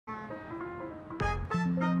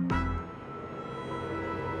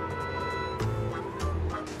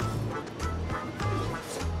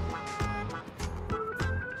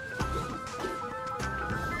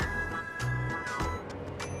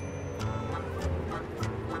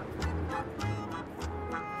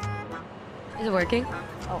Is it working?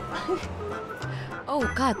 Oh. Oh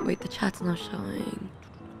god, wait, the chat's not showing.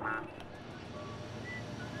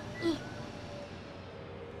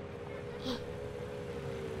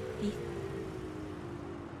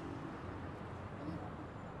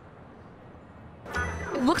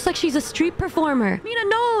 It looks like she's a street performer. Mina,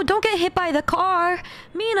 no! Don't get hit by the car!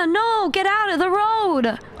 Mina, no! Get out of the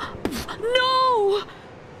road! No!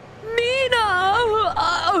 Mina!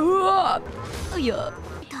 Hiya.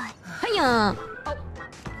 Hiya. Oh.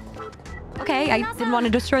 Okay, I didn't want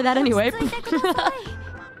to destroy that anyway. Oh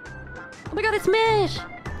my god, it's Mish!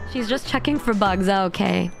 She's just checking for bugs.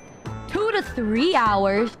 Okay. 2 to 3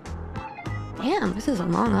 hours. Damn, this is a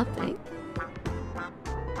long update.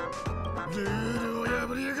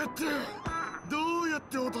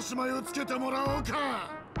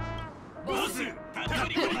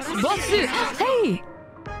 Hey!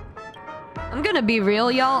 I'm gonna be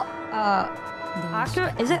real, y'all.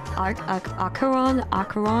 Is it Acheron?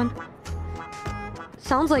 Acheron?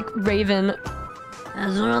 Sounds like Raven.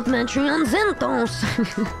 Azeroth Metrion Zentos.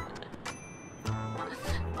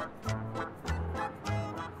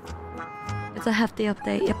 It's a hefty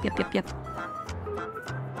update. Yep.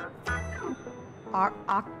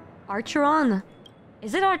 Archeron?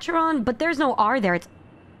 Is it Archeron? But there's no R there. It's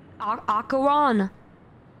Acheron.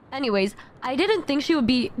 Anyways, I didn't think she would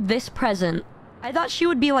be this present. I thought she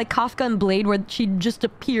would be like Kafka and Blade, where she'd just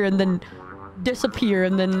appear and then disappear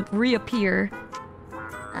and then reappear.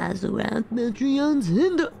 Azeroth Metrion's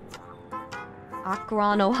in the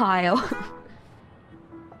Akron, Ohio.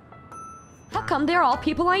 How come they're all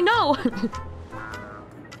people I know?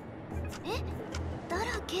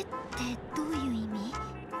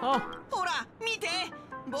 Oh.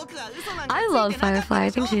 I love Firefly. I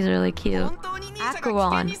think she's really cute.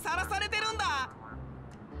 Acheron.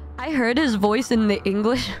 I heard his voice in the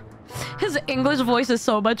English. His English voice is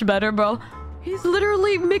so much better, bro. He's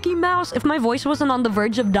literally Mickey Mouse. If my voice wasn't on the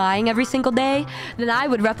verge of dying every single day, then I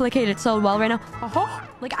would replicate it so well right now.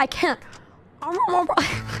 Like, I can't.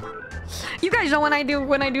 You guys know when I do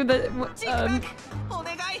the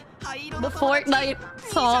Fortnite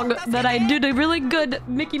song that I do the really good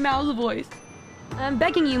Mickey Mouse voice. I'm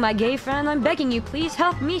begging you, my gay friend. I'm begging you, please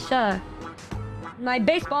help Misha. My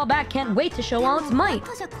baseball bat can't wait to show all its might.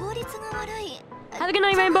 Have a good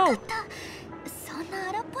night, Rainbow.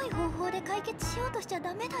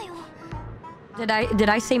 Did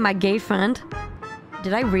I say my gay friend?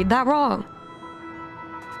 Did I read that wrong?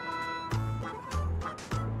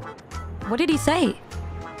 What did he say?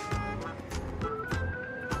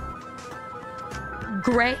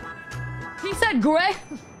 Gray? He said gray?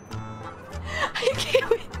 I can't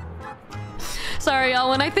wait. Sorry, y'all.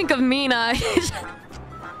 When I think of Mina,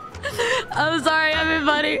 I'm sorry,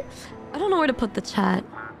 everybody. I don't know where to put the chat.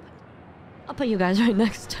 I'll put you guys right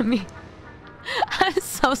next to me. I'm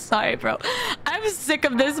so sorry, bro. I'm sick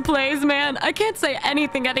of this place, man. I can't say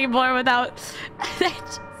anything anymore without...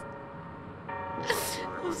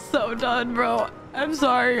 I'm so done, bro. I'm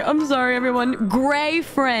sorry. I'm sorry, everyone. Gray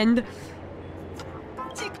friend.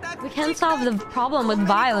 We can't solve the problem with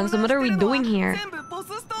violence, and what are we doing here?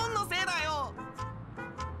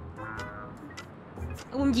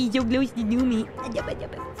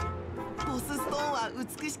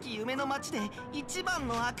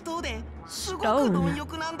 Stone.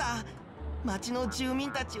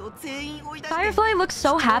 Firefly looks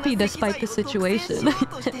so happy despite the situation.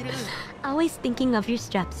 Always thinking of your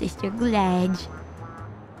stepsister, Glad.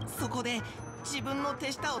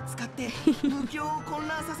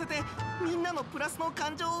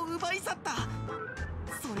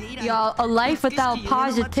 Y'all, a life without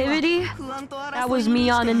positivity? That was me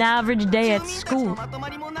on an average day at school.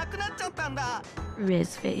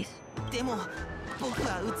 Riz face.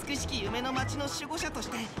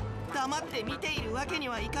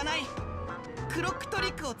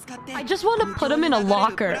 I just want to put him in a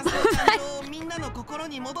locker.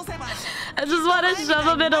 I just want to shove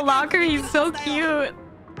him in a locker. He's so cute.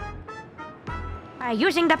 By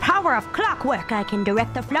using the power of clockwork, I can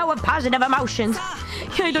direct the flow of positive emotions.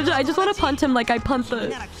 Yeah, I just want to punt him like I punt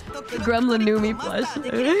the Gremlin Numi plush.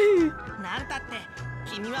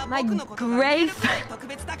 My gray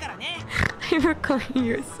I'm recording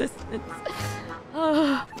your assistants.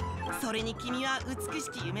 Oh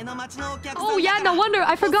yeah, no wonder.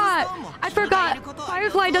 I forgot.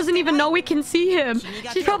 Firefly doesn't even know we can see him.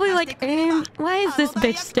 She's probably like, why is this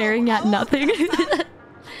bitch staring at nothing?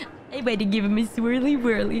 Everybody giving me swirly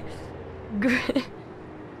whirly.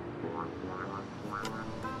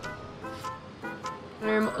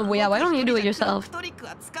 Yeah, why don't you do it yourself?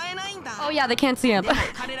 Oh yeah, they can't see him.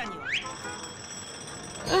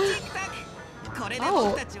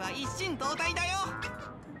 Oh.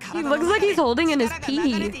 He looks like he's holding in his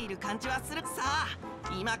pee.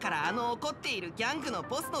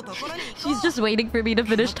 She's just waiting for me to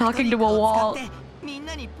finish talking to a wall.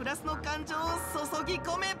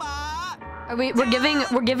 We're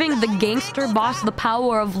giving the gangster boss the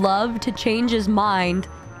power of love to change his mind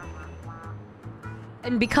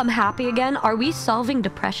and become happy again. Are we solving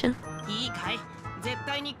depression?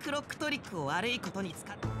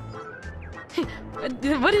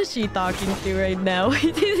 What is she talking to right now?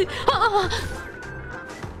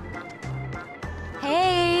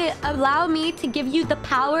 Hey, allow me to give you the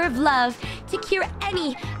power of love to cure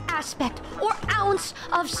any aspect or ounce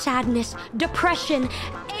of sadness, depression,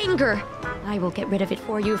 anger. I will get rid of it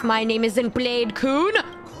for you if my name isn't Blade-kun.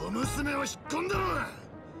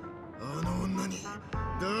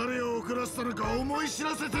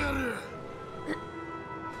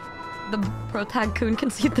 The protag-kun can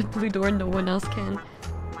see the blue door, no one else can.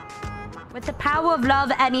 With the power of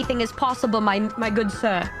love, anything is possible, my good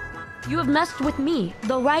sir. You have messed with me,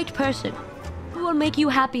 the right person, who will make you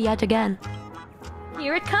happy yet again.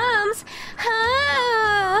 Here it comes!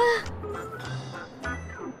 Ah!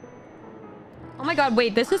 Oh my god,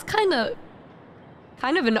 wait, this is kind of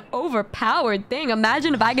an overpowered thing.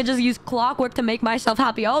 Imagine if I could just use clockwork to make myself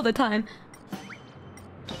happy all the time.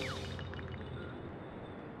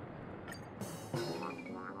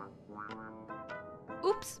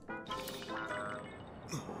 Oops.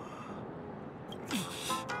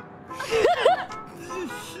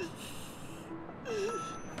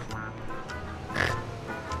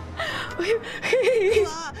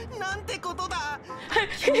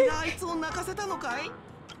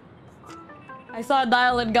 I saw a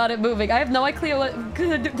dial and got it moving. I have no idea what...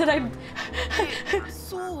 Did I...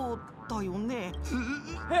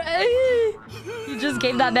 You just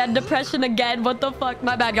gave that man depression again. What the fuck?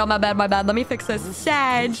 My bad, y'all. My bad, my bad. Let me fix this.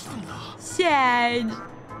 Sag. Sag.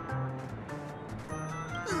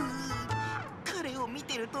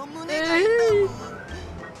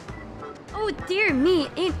 Oh dear me,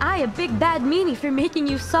 ain't I a big bad meanie for making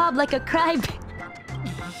you sob like a crybaby?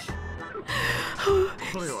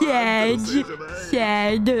 Sad.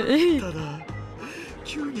 Sad.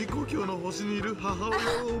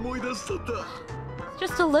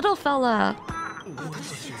 Just a little fella.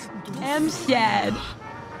 I'm sad.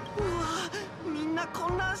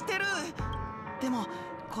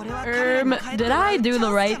 Did I do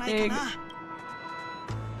the right thing?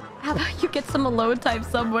 How about you get some alone time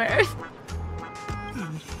somewhere?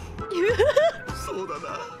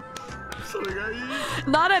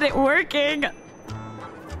 Not at it working.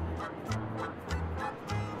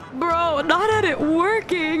 Bro, not at it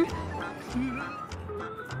working.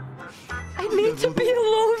 I need to be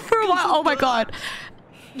alone for a while. Oh my god.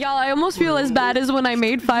 Y'all, I almost feel as bad as when I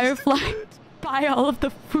made Firefly buy all of the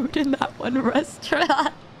food in that one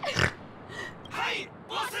restaurant.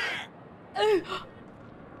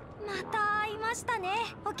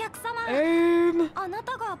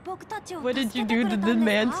 What did you do to the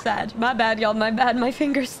man, Sag? My bad, y'all. My bad. My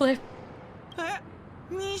finger slipped.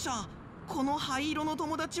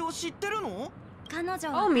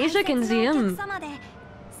 Oh, Misha can see him.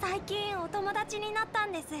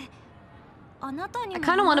 I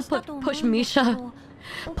kind of want to push Misha.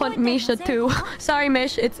 Put Misha too. Sorry,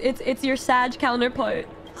 Mish. It's your Sag counterpart.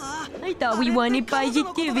 I thought we wanted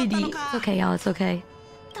positivity. It's okay, y'all. It's okay.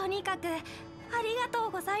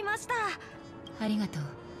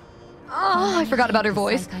 Oh, I forgot about her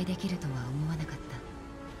voice.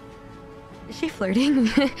 Is she flirting?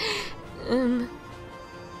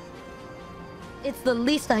 It's the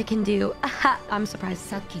least I can do. I'm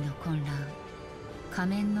surprised.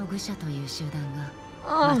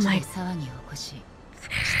 Oh my.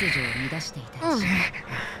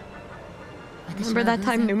 Remember that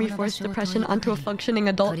time Numi forced depression onto a functioning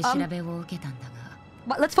adult?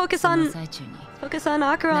 But let's focus on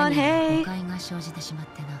Acheron. Hey.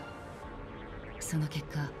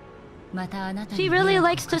 She really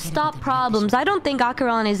likes to stop problems. I don't think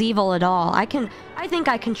Acheron is evil at all. I think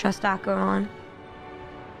I can trust Acheron.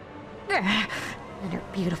 And her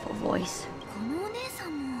beautiful voice.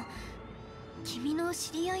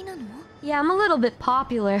 Yeah, I'm a little bit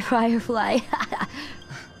popular, Firefly.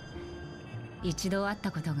 It's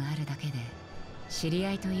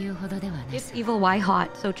evil, why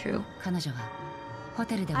hot? So true.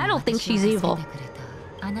 I don't think she's evil.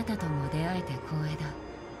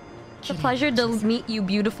 It's a pleasure to meet you,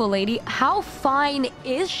 beautiful lady. How fine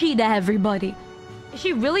is she to everybody? Is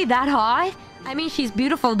she really that hot? I mean, she's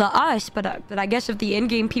beautiful to us, but I guess if the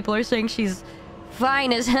in-game people are saying she's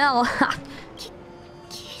fine as hell.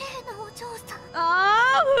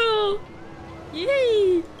 Oh!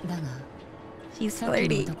 Yay! だが She's さっきの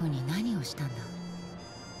flirty. 男に何をしたんだ。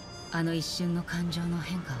あの一瞬の感情の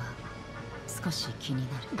変化は少し気に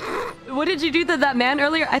なる。What did you do to that man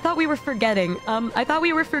earlier? I thought we were forgetting. I thought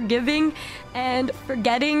we were forgiving and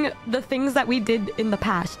forgetting the things that we did in the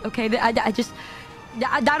past. Okay, I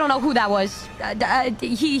don't know who that was.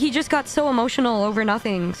 He just got so emotional over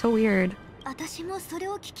nothing. So weird. 私もそれ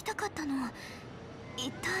を聞きたかったの。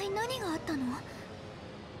一体何があったの？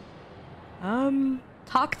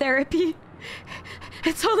 Talk therapy.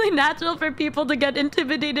 It's only natural for people to get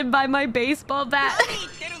intimidated by my baseball bat.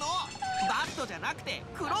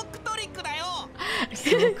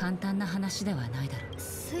 そう簡単な話ではないだろう。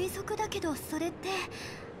推測だけどそれって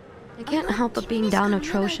I can't help but being down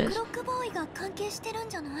atrocious. クロックボーイが関係してるん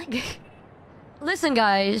じゃない？ Listen,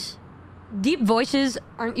 guys. Deep voices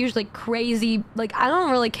aren't usually crazy. Like, I don't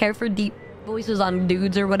really care for deep voices on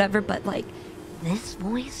dudes or whatever, but like, this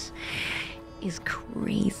voice is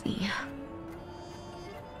crazy.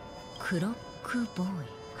 クロックボーイ。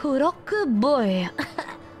 Kuroku boy.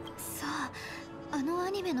 さあ、あのア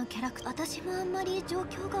ニメのキャラクター、私もあんまり状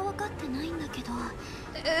況が分かってないんだけど、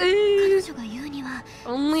彼女が言うには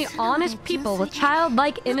Only honest people with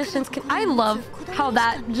childlike innocence can. I love how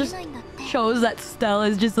that just shows that Stella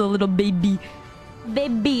is just a little baby.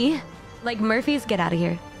 Baby. Like Murphy's, get out of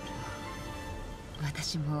here.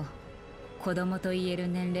 私も子供と言える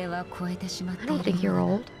年齢は超えてしまってい I る。 don't think you're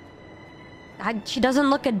old. She doesn't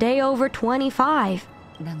look a day over 25.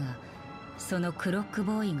 だが、そのクロック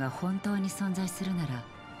ボーイが本当に存在するなら、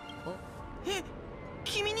え、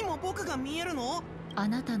君にも僕が見えるの？あ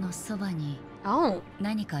なたのそばに Oh.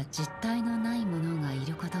 何か実体のないものがい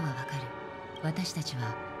ることはわかる。私たち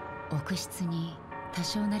は奥室に多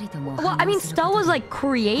少なりとも Well, I mean, Stella was like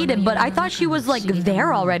created, but I thought she was like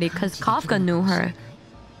there already because Kafka knew her.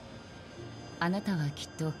 あなたはき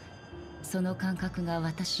っとその感覚が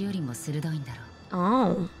私よりも鋭いんだろう。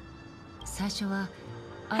Oh. 最初は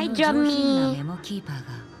あ Hi, の上品な Jummy. メモキーパーが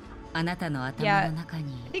あなたの頭 Yeah. の中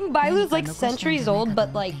に I think Bailu's 何か like 残したんじゃない centuries か old, と but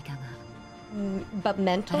思って like, いたが but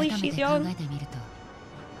mentally 改め she's て考 young. えてみると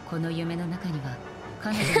この夢の中には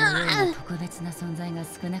彼女のような特別な存在が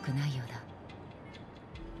少なくないよう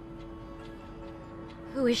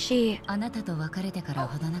だ。 Who is she? あなたと別れてから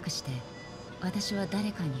ほどなくして私は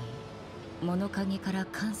誰かに物陰から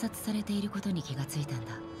観察されていることに気がついたん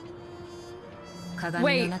だ。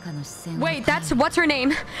鏡の中の視線を Wait, that's what's her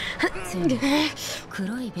name? ついに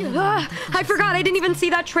黒いベールを I forgot. I didn't even see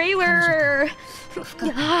that trailer. 深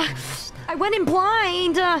く感じした。 I went in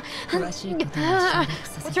blind. 詳しいことを省略さ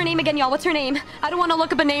せ What's て her name again, y'all? What's her name? I don't want to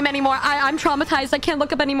look up a name anymore. I'm traumatized. I can't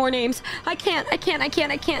look up any more names. I can't.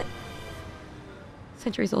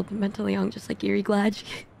 Centuries old, mentally young, just like Eerie Glad.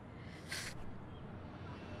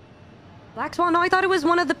 Black Swan? No, I thought it was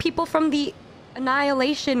one of the people from the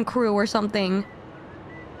Annihilation crew or something.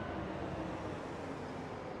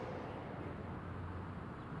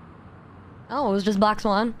 Oh, it was just Black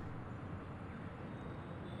Swan.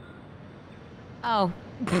 Oh,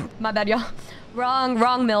 my bad, y'all. Wrong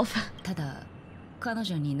MILF. ただ彼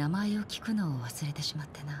女に名前を聞くのを忘れてしまっ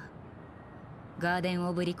てな。ガーデン・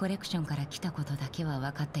オブ・リコレクションから来たことだけは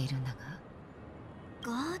分かっているんだが。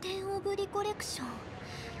ガーデン・オブ・リコレクション。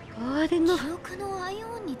 Garden of 記憶のアイ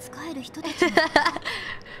オンに使える人たち。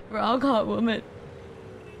 Wrong hot woman.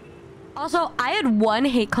 Also, I had one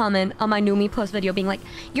hate comment on my Numi Plus video being like,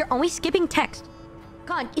 "You're always skipping text."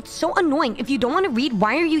 God, it's so annoying. If you don't want to read,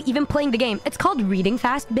 why are you even playing the game? It's called reading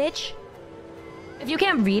fast, bitch. If you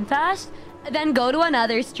can't read fast, then go to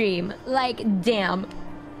another stream. Like, damn.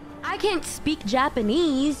 I can't speak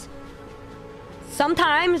Japanese.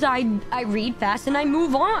 Sometimes I read fast and I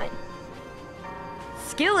move on.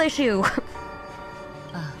 Skill issue.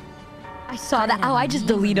 I saw that. Oh, I just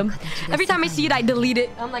delete them. Every time I see it, I delete it.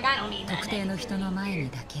 I'm like, I don't need 特定 that. の人の前に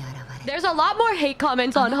だけ現れ。 There's a lot more hate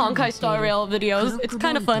comments on Honkai Star Rail videos. It's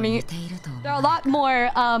kind of funny. There are a lot more,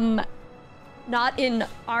 not in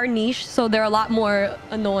our niche, so they're a lot more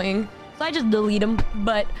annoying. So I just delete them.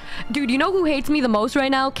 But, dude, you know who hates me the most right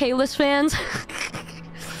now? Kalis fans.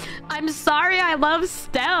 I'm sorry, I love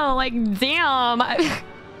Stell. Like, damn.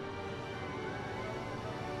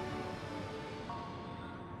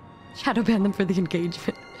 Shadow ban them for the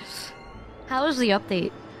engagement. How was the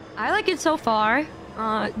update? I like it so far.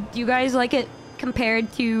 Do you guys like it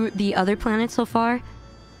compared to the other planets so far?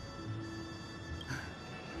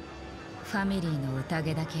 ファミリーの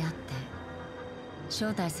宴だけあって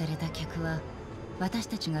招待された客は私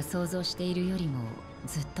たちが想像しているよりも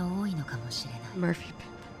ずっと多いのかもしれない。 Murphy.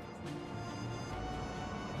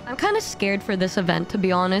 I'm kind of scared for this event, to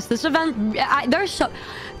be honest. This event, I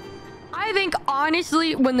I think,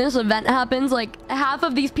 honestly, when this event happens, like, half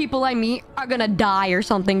of these people I meet are gonna die or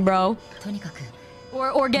something, bro.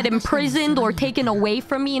 Or get imprisoned or taken away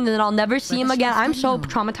from me and then I'll never see him again. I'm so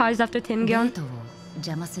traumatized after Tingyun.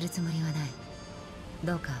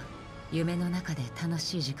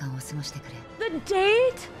 The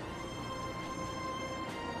date?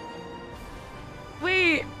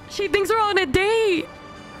 Wait, she thinks we're on a date.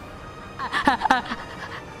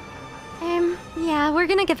 Yeah, we're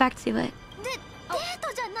gonna get back to it.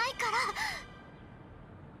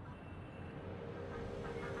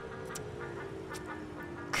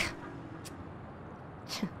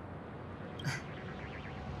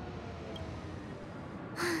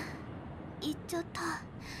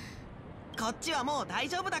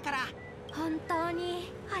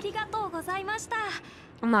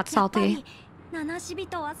 I'm not salty.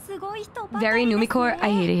 Very Numicore, I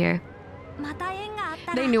hate it here.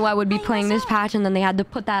 They knew I would be playing this patch and then they had to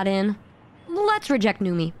put that in. Let's reject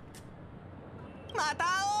Numi.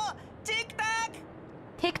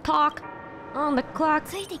 TikTok on the clock.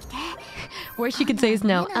 Where she could say is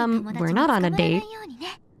no. We're not on a date.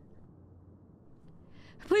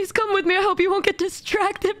 Please come with me. I hope you won't get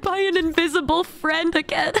distracted by an invisible friend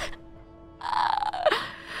again.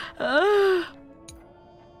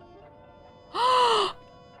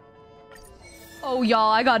 Oh,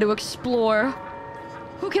 y'all, I got to explore.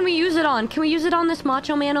 Who can we use it on? Can we use it on this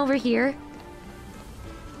macho man over here?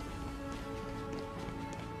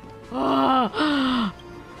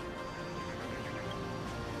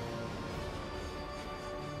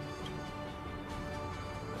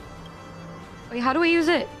 Wait, how do we use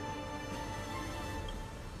it?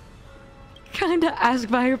 Kinda ask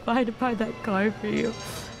Firefly to buy that car for you.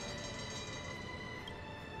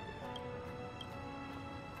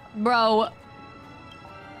 Bro.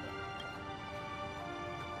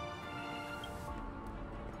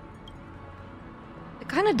 It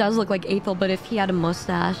kinda does look like Aethel, but if he had a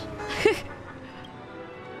mustache.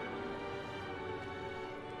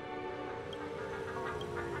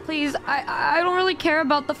 Please, I don't really care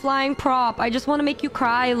about the flying prop. I just want to make you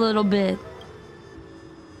cry a little bit.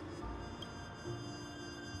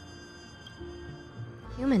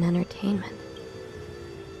 Human entertainment.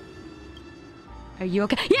 Are you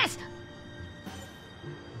okay? Yes!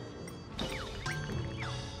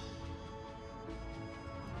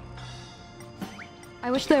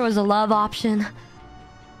 I wish there was a love option.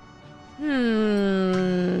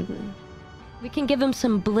 We can give him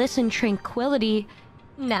some bliss and tranquility.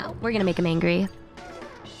 No, we're gonna make him angry.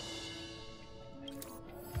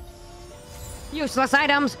 Useless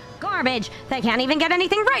items! Garbage! They can't even get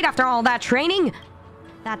anything right after all that training!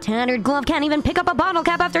 That tattered glove can't even pick up a bottle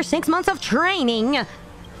cap after 6 months of training!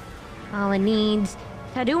 All it needs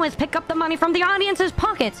to do is pick up the money from the audience's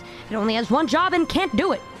pockets. It only has one job and can't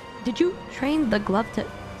do it. Did you train the glove to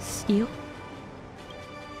steal?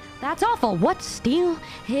 That's awful. What, steal?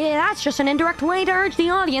 Yeah, that's just an indirect way to urge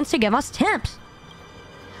the audience to give us tips.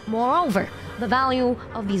 Moreover, the value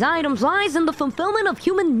of these items lies in the fulfillment of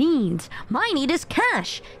human needs. My need is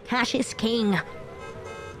cash. Cash is king.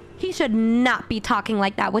 He should not be talking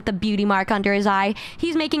like that with the beauty mark under his eye.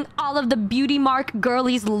 He's making all of the beauty mark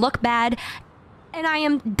girlies look bad. And I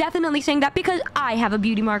am definitely saying that because I have a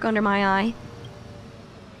beauty mark under my eye.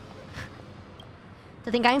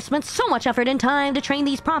 To think I've spent so much effort and time to train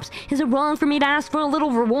these props, is it wrong for me to ask for a little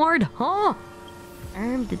reward? Huh?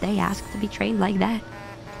 Did they ask to be trained like that?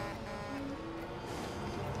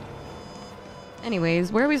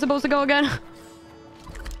 Anyways, where are we supposed to go again?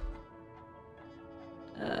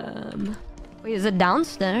 Wait, is it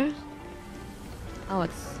downstairs? Oh,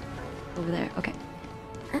 it's over there. Okay.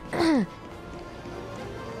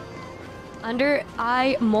 Under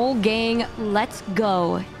eye mole gang, let's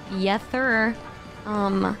go. Yes, sir.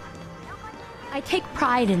 I take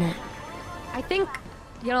pride in it. I think,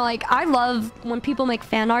 you know, like, I love when people make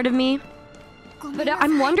fan art of me. But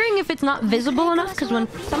I'm wondering if it's not visible enough, because when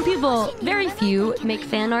some people, very few, make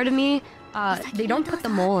fan art of me, they don't put the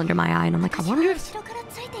mole under my eye, and I'm like, I wonder if it's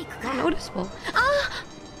not noticeable. Ah!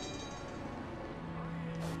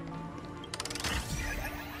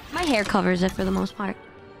 My hair covers it for the most part.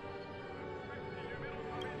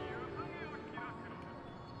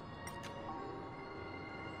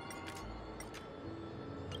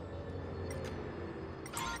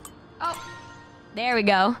 Oh, there we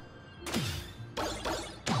go.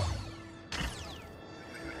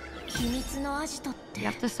 You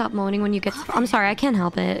have to stop moaning when you get... I'm sorry, I can't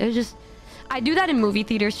help it. It's just... I do that in movie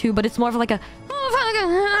theaters too, but it's more of like a...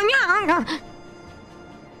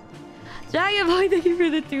 Giant boy, thank you for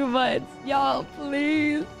the 2 months. Y'all,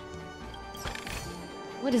 please.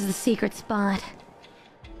 What is the secret spot?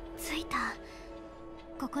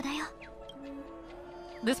 ここだよ。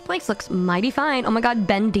 This place looks mighty fine. Oh my god,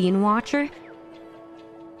 Ben Dean Watcher.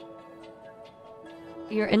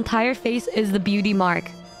 Your entire face is the beauty mark.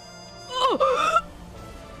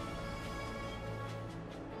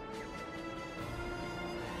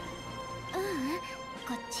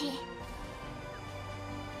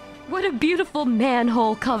 What a beautiful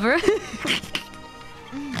manhole cover. Fuck,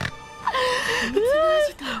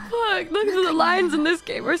 look at the lines in this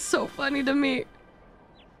game are so funny to me.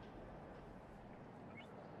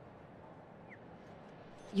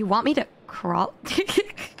 You want me to crawl?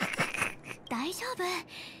 大丈夫。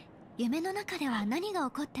夢の中では何が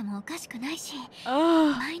起こってもおかしくないし、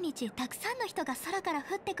毎日たくさんの人が空から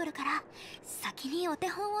降ってくるから、先にお手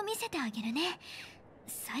本を見せてあげるね。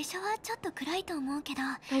最初はちょっと暗いと思うけど。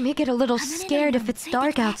I may get a little scared if it's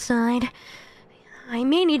dark outside. I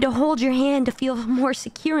may need to hold your hand to feel more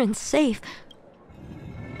secure and safe.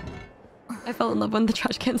 I fell in love when the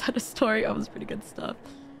trash cans had a story. Oh, it was pretty good stuff.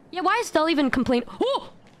 Yeah, why is Stella even complaining? Oh!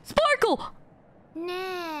 Sparkle! ね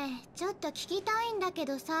え、ちょっと聞きたいんだけ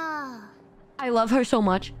どさ。I love her so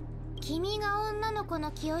much. 君が女の子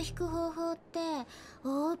の気を引く方法って、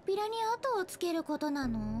大っぴらに後をつけることな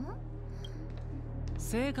の？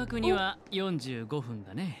正確には45分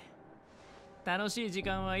だね。楽しい時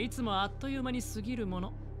間はいつもあっという間に過ぎるも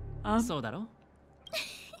の。そうだろ？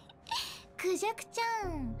クジャクちゃ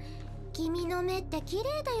ん、君の目って綺麗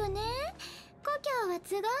だよね。故郷は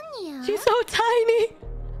ツガンニア。 She's so tiny.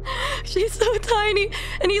 She's so tiny.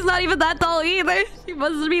 And he's not even that tall either. She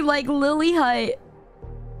must be like Lily height.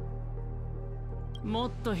 も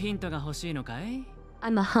っとヒントが欲しいのかい？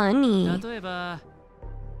 I'm a honey. 例えば、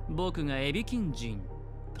僕がエビキンジン。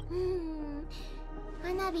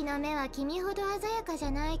花火の目は君ほど鮮やかじゃ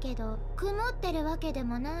ないけど、曇ってるわけで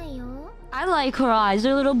もないよ。I like her eyes.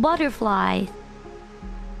 They're little butterflies.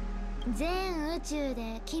 全宇宙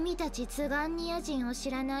で君たちツガンニア人を知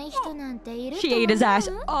らない人なんていると She 思う？ ate his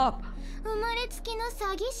ass up. 生まれつきの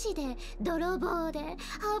詐欺師で、泥棒で、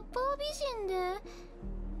八方美人で、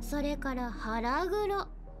それから腹黒。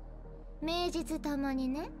名実たまに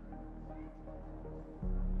ね。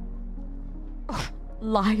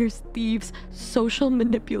Liars, thieves, social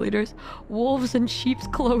manipulators, wolves in sheep's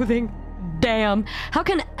clothing. Damn. How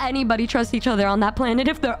can anybody trust each other on that planet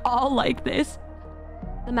if they're all like this?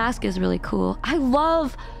 The mask is really cool. I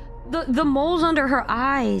love the moles under her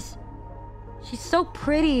eyes. She's so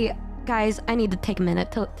pretty. Guys, I need to take a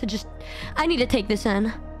minute to just... I need to take this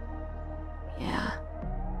in. Yeah.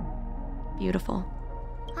 Beautiful.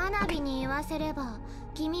 花火に言わせれば、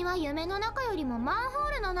君は夢の中よりもマンホ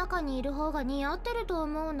ールの中にいる方が似合ってると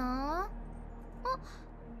思うな。あ、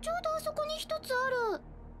ちょうどあそこに一つある。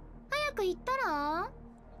早く行ったら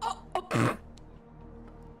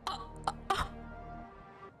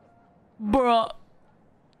？Bruh.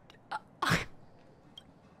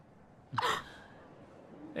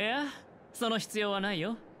 いや、その必要はない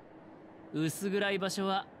よ。薄暗い場所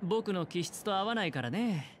は僕の気質と合わないから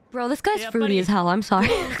ね。Bro, this guy's fruity as hell. I'm sorry.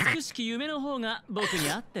 美しき夢の方が僕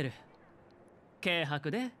に合ってる。軽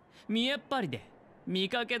薄で、見えっ張りで、見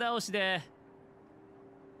かけ倒しで。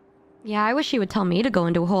Yeah, I wish she would tell me to go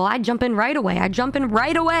into a hole. I'd jump in right away. I'd jump in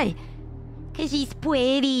right away. Cause she's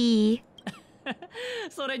pretty.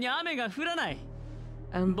 それに雨が降らない。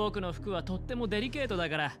僕の服はとってもデリケートだ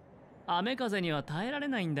から、雨風には耐えられ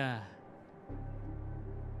ないんだ。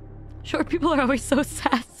Short people are always so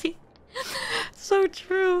sassy. So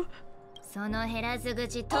true. その減らず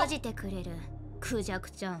口閉じてくれる、クジャ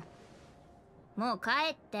クちゃん。もう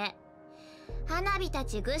帰って。花火た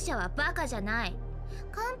ち愚者はバカじゃない。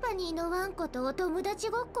カンパニーのワンコとお友達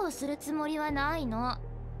ごっこをするつもりはないの。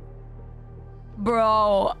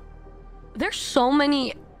Bro, there's so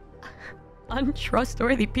many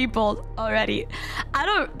untrustworthy people already. I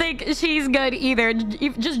don't think she's good either.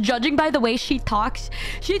 Just judging by the way she talks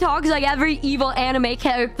like every evil anime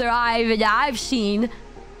character I've seen.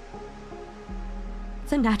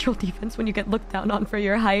 It's a natural defense when you get looked down on for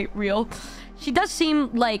your height, real. She does seem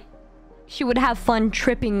like she would have fun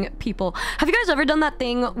tripping people. Have you guys ever done that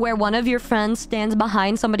thing where one of your friends stands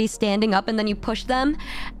behind somebody standing up and then you push them,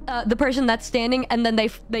 the person that's standing, and then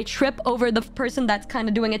they trip over the person that's kind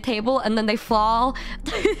of doing a table and then they fall?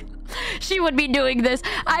 She would be doing this.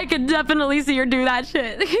 I could definitely see her do that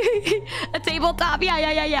shit. A tabletop,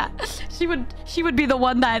 yeah. She would be the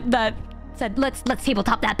one that said, let's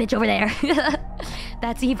tabletop that bitch over there.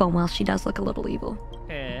 That's evil. Well, she does look a little evil.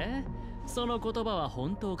 へえ、その言葉は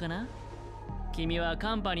本当かな？君は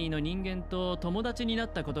カンパニーの人間と友達になっ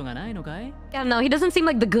たことがないのかい？ I don't know, he doesn't seem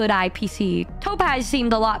like the good IPC. Topaz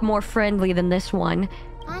seemed a lot more friendly than this one.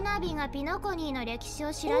 花火がピノコニーの歴史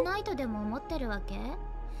を知らないとでも思ってるわけ？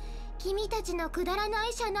君たちのくだらな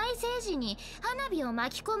い社内政治に花火を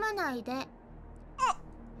巻き込まないで。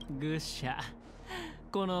愚者、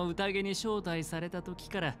この宴に招待された時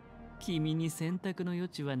から君に選択の余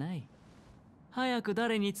地はない。早く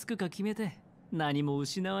誰につくか決めて何も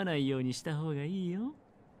失わないようにした方がいいよ。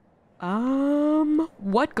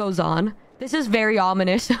What goes on? This is very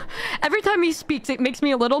ominous. Every time he speaks, it makes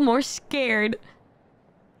me a little more scared.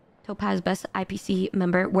 Topaz, best IPC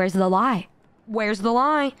member, where's the lie? Where's the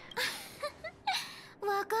lie?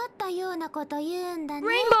 わかったようなこと言うんだね。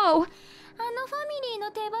 Rainbow! あのファミリー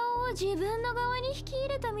の手番を自分の側に引き入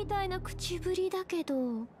れたみたいな口ぶりだけ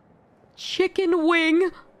ど。Chicken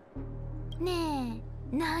wing! ね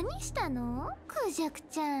え、何したのクジャク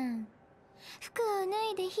ちゃん。服を脱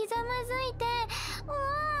いでひざまずいて、カ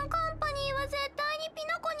ンパニーは絶対にピ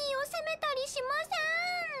ノコニーを責めたりしま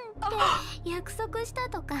せんって約束した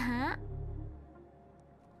とか。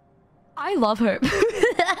I love her.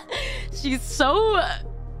 She's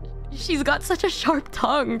got such a sharp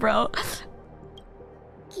tongue, bro.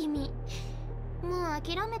 君、もう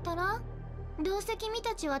諦めたら？どうせ君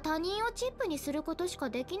たちは他人をチップにすることしか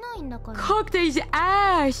できないんだから。Cooked his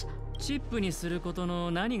ass! チップにすること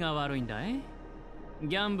の何が悪いんだい？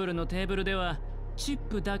ギャンブルのテーブルではチッ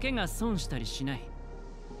プだけが損したりしない。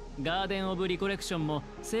ガーデン・オブ・リコレクションも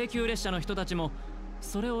請求列車の人たちも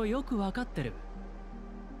それをよくわかってる。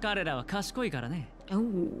彼らは賢いからね。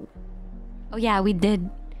Oh yeah, we did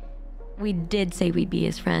say we'd be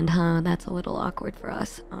his friend, huh? That's a little awkward for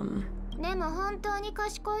us. でも本当に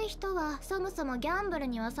賢い人はそもそもギャンブル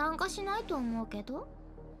には参加しないと思うけど。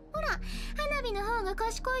ほら、花火の方が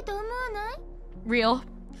賢いと思わない？ Real.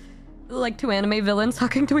 Like two anime villains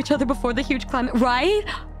talking to each other before the huge climate, right?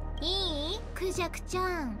 いい？クジャクち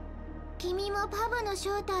ゃん。君もパブの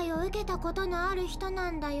招待を受けたことのある人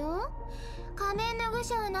なんだよ。仮面の愚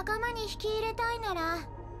者を仲間に引き入れたいなら、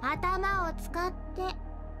頭を使って、笑い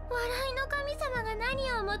の神様が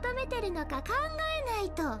何を求めてるのか考えな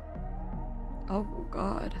いと。Oh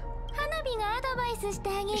god. 花火がアドバイスして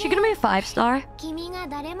あげる。 Is she gonna be a 5-star? 君が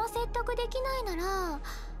誰も説得できないなら、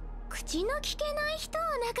口の聞けない人を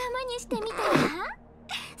仲間にしてみたら？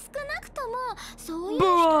少なくともそういう人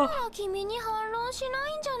なら君に反論しな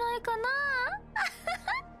いんじゃないかな。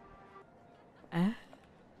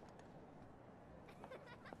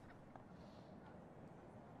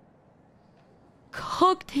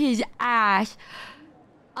Cooked his ass.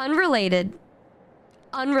 Unrelated.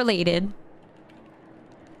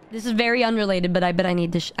 This is very unrelated, but I bet I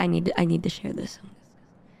need to I need to share this.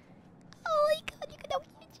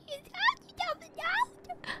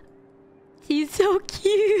 He's so cute.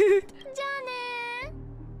 じゃ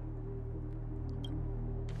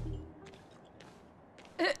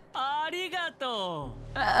あね。ありがと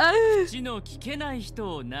う。口の聞けない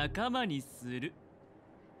人を仲間にする。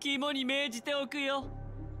肝に銘じておくよ。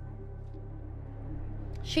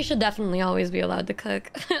She should definitely always be allowed to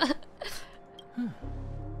cook.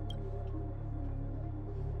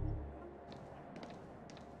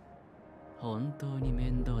 本当に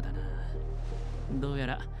面倒だな。どうや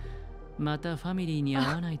らまたファミリーに会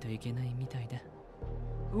わないといけないみたいだ。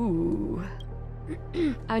Ooh.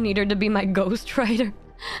 I need her to be my ghostwriter.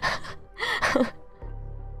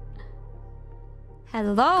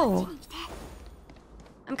 Hello.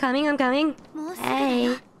 I'm coming. Hey.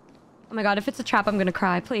 Oh my god, if it's a trap, I'm gonna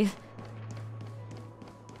cry, please.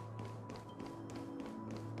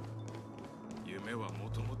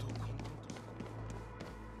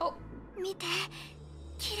 見て、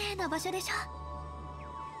綺麗な場所でしょ。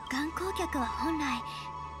観光客は本来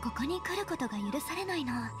ここに来ることが許されない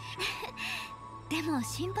の。でも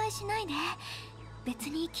心配しないで。別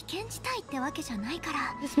に危険地帯ってわけじゃないか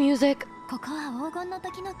ら。This music. ここは黄金の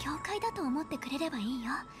時の教会だと思ってくれればいい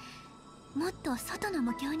よ。もっと外の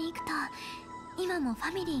無境に行くと、今もフ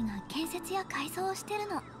ァミリーが建設や改装をしてる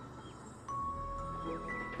の。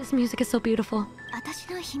This music is so beautiful. 私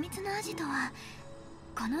の秘密のアジトは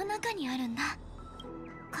この中にあるんだ。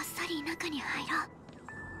こっそり中に入ろう。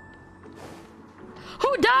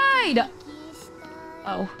Who died?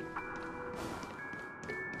 Oh.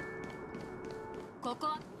 ここ。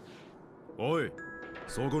おい、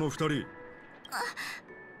そこの二人。も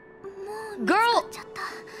う見つ Girl! かっちゃった。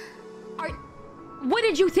What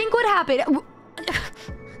did you think would happen?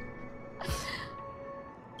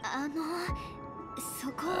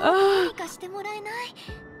 そこをどうにかしてもらえない？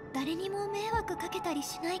誰にも迷惑かけたり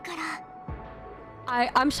しないから。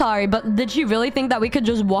I'm sorry, but did she really think that we could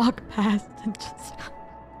just walk past and just...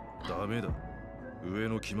 ダメだ。上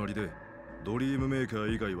の決まりで、ドリームメーカ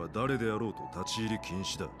ー以外は誰であろうと立ち入り禁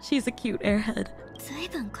止だ。She's a cute airhead. ずい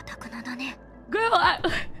ぶん固くなだね。Girl,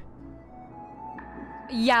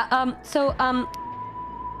 Yeah, so,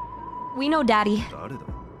 we know Daddy. 誰だ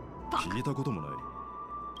聞いたこともない。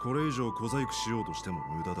これ以上小細工しようとしても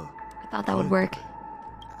無駄だ。I thought that would work.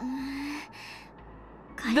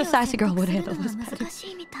 The sassy girl would handle this better. 難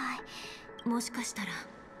しいみたい。もしかしたら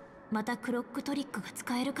またクロックトリックが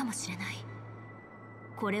使えるかもしれない。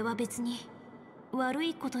これは別に悪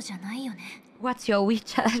いことじゃないよね。What's your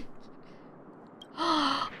WeChat?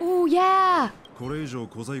 Oh yeah. これ以上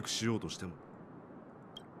小細工しようとしても。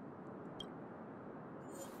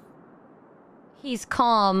He's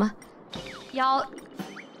calm. Y'all,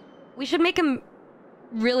 we should make him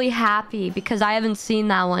really happy because I haven't seen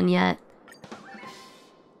that one yet.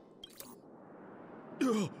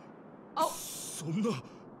 Oh. そんな。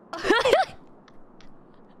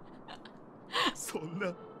そん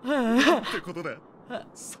な。なんてことだ。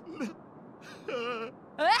そんな。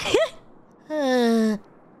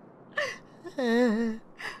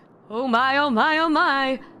Oh my, oh my, oh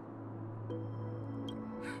my.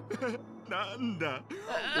 なんだ。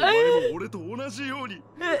お前も俺と同じように。み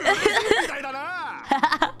たいだな。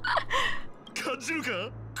感じるか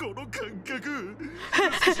この感覚。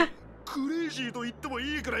クレイジーと言っても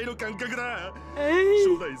いいくらいの感覚だ。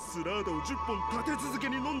初代スラーダを10本立て続け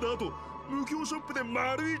に飲んだ後、無料ショップで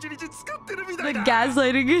丸1日使ってるみたいだ。The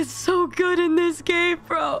gaslighting is so good in this game,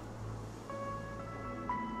 bro.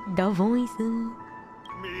 The voice.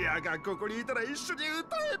 ミヤがここにいたら一緒に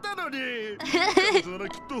歌えたのに。彼女なら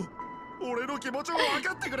きっと俺の気持ちを分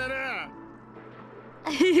かってくれる。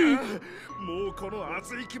もうこの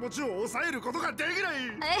熱い気持ちを抑えることができな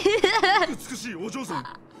い。美しいお嬢さん、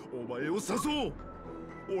お前を誘おう。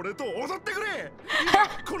俺と踊ってくれ。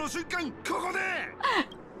今この瞬間ここで。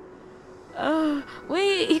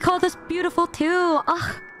Wait, he called us beautiful too.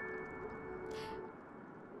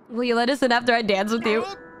 Will you let us in after I dance with you?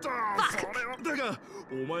 だが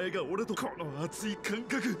お前が俺とこの熱い感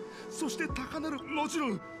覚、そして高鳴る、もちろ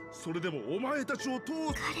んそれでもお前たちを通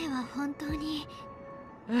す。彼は本当に。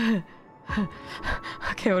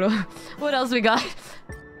Okay, what else we got?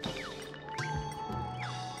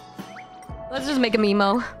 Let's just make him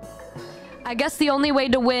emo. I guess the only way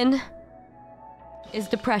to win is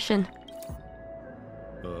depression.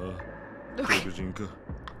 黒人か。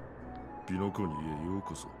ピノコニへよう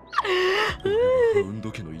こそ。ハウン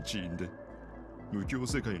ド家の一員で無教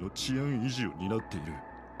世界の治安維持を担っている。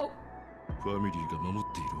ファミリーが守っ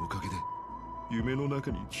ているおかげで夢の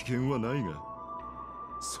中に危険はないが、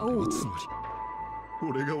それはつまり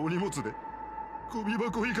俺がお荷物でゴミ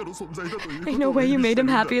箱以下の存在だということを。 I know way you made him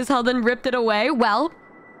happy as hell then ripped it away. Well,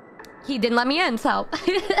 he didn't let me in, so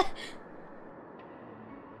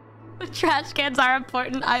trash cans are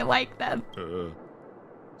important. I like them.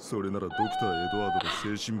 それならドクターエドワード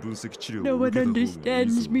の精神分析治療 No を one 受けた方がいいぞ。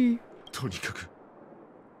 understands me. とにかく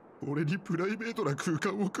俺にプライベートな空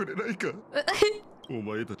間をくれないか。お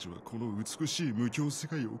前たちはこの美しい無境世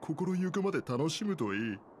界を心ゆくまで楽しむと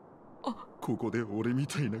いい。ここで俺み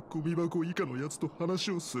たいなゴミ箱以下のやつと話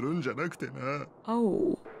をするんじゃなくてな。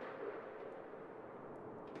Oh.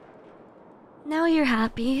 Now you're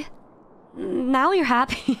happy. Now you're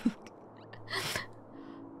happy.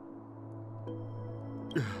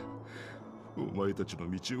 お前たち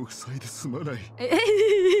の道を塞いですまない。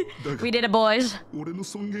We did it, boys. 俺の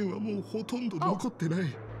尊厳はもうほとんど残ってな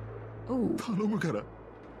い。頼むから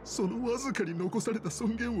そのわずかに残された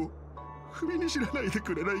尊厳を踏みにじらないで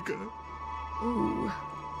くれないか。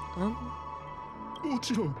も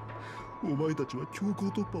ちろんお前たちは強行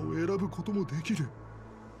突破を選ぶこともできる。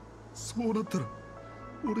そうなったら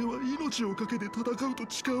俺は命を懸けて戦うと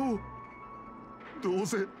誓おう。どう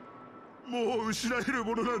せもう失える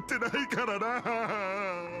ものなんてないからな。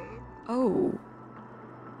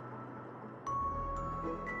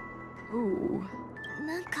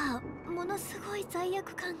なんかものすごい罪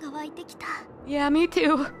悪感が湧いてきた。 Yeah, me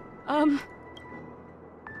too.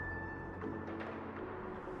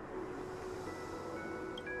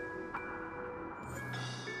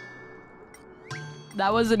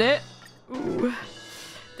 That wasn't it. Ooh.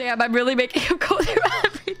 Damn, I'm really making him go through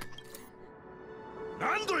everything.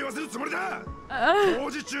 何度言わせるつもりだ。工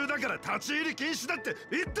事中だから立ち入り禁止だって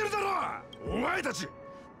言ってるだろ。お前たち。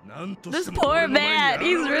This poor man,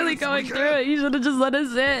 he's really going through it. He should have just let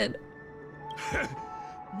us in.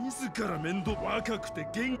 自ら面倒若くて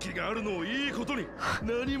元気があるのをいいことに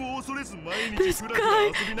何も恐れず毎日 This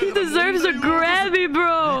guy, he deserves a Grammy,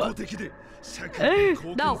 bro.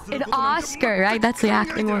 No, an Oscar, right? That's the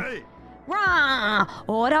acting one. Rah!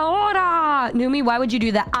 Ora ora! Numi, why would you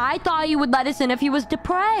do that? I thought you would let us in if he was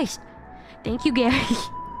depressed. Thank you, Gary.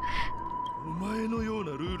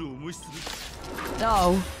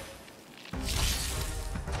 No.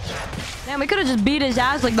 Damn, we could have just beat his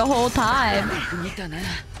ass like the whole time. Whoa,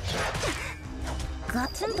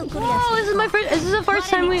 this is my first. This is the first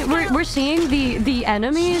time we're seeing the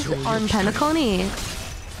enemies on Penacony.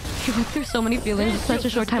 He went through so many feelings in such a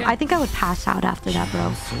short time. I think I would pass out after that,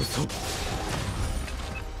 bro.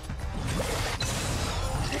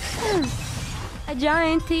 A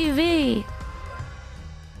giant TV.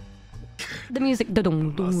 The music.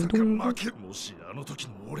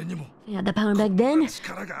 Yeah, the power back then.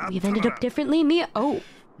 We've ended up differently. Mia. Oh.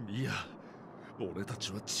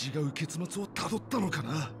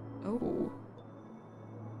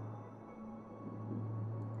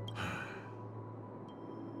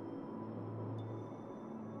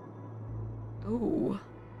 Oh.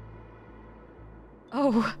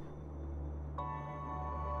 Oh.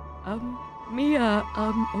 Oh. Mia,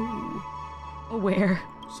 oh. Aware.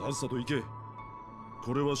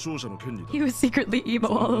 He was secretly emo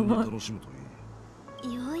all along.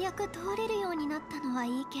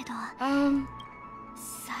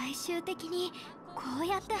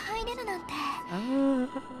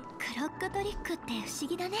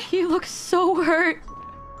 He looks so hurt.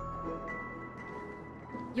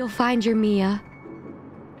 You'll find your Mia.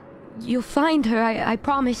 You'll find her, I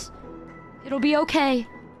promise. It'll be okay.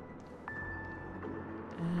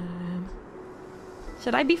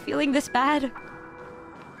 Should I be feeling this bad?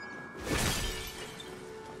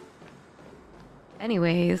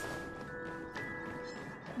 Anyways.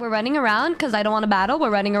 We're running around because I don't want to battle. We're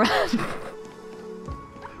running around.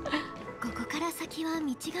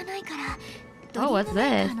 Oh, what's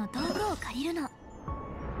this?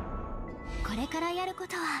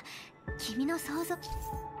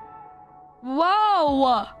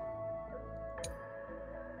 Whoa!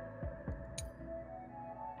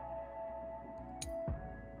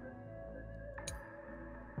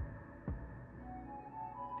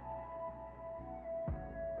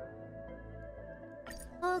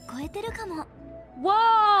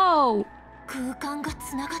 Whoa!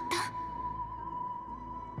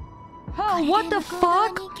 Oh, what the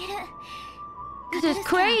fuck? This is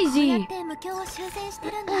crazy!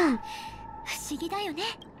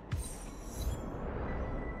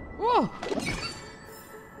 Whoa!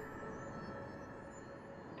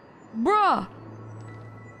 Bruh!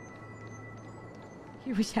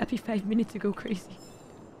 He was happy 5 minutes ago, crazy.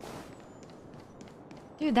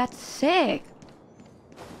 Dude, that's sick!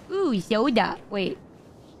 Ooh, soda! Wait.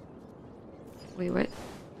 Wait, what?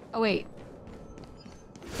 Oh, wait.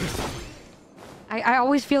 I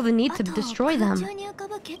always feel the need to destroy them.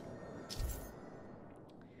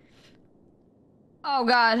 Oh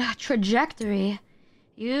god, trajectory.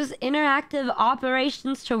 Use interactive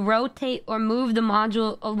operations to rotate or move the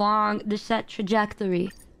module along the set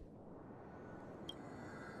trajectory.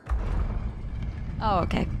 Oh,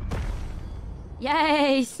 okay.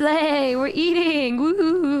 Yay, slay! We're eating!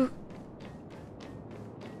 Woohoo!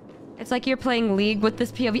 It's like you're playing League with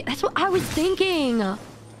this POV. That's what I was thinking!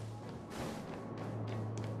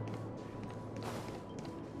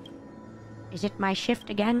 Is it my shift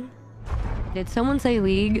again? Did someone say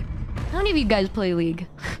League? How many of you guys play League?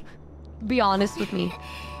 Be honest with me.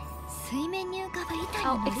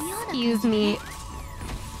 Oh, excuse me.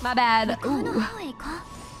 My bad. Ooh.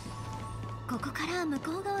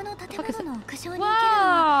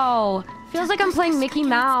 Whoa! Feels like I'm playing Mickey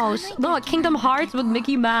Mouse. No, Kingdom Hearts with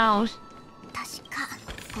Mickey Mouse.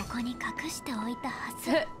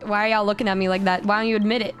 Why are y'all looking at me like that? Why don't you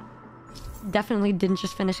admit it? Definitely didn't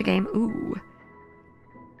just finish a game. Ooh.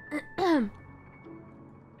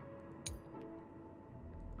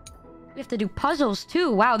 We have to do puzzles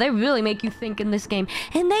too. Wow, they really make you think in this game.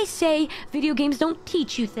 And they say video games don't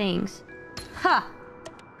teach you things. Ha!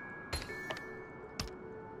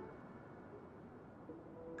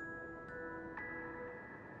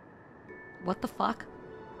 What the fuck?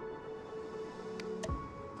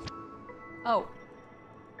 Oh.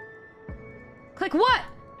 Click what?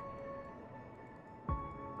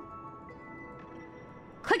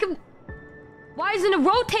 Click. Why isn't it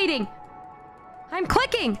rotating? I'm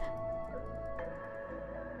clicking.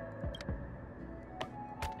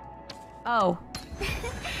 Oh.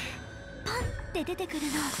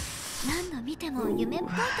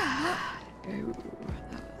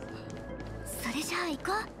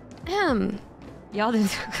 Y'all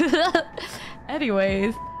didn't.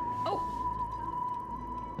 Anyways. Oh.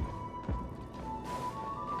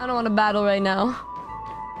 I don't want to battle right now.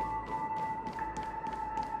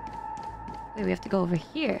 Wait, we have to go over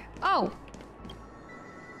here. Oh.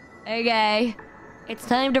 Okay. It's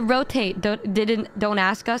time to rotate. Don't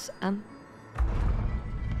ask us.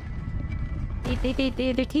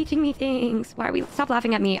 They're teaching me things. Why are we? Stop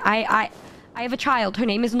laughing at me. I have a child. Her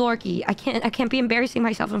name is Norky. I can't be embarrassing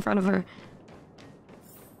myself in front of her.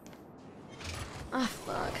 Oh,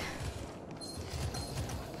 fuck.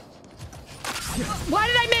 Why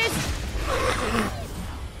did I miss?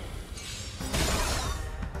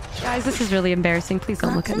 Guys, this is really embarrassing. Please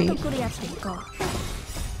don't look at me.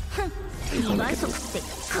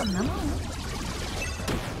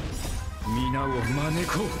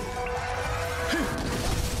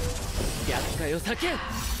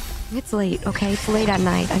 It's late, okay? It's late at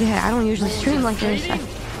night. I don't usually stream like this.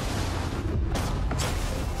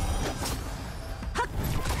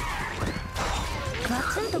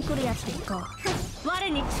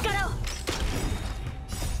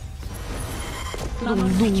 Oh,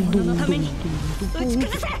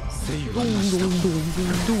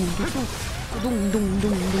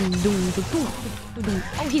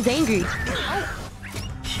 he's angry.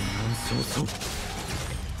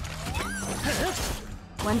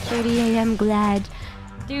 1:30 a.m. glad.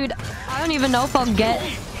 Dude, I don't even know if I'll get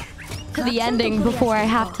to the ending before I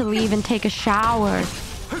have to leave and take a shower.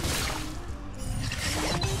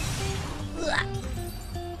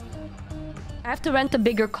 I have to rent a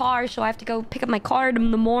bigger car, so I have to go pick up my car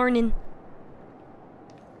in the morning.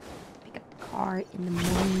 Pick up the car in the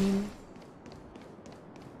morning.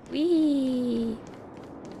 Wee.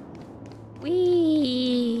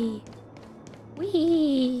 Wee.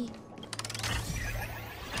 Wee.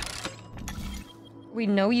 We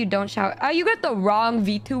know you don't shower. Oh, you got the wrong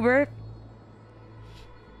VTuber. If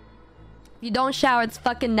you don't shower, it's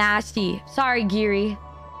fucking nasty. Sorry, Geary.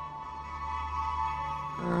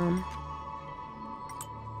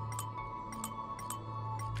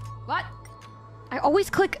 What? I always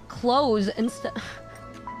click close instead.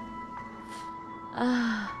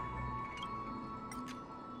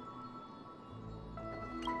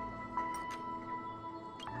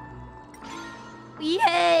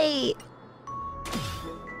 Yay!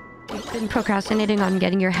 You've been procrastinating on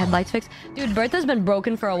getting your headlights fixed. Dude, Bertha's been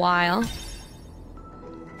broken for a while.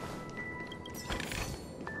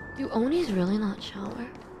 Do Onis really not shower?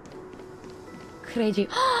 Crazy.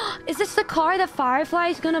 Is this the car that Firefly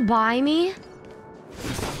is gonna buy me?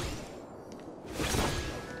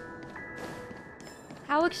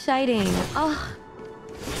 How exciting. Oh.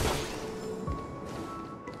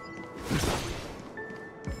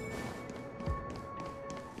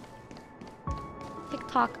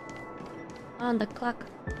 TikTok on the clock,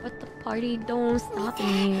 but the party don't stop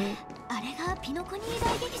me.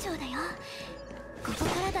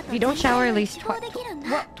 If you don't shower at least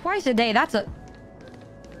twice a day, that's a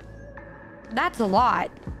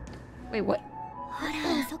lot. Wait, what?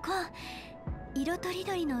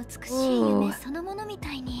 Ooh.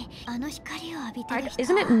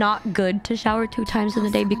 Isn't it not good to shower 2 times in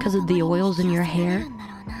a day because of the oils in your hair?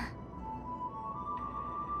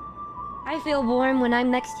 I feel warm when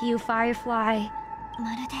I'm next to you, Firefly.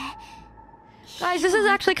 Guys, this is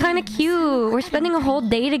actually kind of cute. We're spending a whole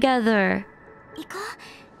day together.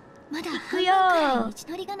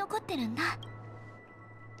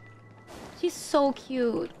 She's so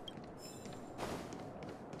cute.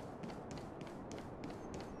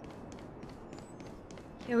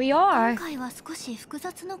 Here we are.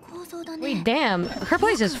 Wait, damn. Her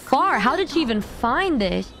place is far. How did she even find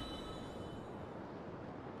this?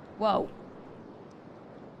 Whoa.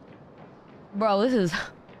 Bro, this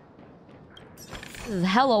is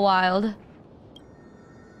hella wild.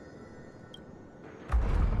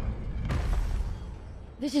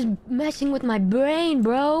 This is messing with my brain,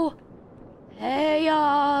 bro. Hey,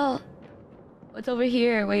 y'all. What's over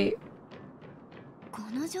here? Wait.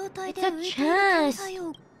 It's a chest.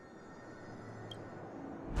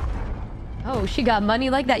 Oh, she got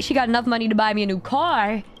money like that. She got enough money to buy me a new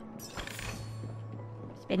car.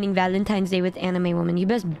 Spending Valentine's Day with Anime Woman. You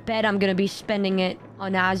best bet I'm gonna be spending it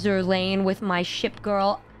on Azure Lane with my ship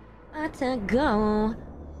girl. Let's go.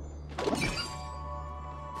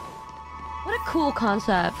 What a cool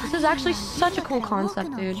concept. This is actually such a cool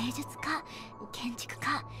concept, dude.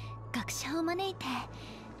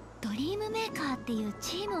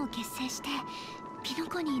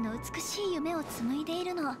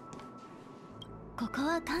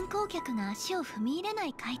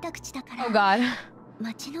 Oh god.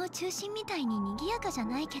 街の中心みたいに賑やかじゃ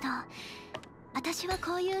ないけど、私は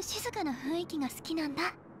こういう静かな雰囲気が好きなん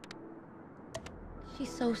だ。She's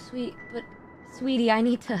so sweet, but sweetie, I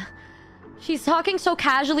need to. She's talking so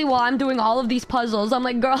casually while I'm doing all of these puzzles. I'm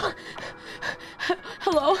like, girl,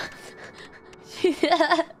 hello.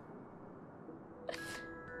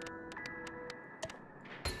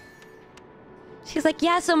 She's like,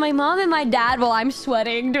 yeah, so my mom and my dad, while I'm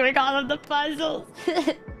sweating, doing all of the puzzles.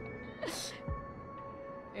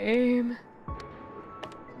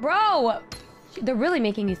 Bro! They're really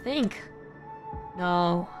making you think.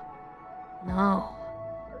 No. No.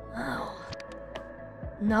 No.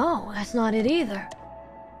 No, that's not it either.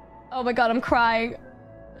 Oh my god, I'm crying.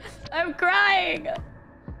 I'm crying!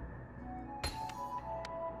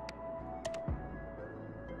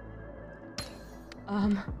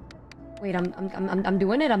 Wait, I'm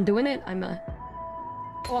doing it, I'm doing it.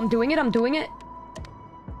 Oh, I'm doing it, I'm doing it.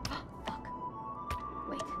 Fuck.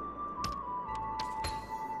 Wait.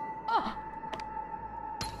 Oh!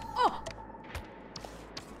 Oh!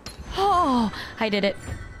 Oh! I did it.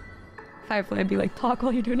 Firefly would be like, talk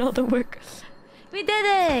while you're doing all the work. We did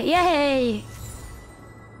it! Yay!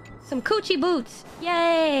 Some coochie boots!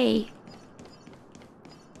 Yay!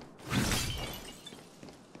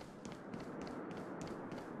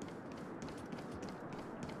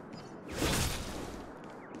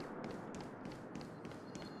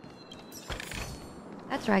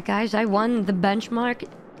 That's right, guys. I won the benchmark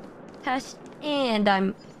test, and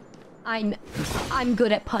I'm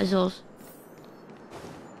good at puzzles.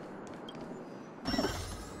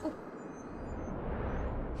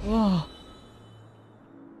 Whoa.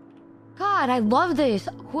 God, I love this.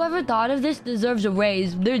 Whoever thought of this deserves a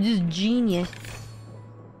raise. They're just genius.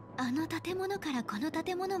 あの建物からこの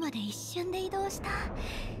建物まで一瞬で移動した。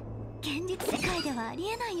現実世界ではあり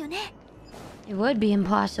えないよね。It would be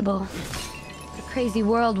impossible. The crazy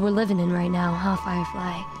world we're living in right now, huh,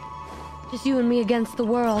 Firefly? Just you and me against the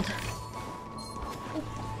world.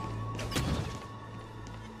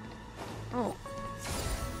 Oh.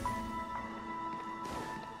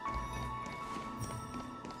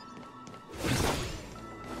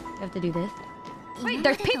 You have to do this. Wait,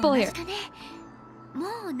 there's people here! も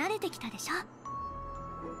う慣れてきたでしょ?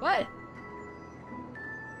 What?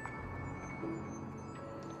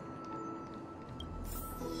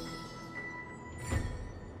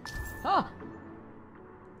 Oh!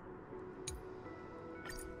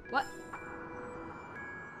 What?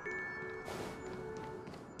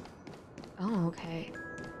 Oh, okay.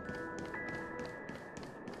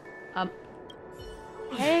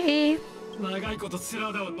 Hey! 長いことスラ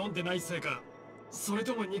ーダを飲んでないせいか、それ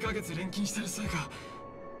とも2ヶ月連勤してるせいか、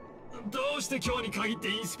どうして今日に限って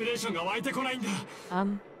インスピレーションが湧いてこないんだ?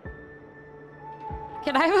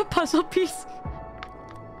 Can I have a puzzle piece?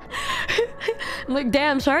 I'm like,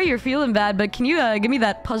 damn, sorry you're feeling bad, but can you give me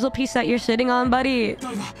that puzzle piece that you're sitting on, buddy?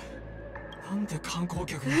 なんで観光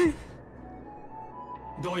客が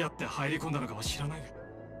どうやって入り込んだのかは知らない。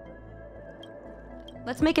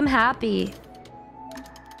 Let's make him happy.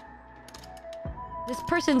 This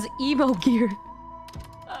person's emo gear.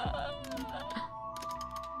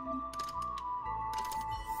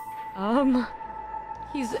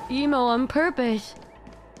 He's emo on purpose.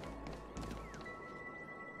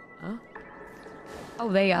 Huh? Oh,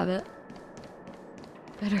 they have it.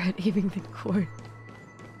 Better at aiming than cord.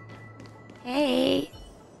 Hey.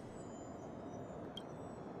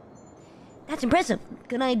 That's impressive.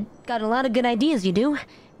 Got a lot of good ideas, you do.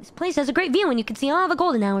 This place has a great view and you can see all the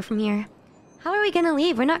golden hour from here. How are we gonna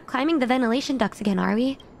leave? We're not climbing the ventilation ducts again, are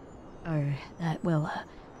we? There's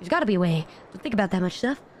gotta be a way. Don't think about that much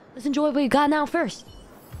stuff. Let's enjoy what we got now first.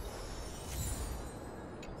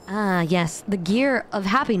 Ah, yes. The gear of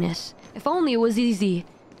happiness. If only it was easy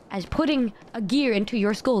as putting a gear into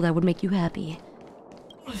your skull that would make you happy.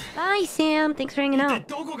 Bye, Sam. Thanks for hanging out.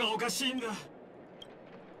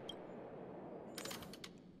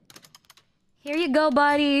 Here you go,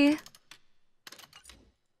 buddy.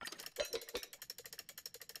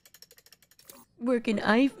 Where can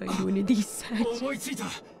I find one of these sets?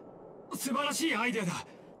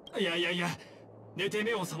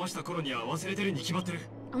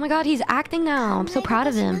 Oh my god, he's acting now. I'm so proud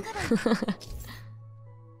of him.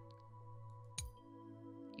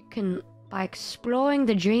 You can, by exploring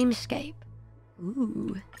the dreamscape.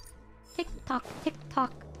 Ooh. Tick tock, tick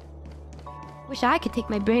tock. Wish I could take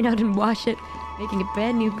my brain out and wash it, making a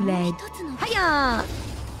brand new blade. Hiya!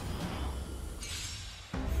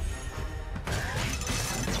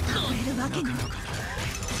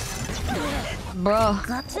 Bro.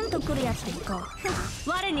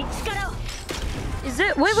 Is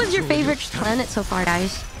it? What was your favorite planet so far,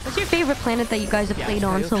 guys? What's your favorite planet that you guys have played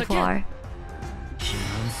on so far?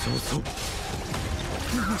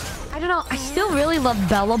 I don't know. I still really love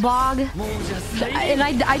Bellabog. And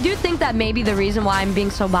I do think that maybe the reason why I'm being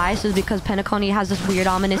so biased is because Penacony has this weird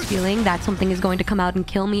ominous feeling that something is going to come out and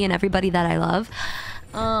kill me and everybody that I love.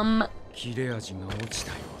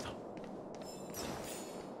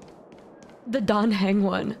 The Donhang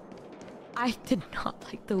one. I did not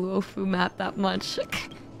like the Luofu map that much.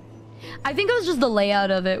 I think it was just the layout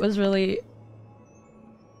of it was really...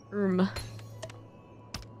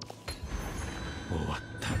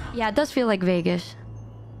 Yeah, it does feel like Vegas.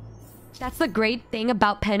 That's the great thing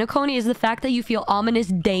about Penacony is the fact that you feel ominous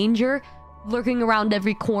danger lurking around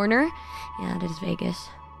every corner. Yeah, it is Vegas.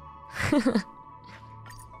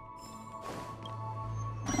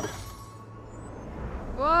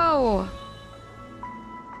 Whoa!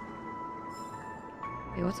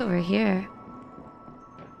 Wait, what's over here?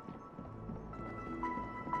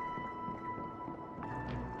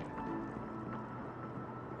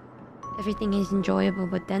 Everything is enjoyable,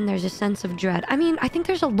 but then there's a sense of dread. I mean, I think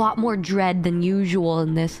there's a lot more dread than usual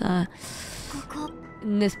in this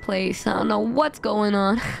place. I don't know what's going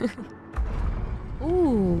on.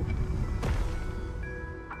 Ooh.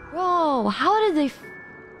 Bro, how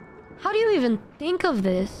do you even think of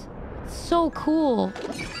this? It's so cool.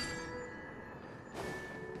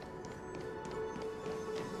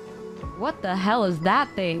 What the hell is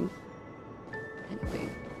that thing? Anyway.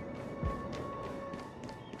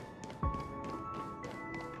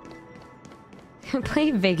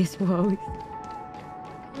 Play Vegas Woes.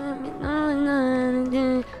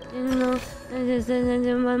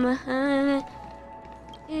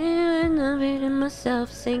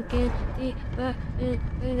 Myself sinking deeper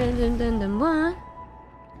than the one.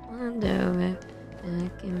 Wonder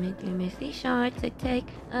if give me three shots to take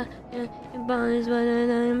a bonus, but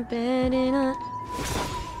I'm betting on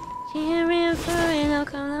cheering for it. I'll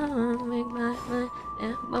come along, make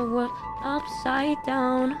my world upside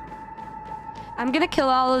down. I'm gonna kill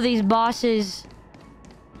all of these bosses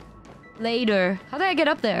later. How did I get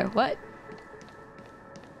up there? What?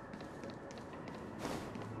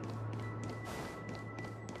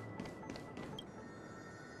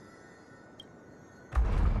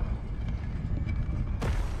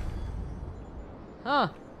 Huh.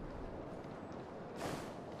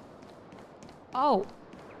 Oh.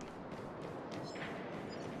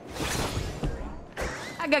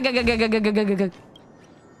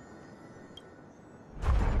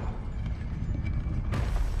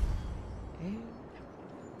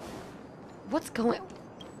 What's going...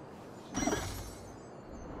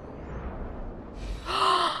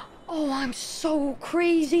 Oh, I'm so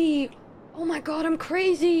crazy. Oh my god, I'm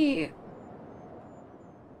crazy.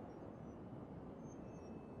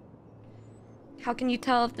 How can you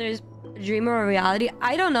tell if there's a dream or a reality?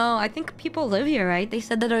 I don't know. I think people live here, right? They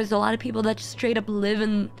said that there's a lot of people that just straight up live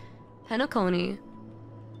in Penacony.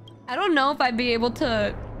 I don't know if I'd be able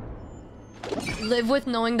to live with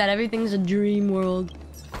knowing that everything's a dream world.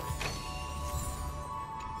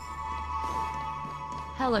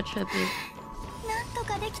 Hella trippy.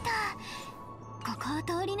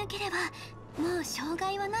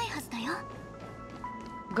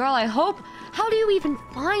 Girl, I hope... How do you even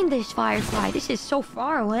find this firefly? This is so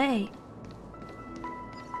far away.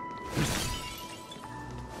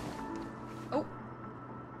 Oh.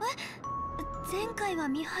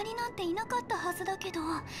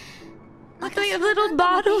 Look, they have little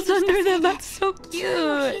bottles under them. That's so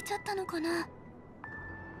cute.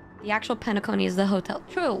 The actual Penacony is the hotel.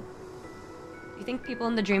 True. You think people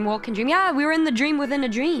in the dream world can dream? Yeah, we were in the dream within a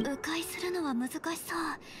dream.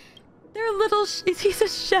 They're little... He's a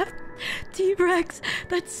chef T-Rex.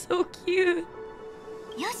 That's so cute.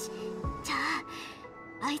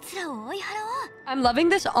 I'm loving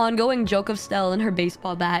this ongoing joke of Stell and her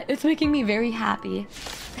baseball bat. It's making me very happy.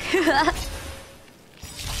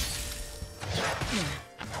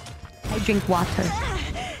 I drink water.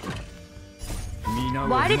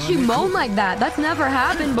 Why did she moan like that? That's never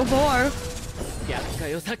happened before.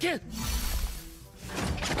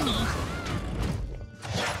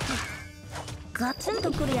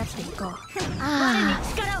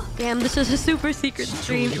 Damn, this is a super secret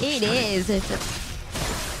stream. It is.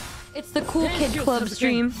 It's the Cool Kid Club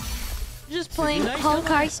stream. Just playing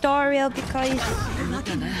Honkai Star Rail because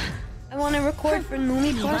I want to record for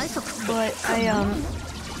Numi Plus, but I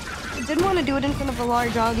didn't want to do it in front of a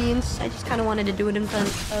large audience. I just kind of wanted to do it in front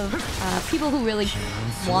of people who really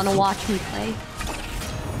want to watch me play.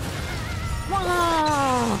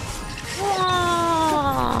 Wah!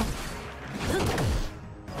 Wah!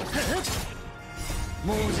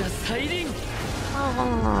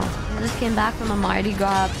 Oh, I just came back from a Mardi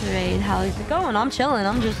Gras parade. How is it going? I'm chilling.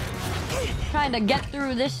 I'm just trying to get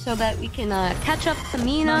through this so that we can catch up to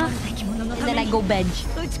Mina, and then I go veg.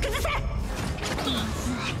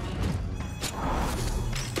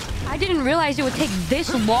 I didn't realize it would take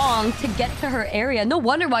this long to get to her area. No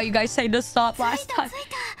wonder why you guys said to stop last time.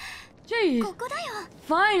 Jeez.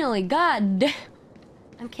 Finally, god.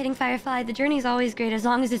 I'm kidding, Firefly. The journey's always great as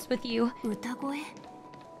long as it's with you.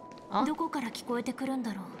 Huh?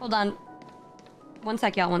 Hold on. One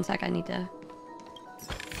sec, y'all. One sec. I need to...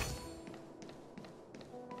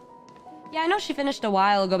 Yeah, I know she finished a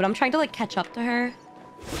while ago, but I'm trying to like catch up to her.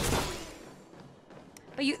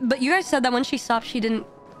 But you guys said that when she stopped, she didn't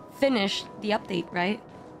finish the update, right?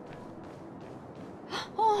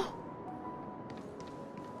 Oh.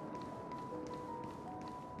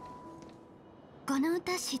 この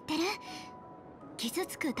歌知ってる？傷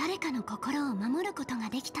つく誰かの心を守ることが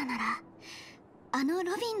できたなら、あの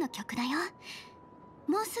ロビンの曲だよ。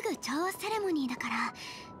もうすぐ調和セレモニーだから、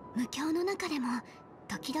無境の中でも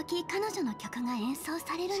時々彼女の曲が演奏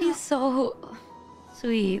されるの。She's so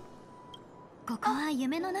sweet. ここは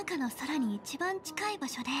夢の中の空に一番近い場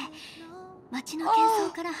所で、街の喧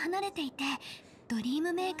騒から離れていて、ドリー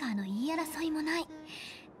ムメーカーの言い争いもない。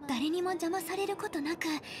誰にも邪魔されることなく、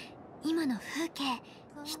今の風景、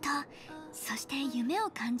人、そして夢を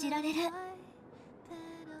感じられる。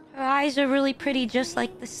Her eyes are really pretty, just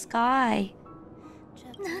like the sky.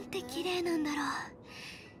 なんて綺麗なんだろう。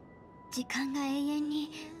時間が永遠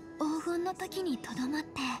に黄金の時にとどまっ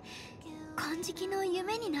て、金色の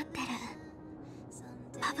夢になってる。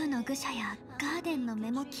パブの愚者やガーデンの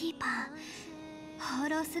メモキーパー、放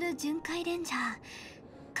浪する巡回レンジャー、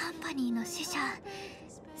カンパニーの使者、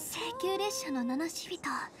請求列車の名なし人、そ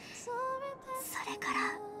れから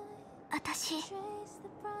私。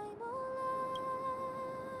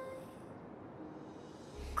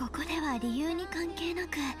ここでは理由に関係な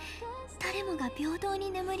く誰もが平等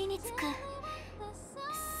に眠りにつく。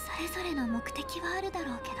それぞれの目的はあるだ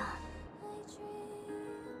ろうけど。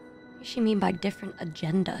What does she mean by different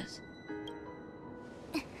agendas?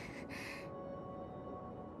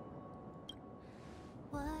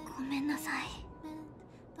 ごめんなさい。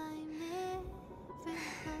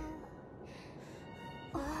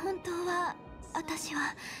本当は私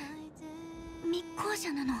は密航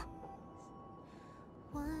者なの。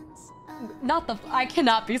Not the. I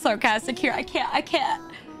cannot be sarcastic here. I can't.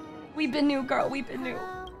 We've been new, girl. We've been new.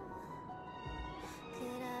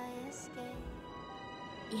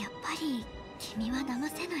 やっぱり君は騙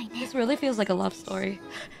せないね。 This really feels like a love story.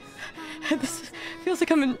 This feels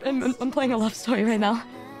like I'm playing a love story right now.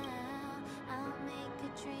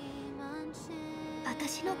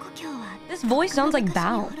 私の故郷は This voice sounds like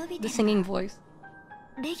Bao, the singing voice.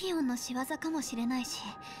 レギオンの仕業かもしれないし、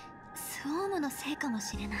スオームのせいかも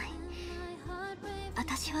しれない。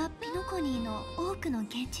私はピノコニーの多くの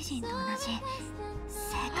現地人と同じ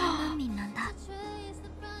生還難民なんだ。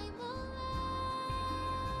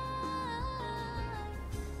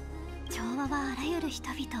調和はあらゆる人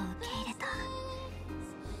々を受け入れた。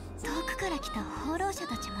遠くから来た放浪者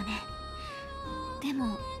たちもね。で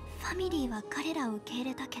もファミリーは彼らを受け入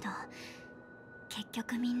れたけど、結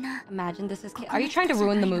局みんな。 Imagine this is. Are you trying to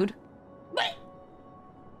ruin the mood?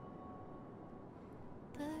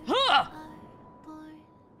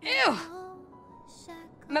 Ew!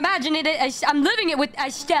 Imagine it. I'm living it with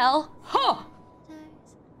Estelle. Huh!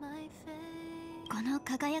 この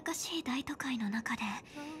輝かしい大都会の中で、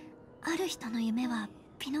ある人の夢は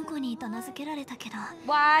ピノコニーと名付けられたけど。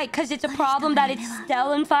 Why? Because it's a problem that it's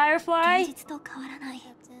Estelle and Firefly? 現実と変わらない。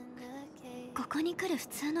ここに来る普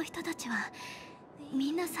通の人たちは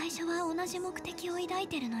みんな最初は同じ目的を抱い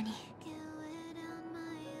てるのに。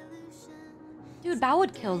 Dude, Bao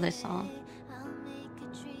would kill this song.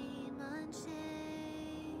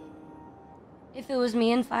 If it was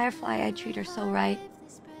me and Firefly, I'd treat her so right.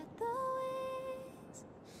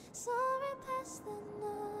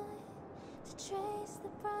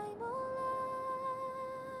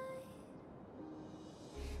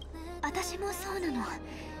 私もそうなの。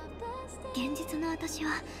現実の私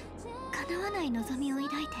は叶わない望みを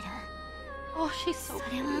抱いてる。 Oh, she's so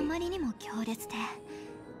それはあまりにも強烈で、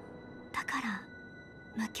だから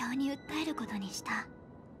無境に訴えることにした。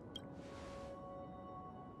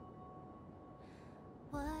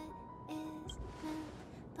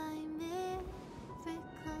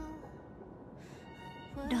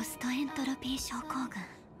ロストエントロピー症候群。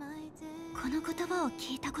この言葉を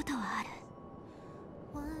聞いたことはある。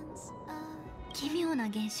奇妙な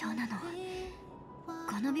現象なの。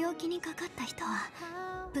この病気にかかった人は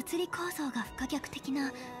物理構造が不可逆的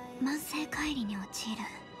な慢性乖離に陥る。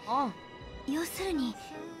 Oh. 要するに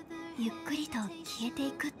ゆっくりと消えて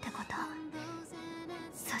いくってこと。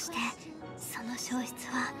そしてその消失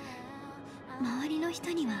は周りの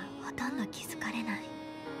人にはほとんど気づかれない。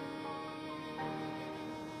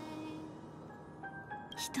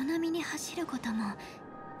人並みに走ることも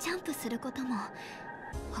ジャンプすることも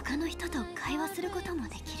他の人と会話することも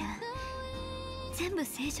できる。全部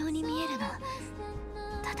正常に見えるの。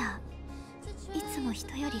ただいつも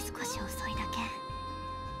人より少し遅いだけ。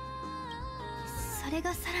それ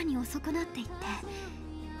がさらに遅くなっていって、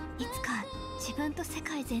いつか自分と世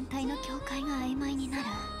界全体の境界が曖昧になる。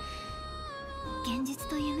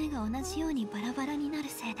が同じようにバラバラになる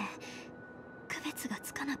せいで区別が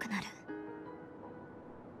つかなくなる。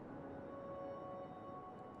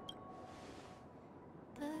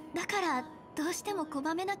だからどうしても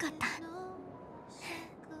拒めなかった。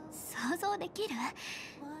想像できる？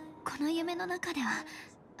この夢の中では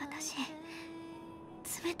私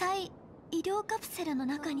冷たい医療カプセルの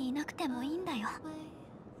中にいなくてもいいんだよ。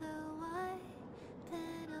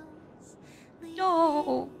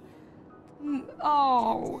No.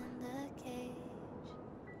 Oh.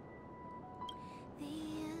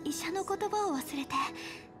 医者の言葉を忘れて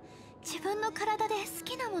自分の体で好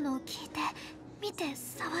きなものを聞いて見て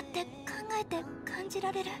触って考えて感じ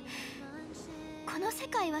られる。この世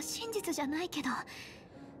界は真実じゃないけど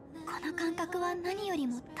この感覚は何より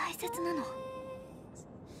も大切なの。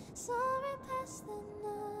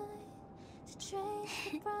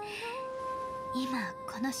今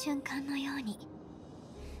この瞬間のように。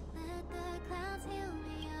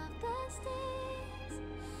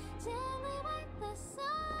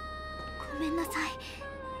ごめんなさい、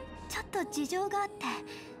ちょっと事情があって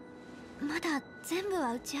まだ全部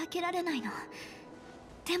は打ち明けられないの。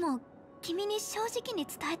でも君に正直に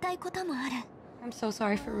伝えたいこともある。 I'm so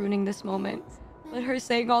sorry for ruining this moment. With her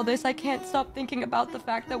saying all this, I can't stop thinking about the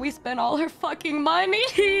fact that we spent all her fucking money.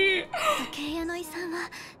 時計屋の遺産は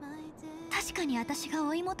確かに私が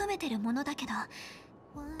追い求めてるものだけど、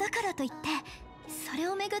だからといってそれ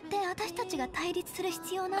をめぐって私たちが対立する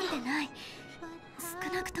必要なんてない。少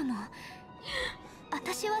なくとも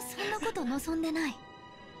私はそんなこと望んでない。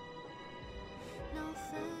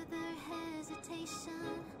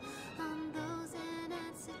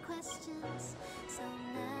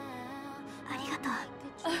ありがとう。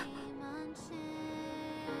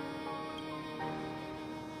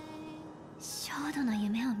ショードの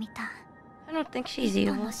夢を見た。 I don't think she's 一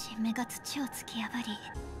evil. 本の新芽が土を突き破り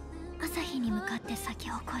朝日に向かって咲き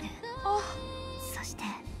誇る。そして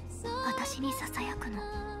私にささやくの。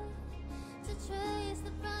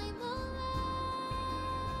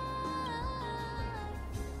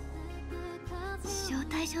招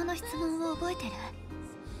待状の質問を覚えてる？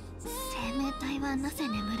生命体はなぜ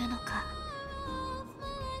眠るのか。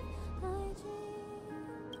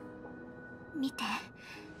見て、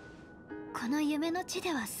この夢の地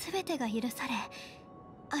では全てが許され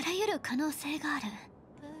あらゆる可能性がある。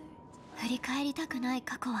振り返りたくない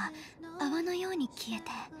過去は泡のように消え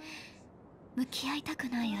て、向き合いたく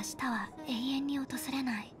ない明日は永遠に訪れ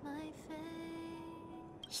ない。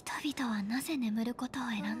人々はなぜ眠ることを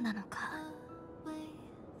選んだのか。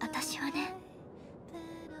私はね、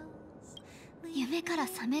夢から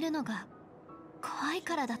覚めるのが怖い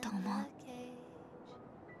からだと思う。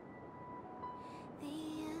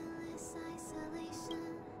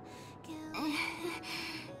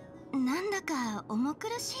なんだか重苦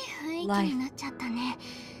しい雰囲気になっちゃったね。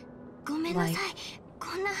ごめんなさい。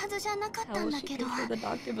こんなはずじゃなかったんだけど。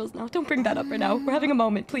 Don't bring that up right now. We're having a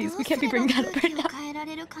moment, please. We can't be bringing that up right now. 変えら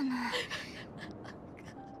れるかな。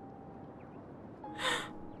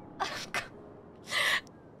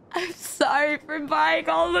I'm sorry for buying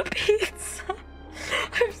all the pizza.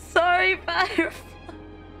 I'm sorry, Firefly.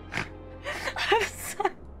 I'm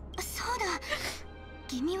sorry. そうだ。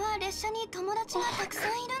君は列車に友達がたくさ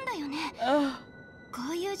んいるんだよね。こ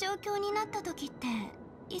ういう状況になった時って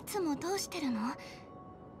いつもどうしてるの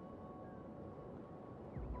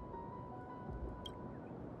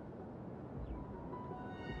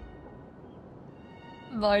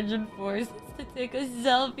？Margin forces to take a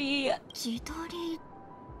selfie. 自撮り。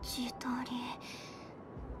そ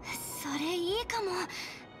れいいかも。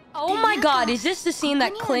 Oh my god, is this the scene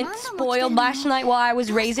that Clint spoiled last night while I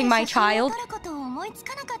was raising my child? 撮ることを思いつ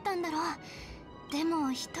かなかったんだろう。で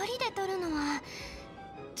も一人で撮るのは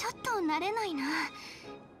ちょっと慣れないな。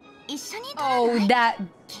一緒に撮らない？ Oh, that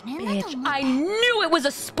記念だと思って。 bitch. I knew it was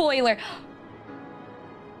a spoiler.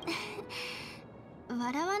 笑わ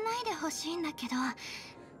ないでほしいんだけど、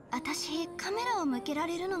私カメラを向けら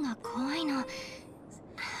れるのが怖いの。は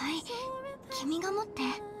い、君が持って。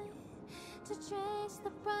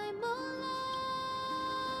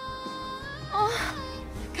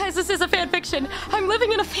Guys, this is a fan fiction. I'm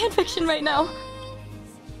living in a fan fiction right now.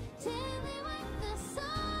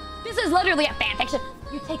 This is literally a fan fiction.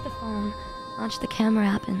 You take the phone, launch the camera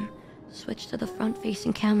app, and switch to the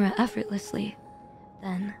front-facing camera effortlessly.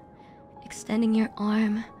 Then, extending your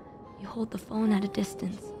arm, you hold the phone at a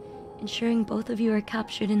distance, ensuring both of you are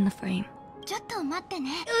captured in the frame. ちょっと待って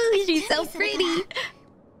ね。 Ooh, she's so pretty.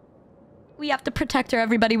 We have to protect her,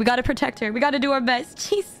 everybody. We gotta protect her. We gotta do our best.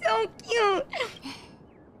 She's so cute.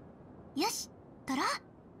 よし、撮ろう。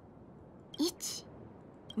1、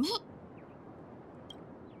2、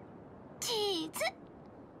チーズ。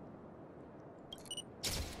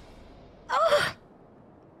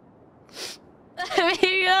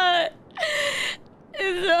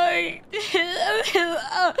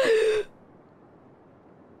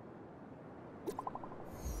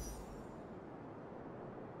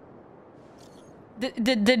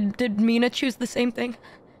Did Mina choose the same thing?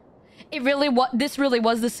 This really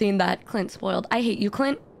was the scene that Clint spoiled. I hate you,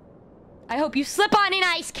 Clint. I hope you slip on an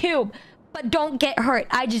ice cube, but don't get hurt.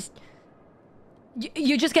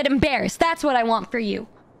 You just get embarrassed. That's what I want for you.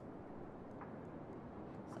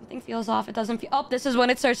 Something feels off. It doesn't feel... Oh, this is when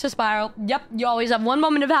it starts to spiral. Yep, you always have one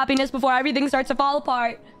moment of happiness before everything starts to fall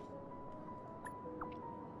apart.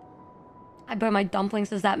 I burn my dumplings.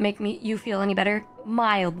 Does that make you feel any better?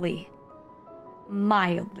 Mildly.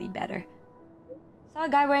 Mildly better. Saw a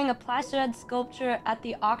guy wearing a plastered sculpture at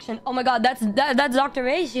the auction. Oh my god, that's Dr.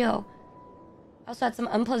 Ratio. Also had some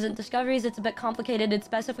unpleasant discoveries. It's a bit complicated. It's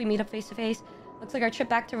best if we meet up face to face. Looks like our trip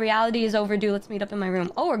back to reality is overdue. Let's meet up in my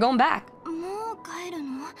room. Oh, we're going back.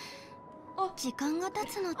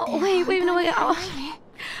 Oh, wait, no, wait. Oh,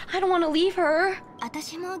 I don't want to leave her.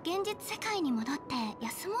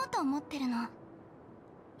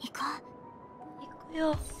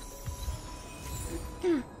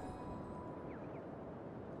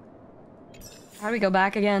 How do we go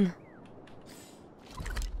back again?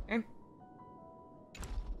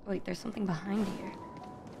 Wait, there's something behind here.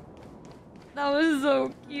 That was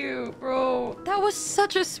so cute, bro. That was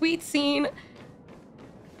such a sweet scene.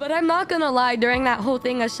 But I'm not gonna lie, during that whole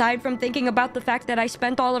thing, aside from thinking about the fact that I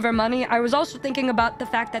spent all of our money, I was also thinking about the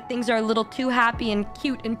fact that things are a little too happy and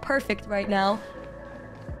cute and perfect right now.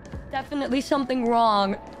 Definitely something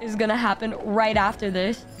wrong is gonna happen right after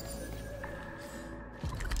this.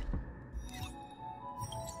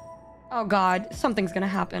 Oh god, something's gonna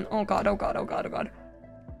happen. Oh god, oh god, oh god, oh god.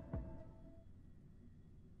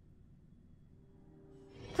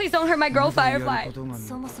 Please don't hurt my girl, Firefly.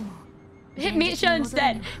 Hit Misha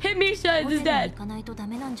instead. Hit Misha instead.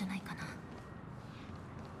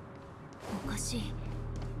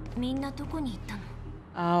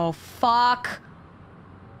 Oh, fuck.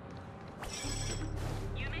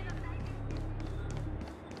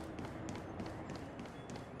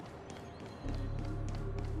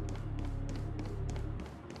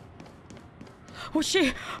 Was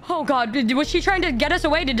she... Oh god, was she trying to get us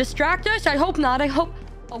away to distract us? I hope not, I hope...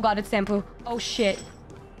 Oh god, it's Sampo. Oh shit.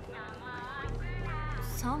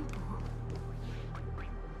 Sampo?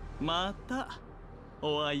 Mata,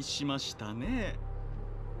 お会いしましたね。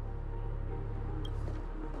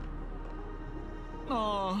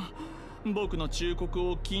ああ、僕の忠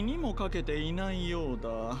告を気にもかけていないよう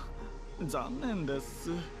だ。残念で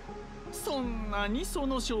す。そんなにそ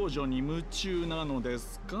の少女に夢中なので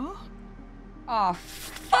すか？ Oh,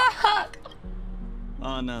 fuck!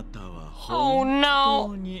 あなたは本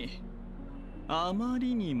当にあま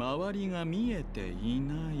りに周りが見えてい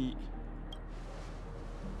ない。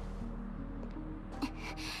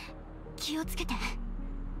気をつけて。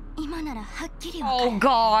今ならはっきり。Oh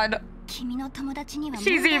god! 君の友達には。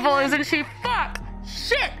She's evil, isn't she? Fuck!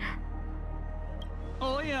 Shit!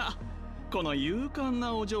 おや、この勇敢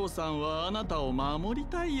なお嬢さんはあなたを守り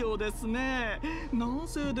たいようですね。な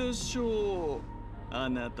ぜでしょう？あ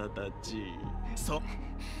なたたち。ふ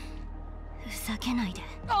ざけないで。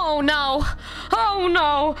Oh no! Oh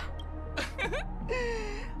no!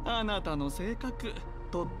 あなたの性格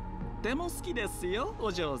とっても好きですよ、お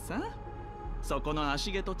嬢さん。そこの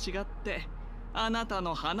足毛と違ってあなた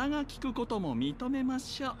の鼻が利くことも認めま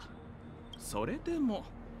しょう。それでも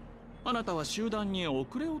あなたは集団に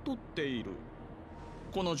遅れをとっている。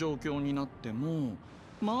この状況になっても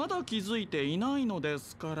まだ気づいていないので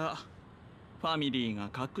すから。ファミリー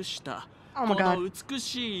が隠したこの美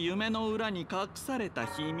しい夢の裏に隠された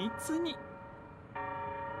秘密に。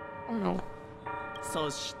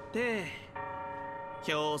そして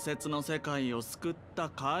氷雪の世界を救った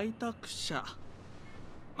開拓者。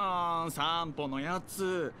散歩のや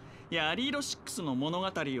つ、ヤリーロ6の物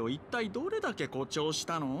語を一体どれだけ誇張し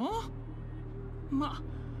たの？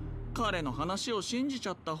彼の話を信じち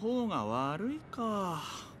ゃった方が悪いか。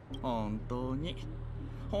本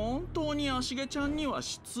当に足毛ちゃんには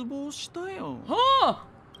失望したよ。Oh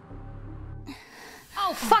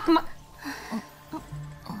fuck my...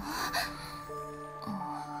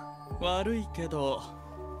 悪いけど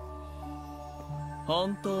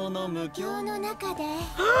本当の無境の中で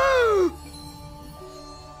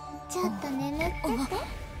ちょっと眠ってて。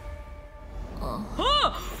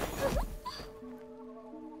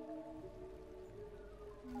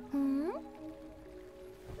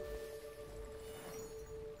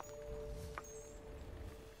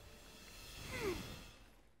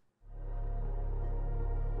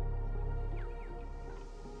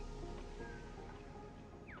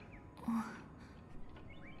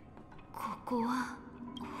ここは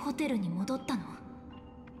ホテテルに戻ったの？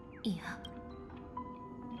いや。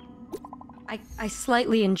I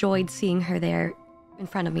slightly enjoyed seeing her there in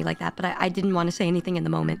front of me like that, but I didn't want to say anything in the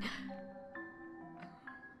moment.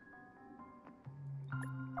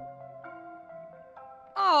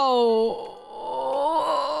 Oh.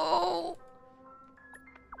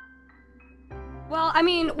 Well, I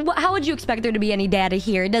mean, how would you expect there to be any data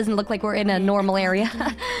here? It doesn't look like we're in a normal area.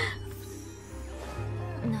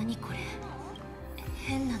 何これ？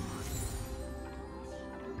変なの。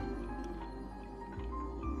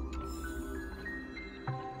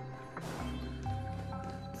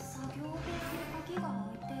作業部屋の鍵が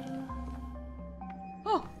開いてる。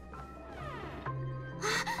Oh.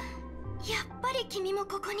 やっぱり君も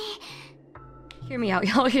ここに。Hear me out,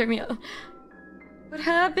 y'all. Hear me out. What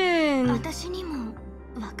happened? 私にも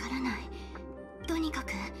わからない。とにか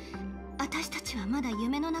く私たちはまだ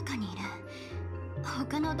夢の中にいる。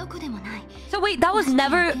他のどこでもない。 So wait, that was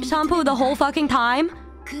never Shampoo the whole fucking time?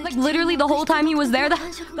 Like literally the whole time he was there?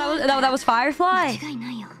 That was Firefly? 間違い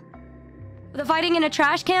ないよ。 The fighting in a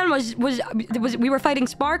trash can was we were fighting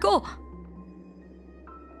Sparkle?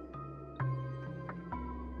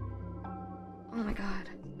 Oh my god.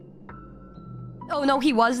 Oh no,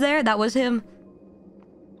 he was there? That was him?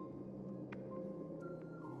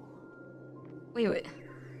 Wait.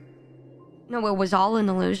 No, it was all an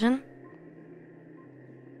illusion?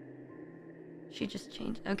 She just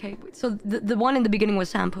changed. Okay, so the one in the beginning was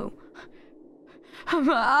Shampoo.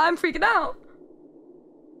 I'm freaking out.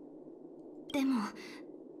 でも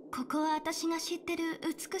ここは私が知ってる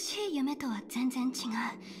美しい夢とは全然違う。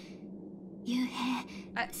幽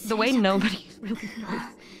閉。The way nobody really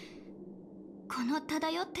knows. この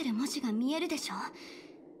漂ってる文字が見えるでしょ。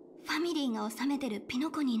ファミリーが治めてるピノ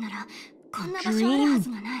コニーならこんな場所あるはず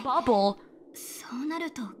がない。Bubble. そうなる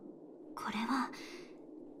とこれは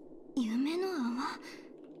夢の泡。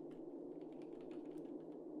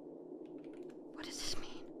 What does this mean?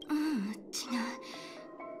 違う。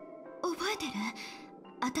覚えてる？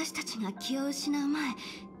私たちが気を失う前、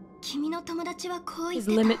君の友達はこう言っ His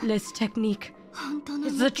てた。 limitless technique. 本当の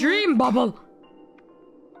It's a dream, Bubble.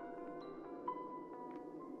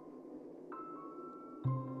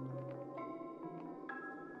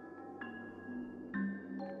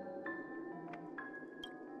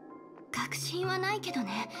 確信はないけど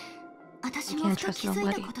ね。私もふと気づ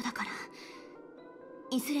いたことだから。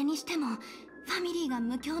いずれにしてもファミリーが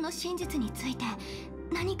無教の真実について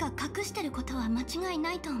何か隠してることは間違い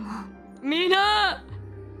ないと思う。Mina!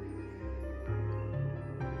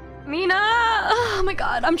 Mina! Oh my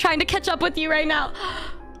god, I'm trying to catch up with you right now.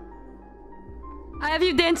 I have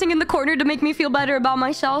you dancing in the corner to make me feel better about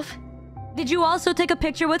myself. Did you also take a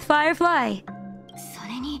picture with Firefly? そ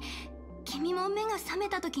れに君も目が覚め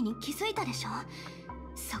た時に気づいたでしょ。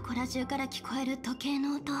そこら中から聞こえる時計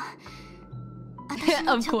の音。私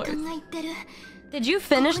の直感が言ってる。Did you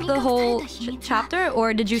finish the whole chapter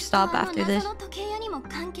or did you stop after this? 謎の時計屋にも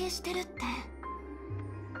関係してるって。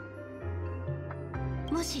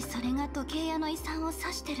もしそれが時計屋の遺産を指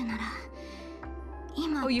してるなら、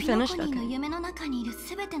今ピノコニーの夢の中にいる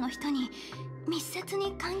すべての人に密接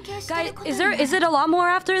に関係してることになる。Guys, is it a lot more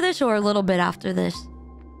after this or a little bit after this?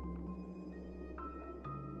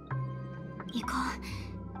 行こ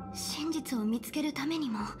う。真実を見つけるために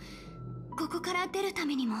も、ここから出るた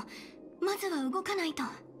めにも、まずは動かないと。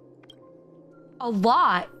A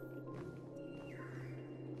lot.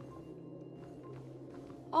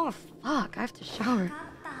 Oh fuck, I have to shower. か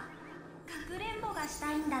くれんぼがし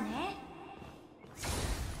たいんだね。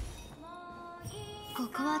こ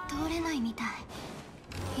こは通れないみたい。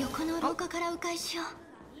横の廊下から迂回しよ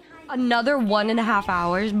う。 Another 1.5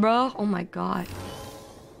 hours, bro? Oh my god.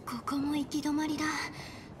 ここも行き止まりだ。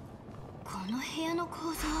この部屋の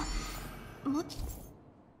構造も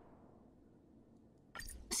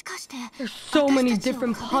しかして There's so many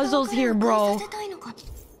different puzzles here, bro.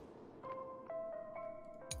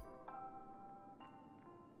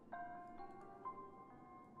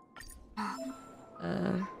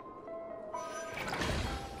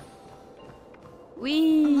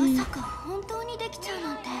 Wee. まさか本当にできちゃう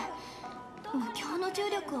なんて。無教の重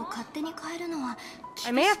力を勝手に変えるのは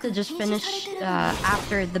I may have to just finish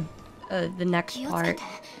after the next part.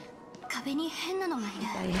 壁に変なのがいる。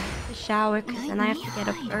 I have to shower because then I have to get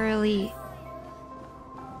up early.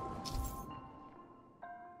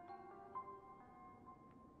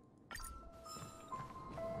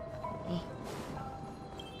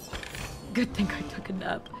 Good thing I took a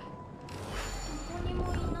nap.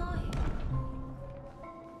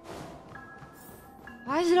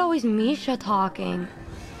 Why is it always Misha talking?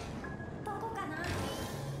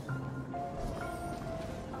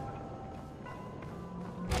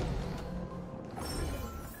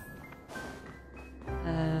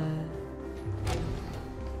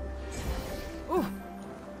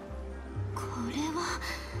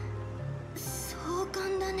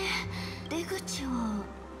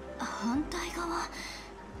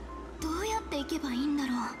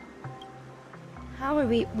 or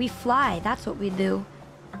we fly. That's what we do.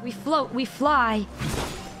 We float, we fly.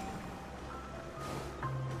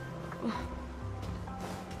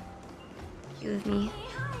 Excuse me.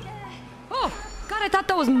 Oh, God, I thought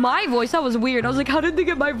that was my voice. That was weird. I was like, how did they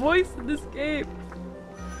get my voice in this game?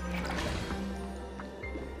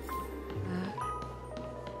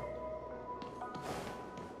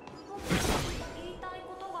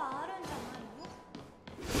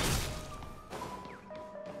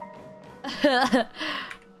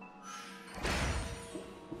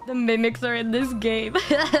 The mimics are in this game.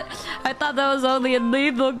 I thought that was only in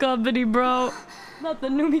Lethal Company, bro. Not the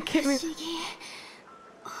Numi game.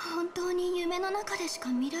 本当に夢の中でしか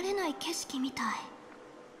見られない景色みたい。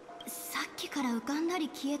さっきから浮かんだり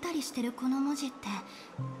消えたりしてるこの文字って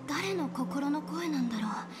誰の心の声なんだろ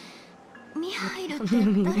う。ミハイルって誰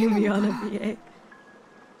なのかな。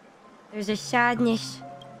There's a sadness.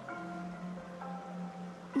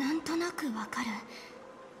 なんとなくわかる。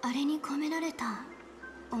あれに込められた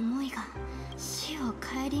思いが死を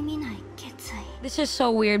顧みない決意。This is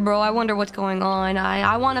so weird, bro. I wonder what's going on.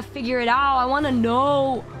 I want to figure it out. I want to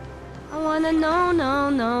know. I want to know,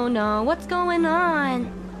 no. What's going on?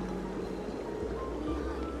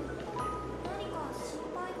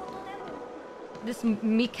 This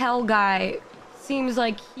Mikkel guy seems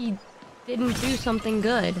like he didn't do something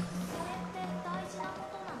good.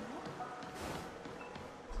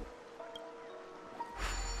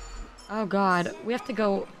 Oh God, we have to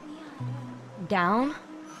go down?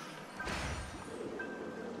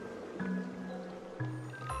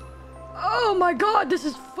 Oh my God, this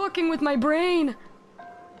is fucking with my brain.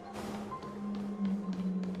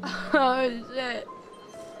 Oh shit.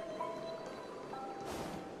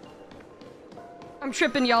 I'm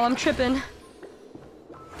tripping, y'all, I'm tripping.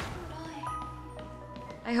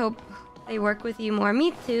 I hope they work with you more.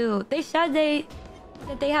 Me too. They said that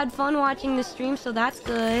they had fun watching the stream, so that's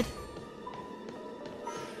good.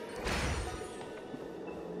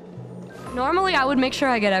 Normally, I would make sure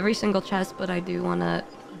I get every single chest, but I do want to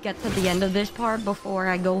get to the end of this part before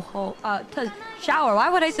I go home. To shower. Why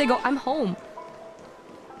would I say go? I'm home.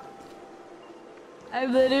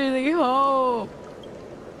 I'm literally home.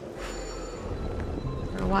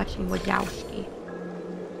 We're watching Wojciechowski.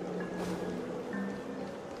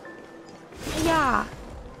 Yeah.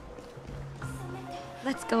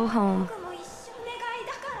 Let's go home.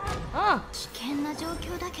 Oh.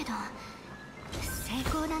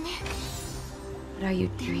 What are you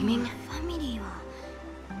dreaming?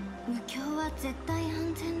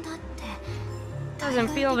 Doesn't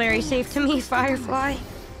feel very safe to me, Firefly.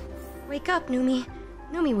 Wake up, Numi.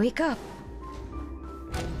 Numi, wake up.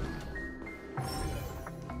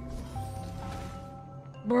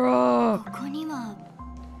 Bro.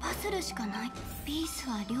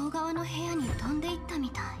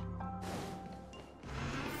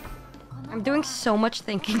 I'm doing so much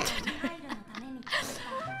thinking today.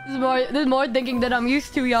 There's more thinking than I'm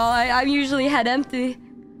used to, y'all. I'm usually head empty.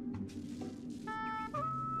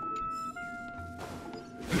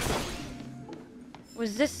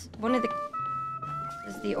 Was this one of the...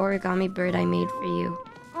 This is the origami bird I made for you.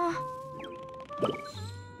 Oh.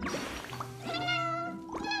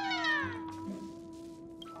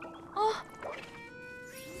 Oh.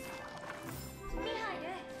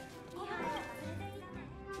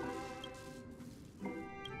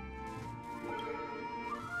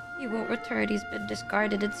 He won't return. He's been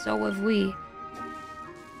discarded, and so have we.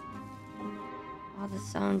 All the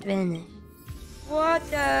sound vanished. What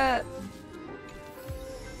the...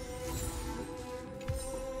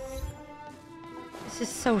 This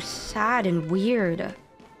is so sad and weird.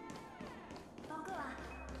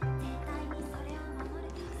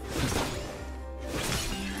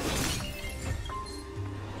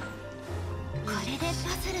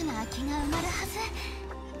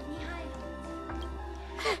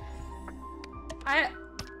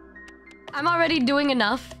 I'm already doing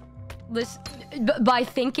enough by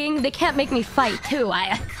thinking. They can't make me fight too.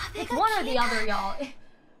 It's one or the other, y'all.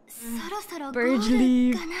 Birds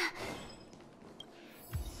leave.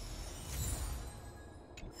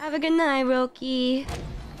 Have a good night, Roki.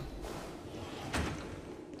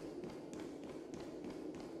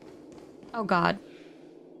 Oh God.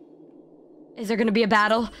 Is there gonna be a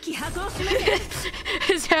battle?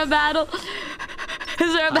 Is there a battle?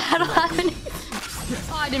 Is there a battle happening?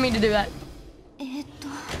 Oh, I didn't mean to do that.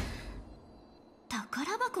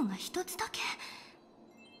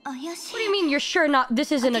 What do you mean you're sure not?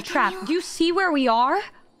 This isn't a trap. Do you see where we are?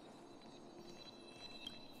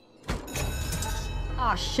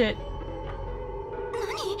 Oh shit.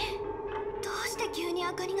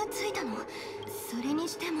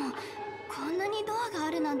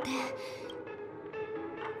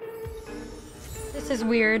 This is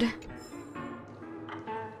weird.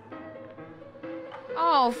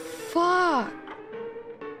 Oh, fuck.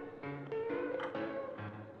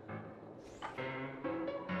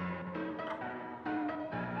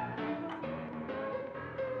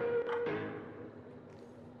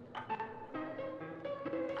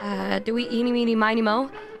 Do we eeny meeny miny mo?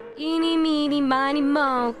 Eeny meeny miny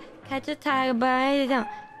mo. Catch a tiger by the tail.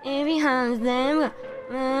 Every hunts them.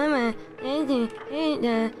 Mama. And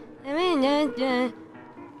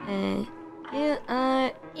you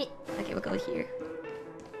are it. Okay, we'll go here.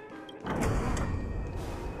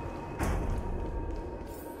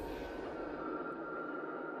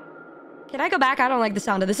 Can I go back? I don't like the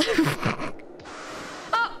sound of this.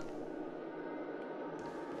 Oh!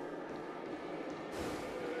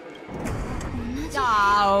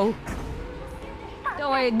 Oh!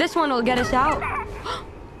 Don't worry, this one will get us out.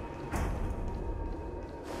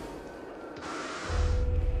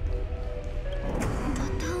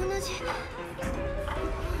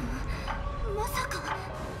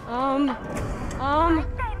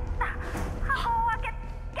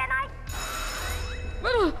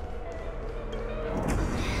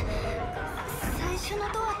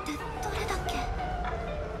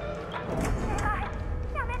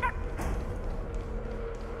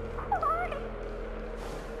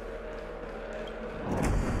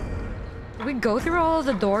 Did we go through all of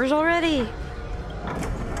the doors already?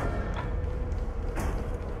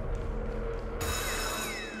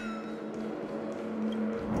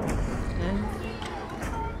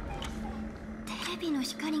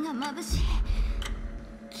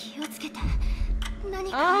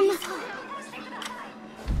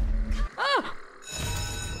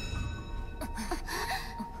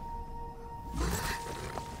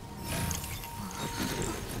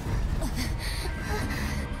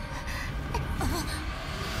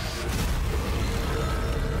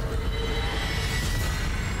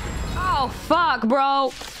 Oh fuck,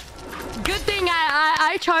 bro. Good thing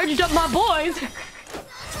I charged up my boys.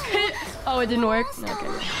 Oh, it didn't work. Okay.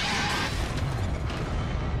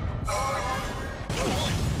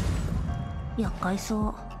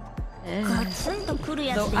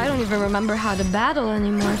 Though I don't even remember how to battle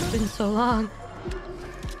anymore. It's been so long.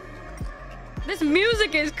 This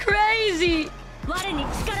music is crazy.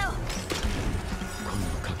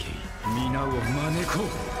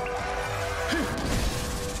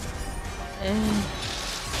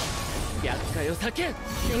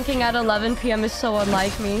 Thinking at 11 p.m. is so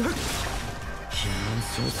unlike me.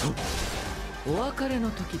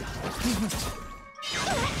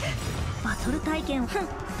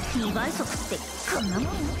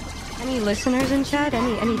 Any listeners in chat?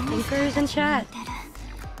 Any thinkers in chat?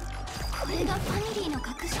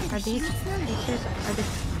 Are these creatures?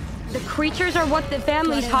 The creatures are what the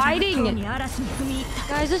family's hiding?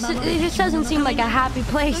 Guys, it just doesn't seem like a happy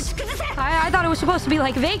place. I thought it was supposed to be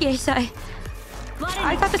like Vegas. I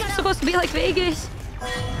thought this was supposed to be like Vegas.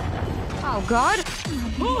 Oh god.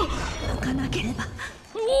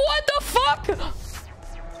 What the fuck?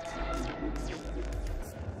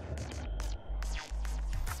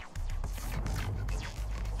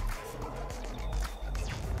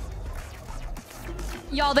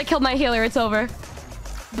 Y'all, they killed my healer. It's over.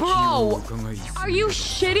 Bro, are you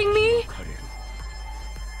shitting me?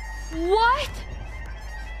 What?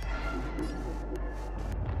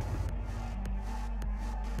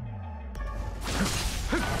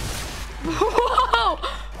 Whoa!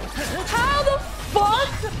 How the fuck?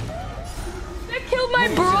 They killed my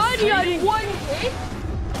Bronya in one hit?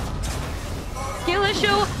 Skill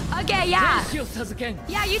issue? Okay, yeah.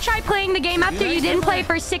 Yeah, you tried playing the game after you didn't play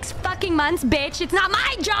for 6 fucking months, bitch. It's not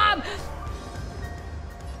my job!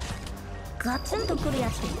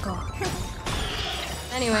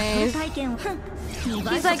 Anyways.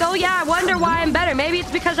 He's like, oh yeah, I wonder why I'm better. Maybe it's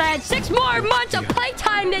because I had 6 more months of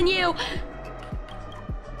playtime than you.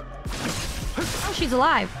 Oh, she's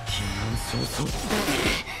alive.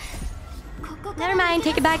 Never mind,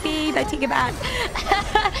 take it back, babe. I take it back.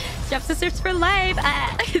 Jeff sisters for life.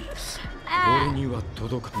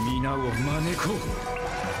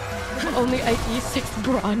 Only IP6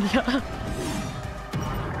 Bronya.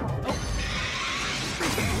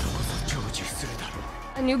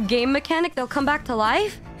 A new game mechanic? They'll come back to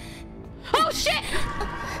life? Oh shit!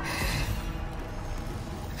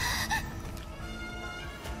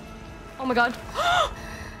 Oh my god.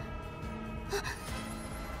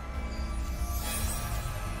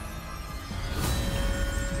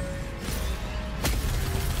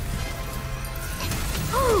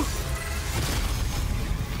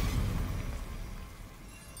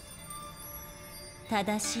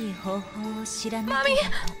 Mommy!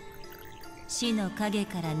 死の影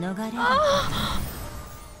から逃れる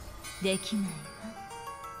できないわ。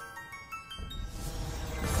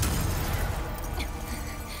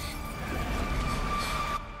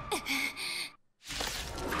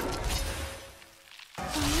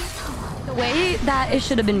The way that it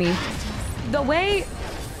should have been me. The way.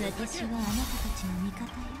 私はあなたたちの味方よ。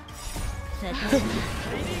私は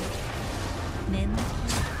メモ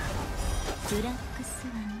ブラックス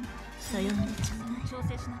ワンと呼んでちょうだい。調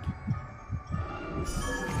整しなきゃ。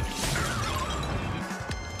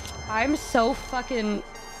I'm so fucking.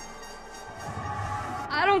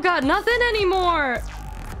 I don't got nothing anymore.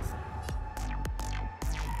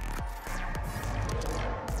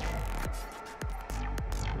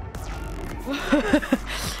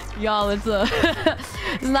 Y'all, it's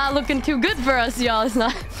it's not looking too good for us, y'all. It's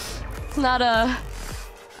not not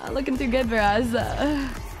looking too good for us.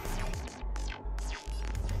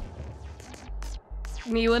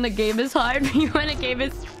 Me when a game is hard, me when a game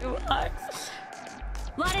is too hard.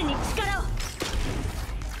 What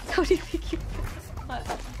do you think you got?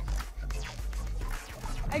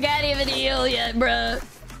 I can't even heal yet, bruh.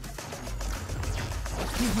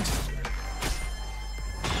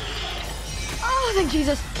 Oh, thank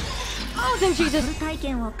Jesus. Oh, thank Jesus.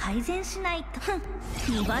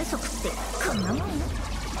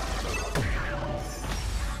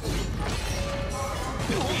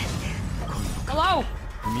 Hello.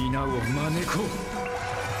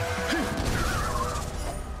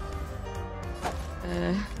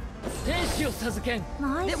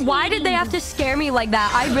 Why did they have to scare me like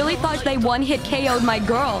that? I really thought they one-hit KO'd my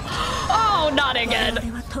girl. Oh, not again. Bro.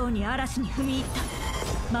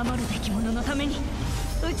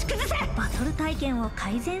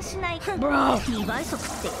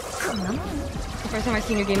 The first time I've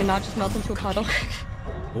seen your game and not just melt into a puddle.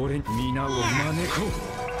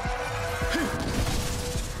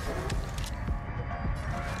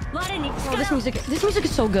 Oh, this music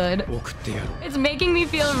is so good. It's making me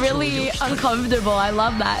feel really uncomfortable. I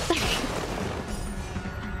love that.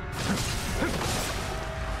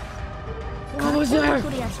 What was there?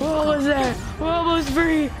 What was there? We're almost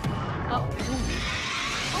free. Oh.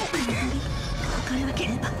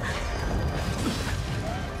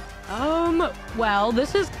 Well,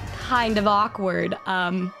 this is kind of awkward.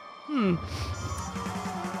 Oh.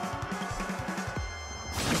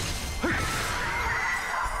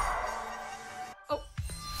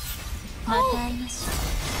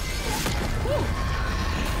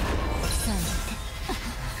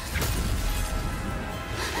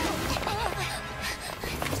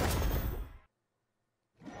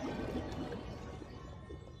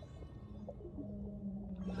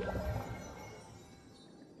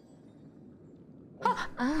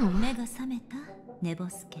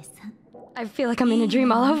 I feel like I'm in a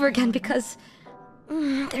dream all over again because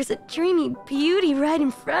there's a dreamy beauty right in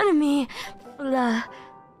front of me. Blah.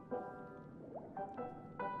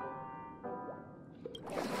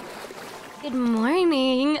 Good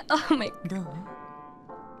morning. Oh my god.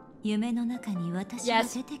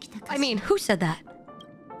 Yes. I mean, who said that?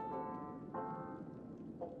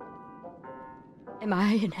 Am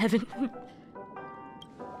I in heaven?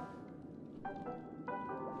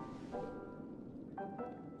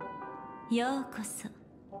 I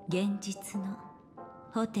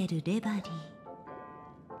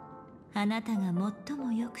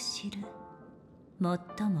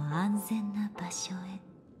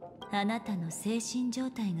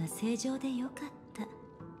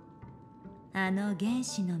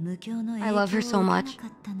love her so much.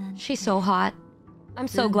 She's so hot. I'm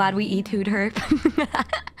so glad we E2'd her.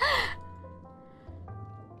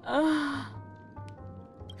 Aww.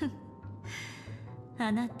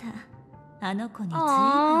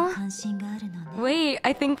 Wait,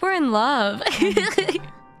 I think we're in love.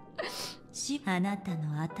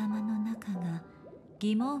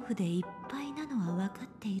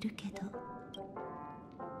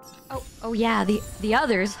 Oh yeah, the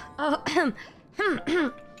others. Oh,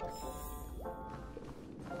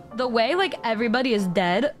 the way like everybody is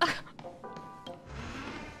dead.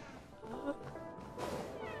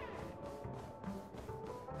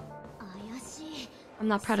 I'm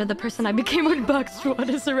not proud of the person I became when Bugs brought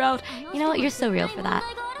us around. You know what? You're so real for that.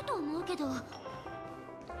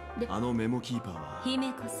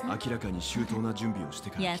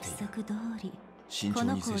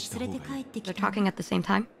 They're talking at the same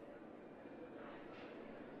time.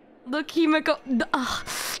 Look, Himeko.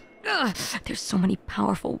 There's so many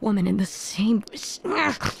powerful women in the same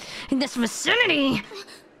in this vicinity.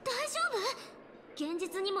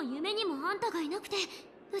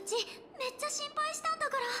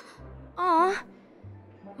 Aw.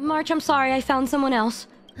 March, I'm sorry, I found someone else.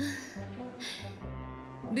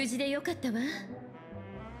 無事でよかったわ。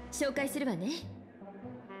紹介するわね。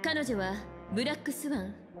彼女はブラックスワ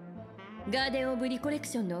ン、ガーデンオブリコレク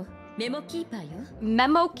ションのメモキーパーよ。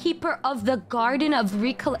Memo Keeper of the Garden of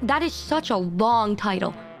Recollect. That is such a long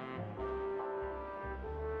title.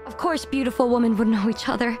 Of course, beautiful women would know each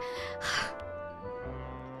other.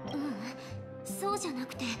 そうじゃな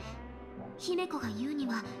くて、姫子が言うに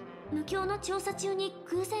は無教の調査中に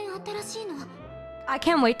偶然会ったらしいの。I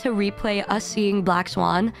can't wait to replay us seeing Black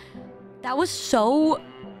Swan. That was so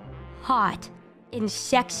hot and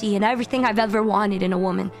sexy and everything I've ever wanted in a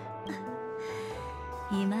woman.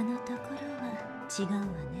 今のところは違うわね。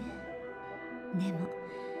でも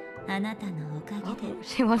あなたのおかげで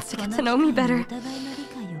She wants to get to know me better.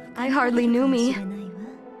 I hardly knew me.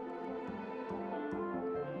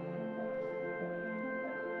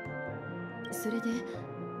 それで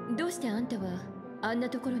どうしてあんたはあんな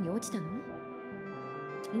ところに落ちたの？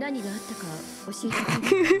何があったか教えて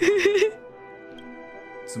くれ。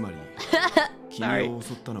つまり Sorry.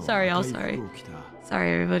 Sorry, y'all. Sorry.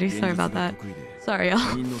 Sorry, everybody. Sorry about that. Sorry, y'all.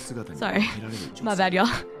 Sorry. My bad, y'all.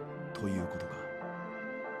 ということか。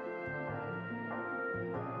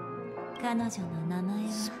彼女の名前は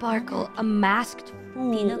Sparkle, a masked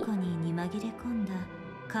ピノ fool. コニーに紛れ込んだ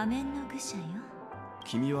仮面の愚者よ。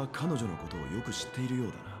君は彼女のことをよく知っているよ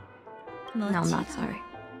うだな。No, もち I'm ろん not sorry.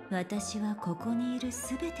 私はここにいる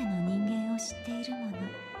すべての人間を知っているもの。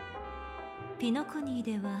ピノコニー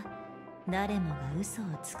では誰もが嘘を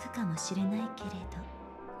つくかもしれないけれど、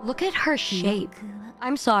 Look at her 記 shape. 憶は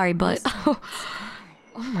I'm sorry, but 嘘をつか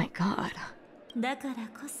oh my god. ない。だから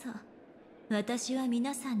こそ私は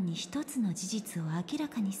皆さんに一つの事実を明ら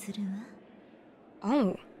かにするわ。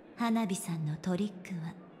 Oh. 花火さんのトリック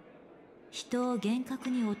は人を幻覚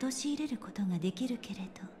に陥れることができるけれ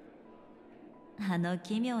ど、あの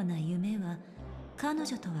奇妙な夢は彼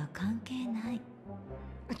女とは関係ない。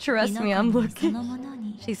 Trust me, I'm そ looking. のもの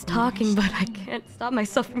に She's talking, but I can't stop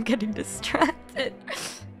myself from getting distracted.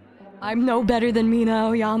 I'm no better than Mina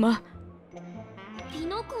Oyama. ピ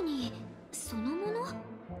ノコにそのもの？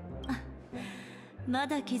ま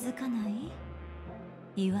だ気づかない？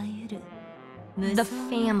いわゆる無 The 双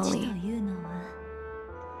の family. 知というのは、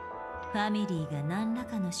ファミリーが何ら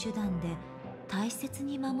かの手段で大切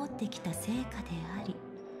に守ってきた成果であり、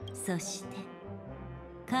そして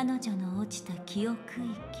彼女の落ちた記憶域、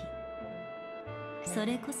そ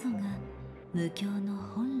れこそが無教の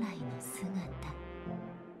本来の姿。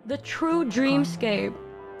 The true dreamscape. 危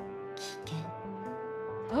険。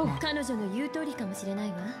 Oh. 彼女の言う通りかもしれな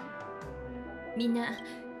いわ。みんな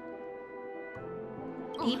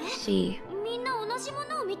Ipsy. みんな同じも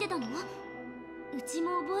のを見てたの？うち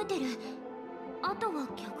も覚えてる。あとは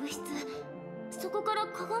客室。そこから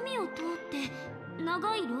鏡を通って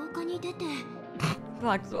長い廊下に出て。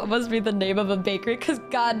 Black Swan must be the name of a bakery, because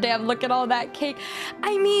goddamn, look at all that cake.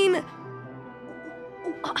 I mean,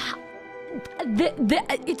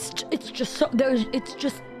 it's just so there's it's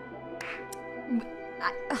just.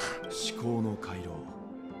 思考の回廊。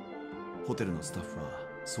ホテルのスタッフは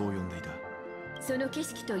そう呼んでいた。その景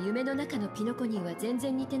色と夢の中のピノコニーは全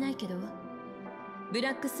然似てないけど、ブラ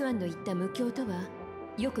ックスワンの言った無教とは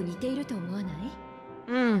よく似ていると思わない？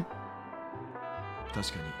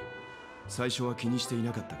確かに最初は気にしてい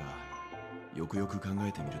なかったが、よくよく考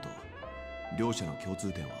えてみると両者の共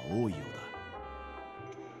通点は多いよう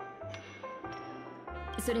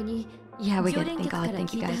だ。それに Yeah, we get. Thank God.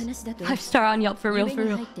 Thank you guys. 5-star on Yelp for real, for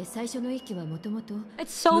real.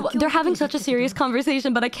 It's so they're having such a serious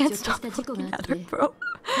conversation, but I can't stop looking at her, bro. ホ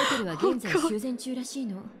テルは現在修繕中らしい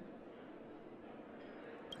の。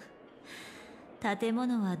建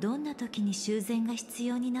物はどんな時に修繕が必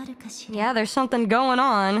要になるかしら。 Yeah, there's something going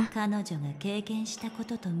on. 彼女が経験したこ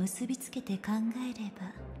とと結びつけて考えれ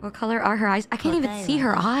ば。 What color are her eyes? I can't even see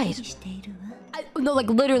her 答えははっき eyes. りしているわ。No, like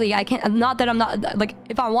literally, I can't. Not that I'm not like.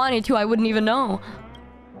 If I wanted to, I wouldn't even know.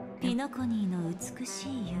 ピノコニーの美し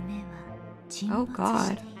い夢は沈 Oh 没 God. し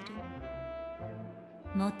ている。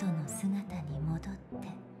元の姿に戻って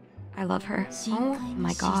I love her. 深 Oh 海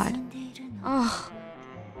my に God. 沈んでいるの。 Oh,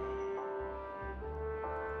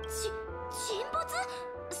 沈没？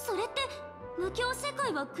それって無教世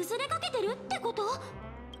界は崩れかけてるってこと？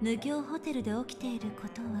無教ホテルで起きているこ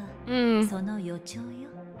とは、その予兆よ。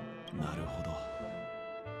なるほど。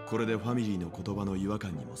これでファミリーの言葉の違和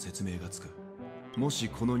感にも説明がつく。もし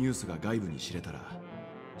このニュースが外部に知れたら、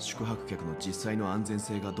宿泊客の実際の安全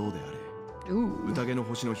性がどうであれ、宴の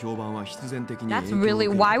星の評判は必然的に that's really.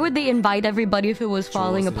 Why would they invite everybody if it was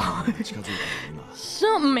falling apart?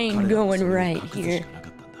 Something ain't going right here.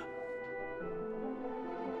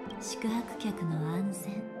 宿泊客の安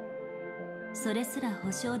全、それすら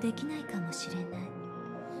保証できないかもしれない。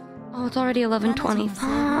Oh, it's already 11:20.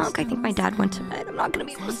 Fuck, I think my dad went to bed. I'm not gonna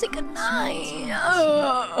be able to say goodnight.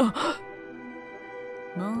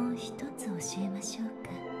 もう一つ教えましょう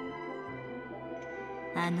か。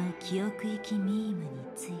あの記憶行きミームに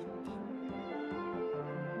ついて。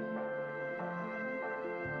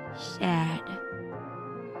Sad.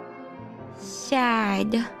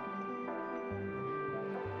 Sad.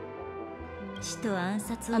 死と暗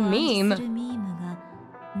殺を暗示するミームが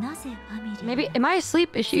なぜファミリー Maybe, am I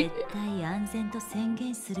asleep? Is she? 絶対安全と宣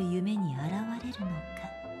言する夢に現れるのか。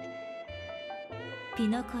ピ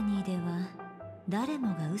ノコニーでは誰も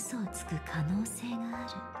が嘘をつく可能性があ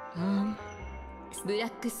る。ブラッ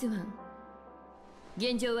クスワン、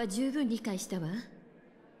現状は十分理解したわ。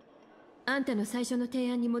あんたの最初の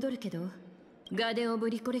提案に戻るけど、ガーデン・オブ・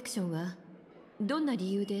リコレクションはどんな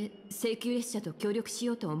理由で請求列車と協力し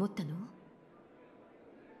ようと思ったの？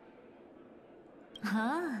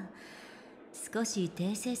ああ、少し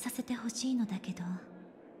訂正させてほしいのだけど、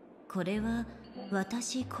これは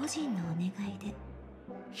私個人のお願いで、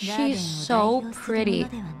ガーデンを代表するもの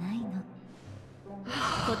ではないの。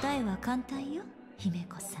答えは簡単よ、姫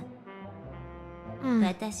子さん。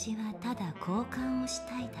私はただ交換をし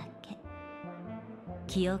たいだけ。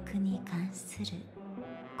記憶に関する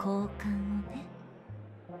交換をね。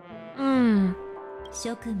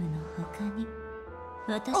職務の他に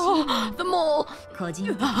私は個人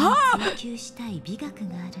的に追求したい美学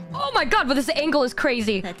があるの。Oh my god, but this angle is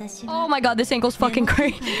crazy. Oh my god, this angle's fucking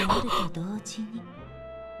crazy. と同時に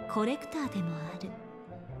コレクターでもある。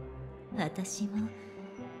私も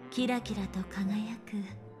キラキラと輝く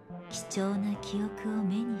貴重な記憶を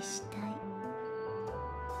目にしたい。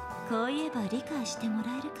こう言えば理解しても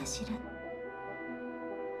らえるかしら。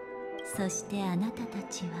そしてあなたた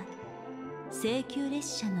ちは請求列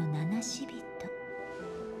車の七死人、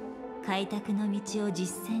開拓の道を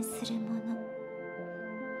実践する者。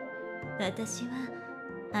私は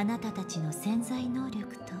あなたたちの潜在能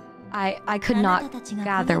力とI could not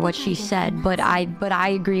gather what she said, but I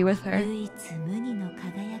agree with her. 唯一無二の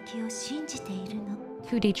輝きを信じているの。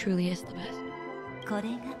2D truly is the best. こ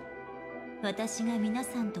れが私が皆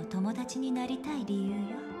さんと友達になりたい理由よ。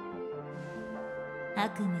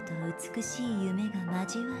悪夢と美しい夢が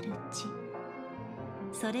交わる地。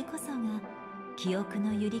それこそが記憶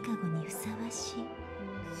のゆりかごにふさわしい。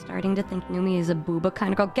Starting to think Numi is a booba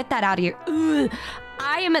kind of girl. Get that out of here. Ugh.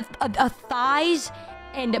 I am a thighs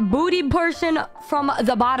and booty person from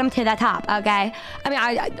the bottom to the top, okay? I mean,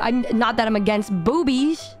 I'm not that I'm against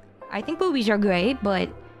boobies. I think boobies are great, but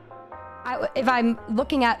if I'm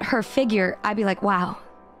looking at her figure, I'd be like, wow.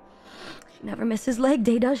 She never misses leg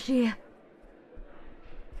day, does she?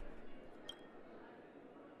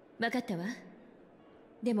 わかったわ。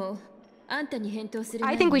でも、あんたに返答する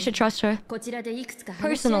I think we should trust her. こちらでいくつか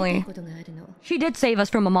話し合いたいことがあるの。She did save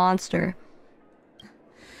us from a monster.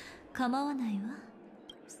 構わないわ。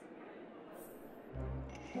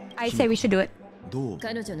I say we should do it.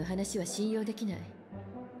 彼女の話は信用できない。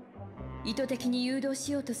意図的に誘導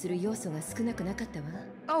しようとする要素が少なくなかったわ。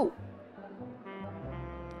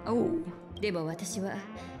でも私は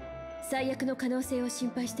最悪の可能性を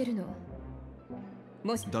心配してるの。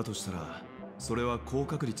もしだとしたら、それは高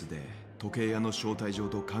確率で時計屋の招待状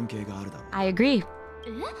と関係があるだろう。I agree.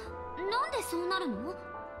 なんでそうなるの？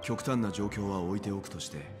極端な状況は置いておくとし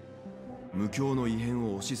て、無境の異変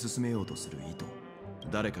を推し進めようとする意図。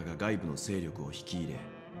誰かが外部の勢力を引き入れ、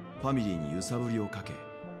ファミリーに揺さぶりをかけ、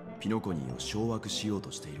ピノコニーを掌握しようと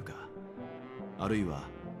しているか、あるいは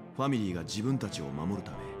ファミリーが自分たちを守る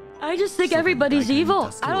ため。I just think everybody's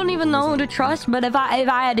evil. I don't even know who to trust, but if I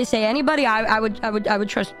had to say anybody, I would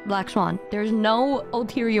trust Black Swan. There's no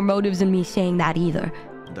ulterior motives in me saying that either.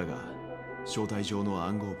 だが、招待状の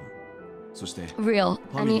暗号文、そして Real.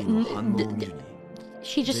 ファミリーの反応を見るに、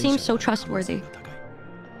she just seems so trustworthy.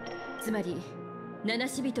 つまり、七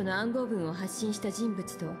死人の暗号文を発信した人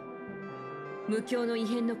物と無境の異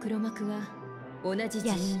変の黒幕は同じ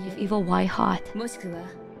人間、yes, if evil, why hot? もしくは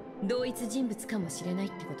同一人物かもしれない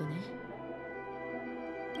ってことね。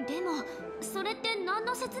でもそれって何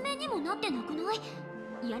の説明にもなってなくな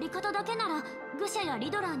い？やり方だけなら愚者や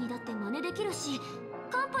リドラーにだって真似できるし、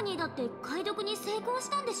カンパニーだって解読に成功し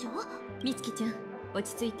たんでしょ？みつきちゃん、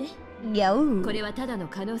落ち着いて。Yo. これはただの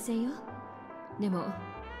可能性よ。でも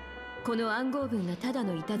この暗号文がただ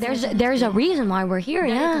のいたずら。There's a reason why we're here,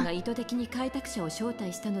 誰 yeah. かが意図的に開拓者を招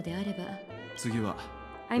待したのであれば。次は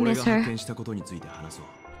I 俺 miss が発 her. 見したことについて話そう。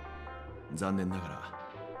残念ながら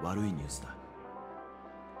悪いニュースだ。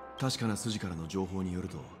確かな筋からの情報による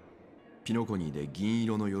と、ピノコニーで銀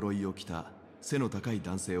色の鎧を着た背の高い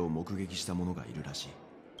男性を目撃した者がいるらしい。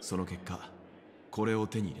その結果、これを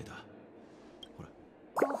手に入れた。ほら。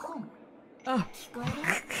5本 Oh.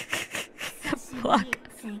 Fuck.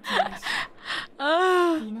 ピ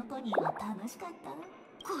ノコニーは楽しかった。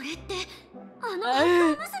これってあのハン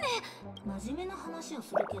ター娘。真面目な話を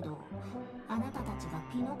するけど、あなたたちが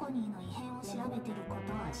ピノコニーの異変を調べてるこ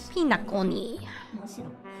とは知ってる。ピナコニむしろ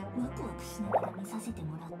ワクワクしながら見させて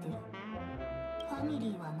もらってる。ファミ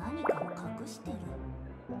リーは何かを隠してる。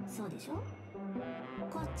そうでしょ？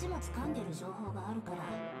こっちも掴んでる情報があるから。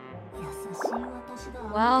優しい私が。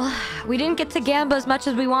Well, we didn't get to gamble as much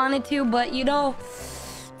as we wanted to, but you know,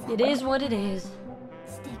 it is what it is.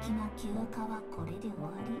 素敵な休暇はこれで終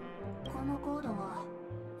わり。このコードは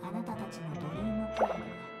あなたたちのドリームコード。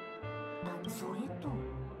それと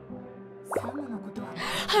サムのことは。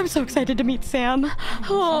I'm so excited to meet Sam.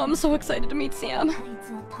 Oh, I'm so excited to meet Sam. あい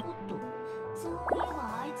つはタボット。そういえ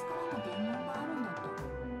ばあいつからの伝言があるんだと。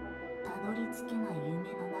たどり着けない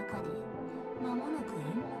夢の中で間もなく演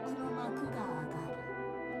目の幕が上がる。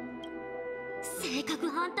性格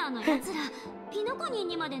ハンターのやつらピノコニー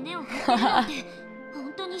にまで根を張ってるなんて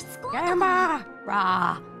本当にしつこいと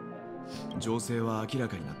か。情勢は明ら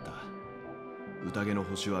かになった。宴の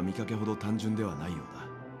星は見かけほど単純ではないようだ。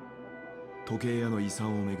時計屋の遺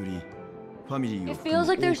産をめぐり、ファミリーを It 含む feels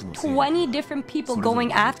like 多 there's くの勢力 20 different people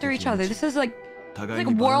going after each other. This is like it's like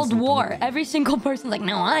a world war. Every single person's like,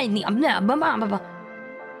 no, I'm not. Blah, blah, blah, blah.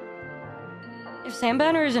 If Sam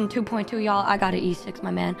Banner is in 2.2, y'all, I got an E6,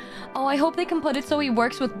 my man. Oh, I hope they can put it so he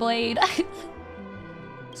works with Blade.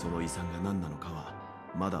 その遺産が何なのかは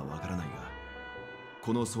まだわからないが、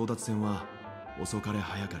この争奪戦は遅かれ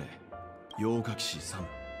早かれ妖火騎士サム、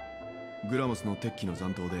グラモスの鉄器の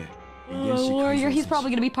残党で遺伝子 Warrior, he's probably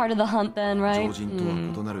gonna be part of the hunt then, right? 常人とは異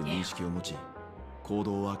なる認識を持ち、行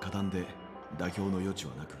動は果断で妥協の余地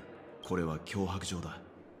はなく、これは脅迫状だ。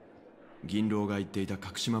銀狼が言っていた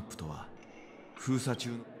隠しマップとは封鎖中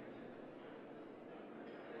の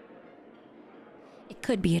It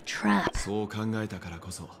could be a trap. そう考えたからこ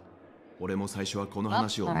そ、俺も最初はこの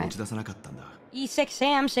話を持ち出さなかったんだ。E6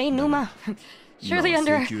 Sam, say Numa. Surely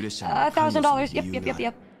under $1,000.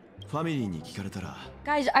 Yep. ファミリーに聞かれたら、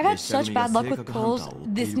 Guys, I got such bad luck with pulls.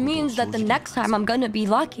 This means that the next time I'm gonna be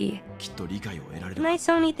lucky. きっと理解を得られる。 Nice,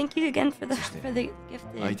 Sony. Thank you again for the gift.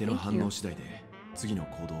 相手の Thank 反 you. 応次第で次の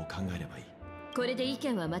行動を考えればいい。これで意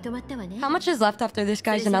見はまとまったわね。 How much is left after this,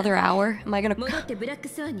 guys? Another hour? Am I gonna... 戻ってブラック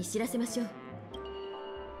スワンに知らせましょう。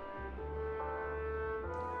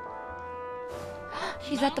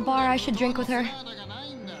She's at the bar. I should drink with her.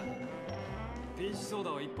 ピーチソー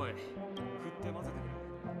ダを一杯振って混ぜてくれ。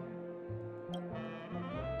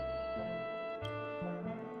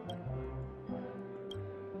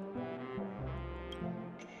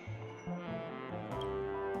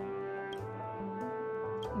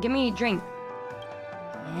Give me a drink.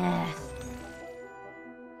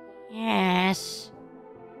 Yes.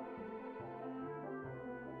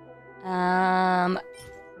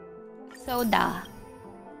 Soda.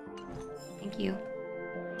 Thank you.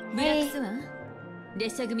 ブラックスワン、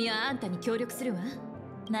列車組はあんたに協力するわ。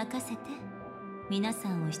任せて。皆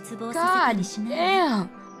さんを失望させたりしない。Damn.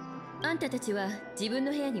 あんたたちは自分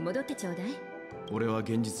の部屋に戻ってちょうだい。俺は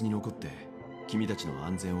現実に残って君たちの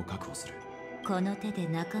安全を確保する。この手で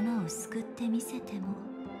仲間を救ってみせても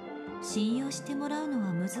信用してもらうの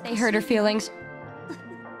は難しい。 They hurt her feelings.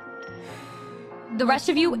 The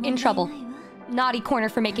rest of you in trouble. Naughty corner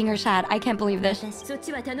for making her sad. I can't believe this. そっ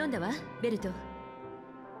ちは頼んだわ、ベルト。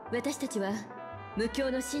私たちは無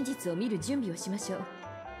境の真実を見る準備をしましょう。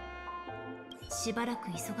しばらく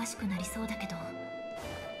忙しくなりそうだけど、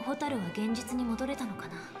ホタルは現実に戻れたのか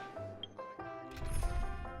な。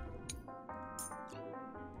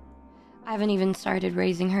I haven't even started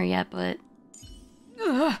raising her yet, but...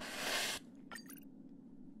 Ugh.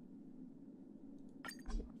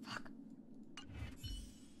 Fuck.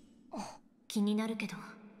 気になるけど、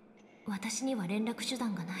私には連絡手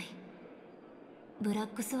段がない。ブラッ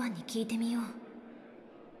クスワンに聞いてみよう。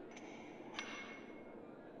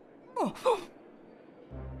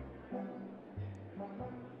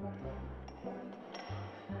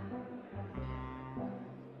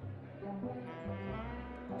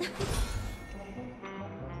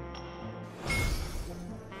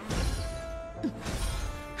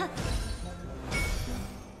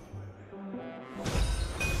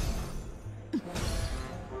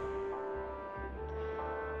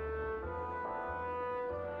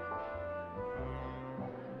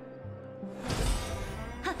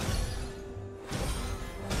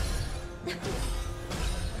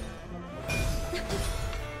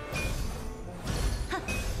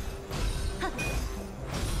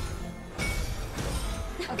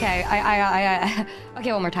Okay,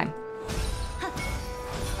 okay, one more time.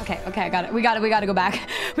 Okay, I got it. We gotta go back.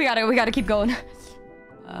 We gotta keep going.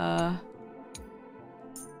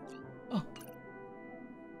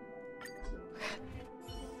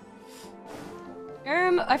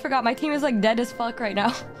 I forgot my team is like dead as fuck right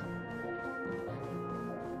now.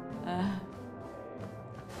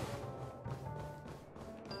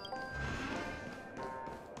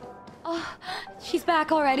 Oh, she's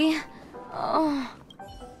back already. Oh.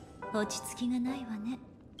 落ち着きがないわね。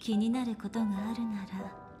気になることがあるな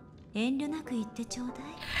ら遠慮なく言ってちょうだい。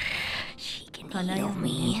このよう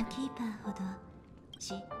にキーパーほど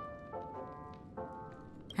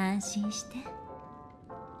安心して。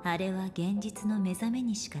あれは現実の目覚め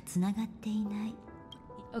にしかつながっていない。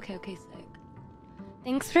Okay, sick.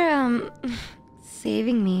 Thanks for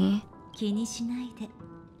saving me. 気にしないで。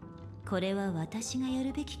これは私がや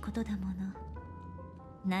るべきことだもの。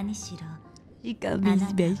何しろあなたは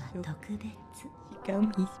特別。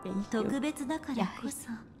特別だからこそ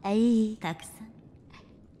たくさん。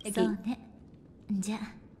そうね。じゃ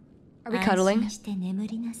あ安心して眠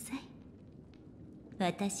りなさい。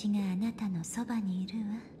私があなたのそばにいるわ。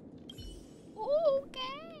Okay.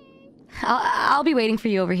 I'll be waiting for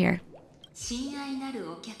you over here. 親愛な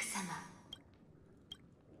るお客様。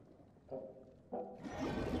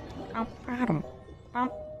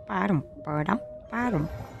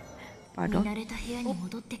見慣れた部屋に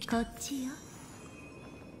戻ってきた。こっちよ。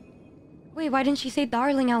Wait, why didn't she say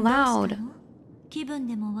darling out loud? 気分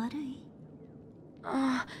でも悪い？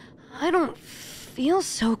 I don't feel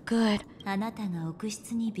so good. あなたが奥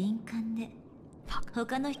室に敏感で、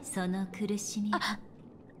他の人その苦しみを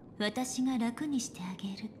私が楽にしてあ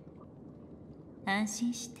げる。安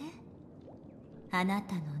心して。あな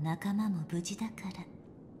たの仲間も無事だから。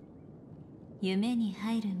夢に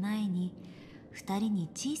入る前に二人に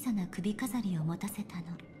小さな首飾りを持たせたの。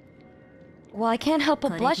Well, I can't help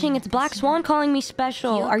but blushing. It's Black Swan calling me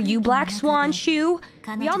special. Are you Black Swan, Shu?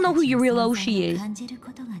 We all know who your real Oshi is. 感じる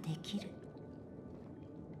ことができる。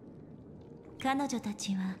彼女た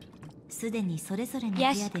ちはすでにそれぞれの部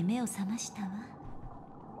屋で目を覚ましたわ。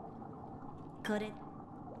これ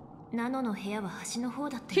ナノの部屋は端の方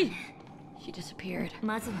だったよね。She disappeared.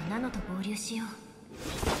 まずはナノと合流しよう。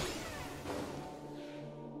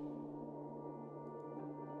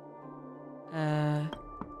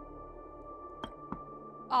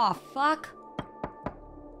Oh, fuck.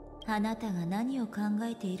 あなたが何を考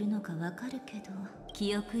えているのかわかるけど、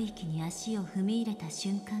記憶域に足を踏み入れた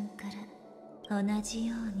瞬間から同じ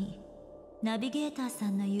ようにナビゲーターさ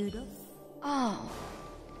んの言う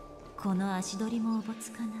この足取りもおぼ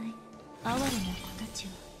つかない哀れな子たち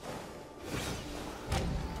は。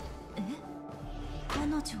彼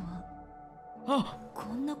女は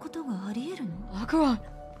こんなことがあり得るの？アクア。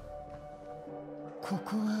こ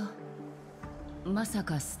こはまさ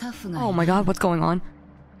かスタッフが。 Oh my god, what's going on?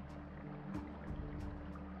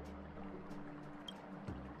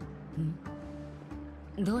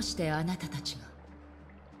 どうしてあなたたちが。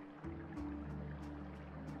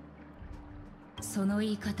その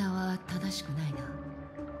言い方は正しくないな。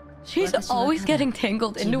 She's always getting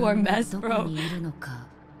tangled into our mess, bro.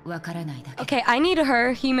 Okay, I need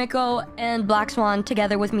her, Himeko, and Black Swan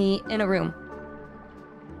together with me in a room.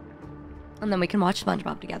 And then we can watch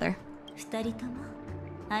SpongeBob together. 二人とも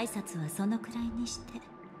挨拶はそのくらいにして。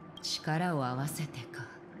力を合わせてか。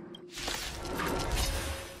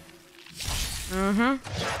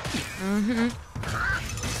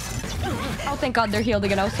Oh, thank God they're healed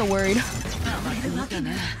again. I was so worried.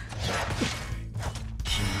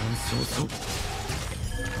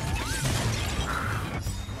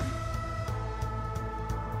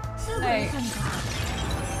 Hey.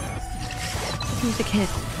 Music hit.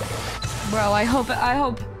 Bro, I hope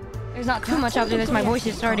there's not too much after this. My voice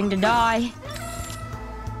is starting to die.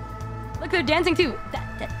 Look, they're dancing too.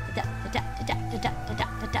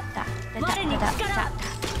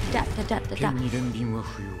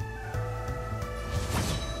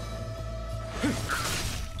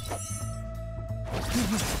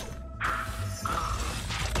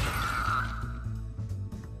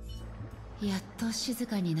やっと静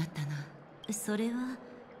かになったな。それは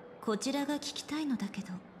こちらが聞きたいのだけど。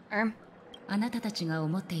あなたたちが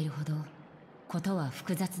思っているほどことは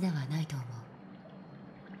複雑ではないと思う。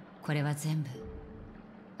これは全部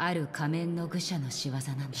ある仮面の愚者の仕業なん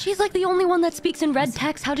だ。 She's like the only one that speaks in red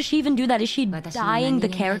text. How does she even do that? Is she dyeing the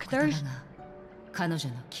characters? 彼女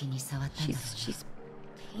の気に障ったんだろうな。 She's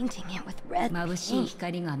painting it with red. 眩しい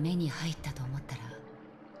光が目に入ったと思ったら、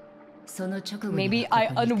その直後に Maybe I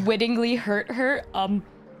unwittingly hurt her.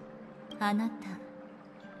 あなた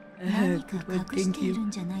何か隠している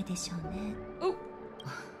んじゃないでしょうね。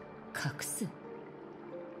隠す？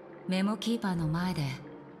メモキーパーの前で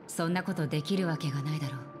そんなことできるわけがないだ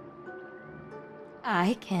ろう。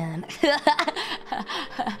I can.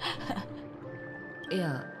 い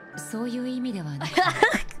や、そういう意味ではな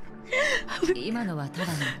くて、今のはただ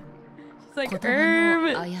の It's like 言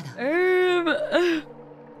葉のあやだ。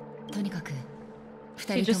とにかく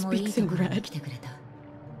二人ともいいところに来てくれた。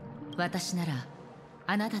私なら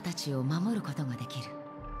あなたたちを守ることができる。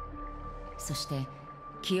そして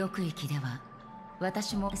記憶域では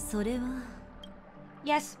私もそれは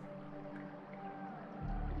Yes.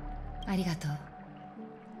 ありがとう。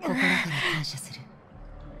心から感謝する。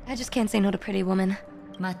I just can't say no to Pretty Woman.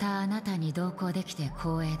 またあなたに同行できて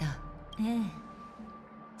光栄だ。ええ、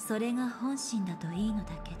それが本心だといいのだ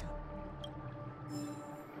けど。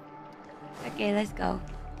Okay, let's go.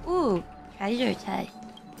 Ooh, treasure chest.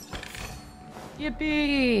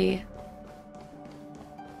 Yippee!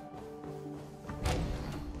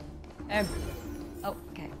 Oh,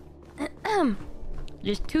 okay.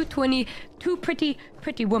 There's 220, two pretty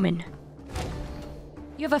women.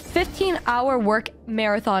 You have a 15-hour work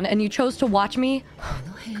marathon and you chose to watch me?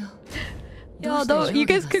 Yo, you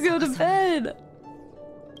guys could go to bed.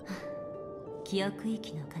 記憶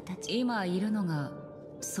域の形。今いるのが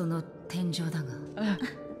その天井だが。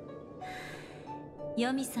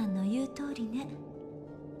ヨミさんの言う通りね。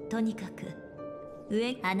とにかく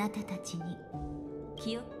上あなたたちに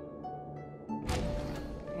記憶。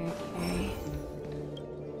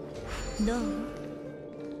どう？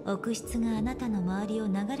奥室があなたの周りを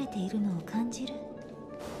流れているのを感じる？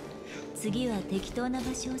次は適当な場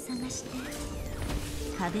所を探して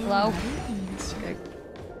壁を歩いてみましょう。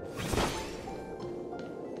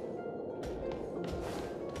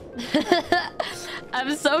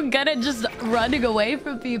I'm so good at just running away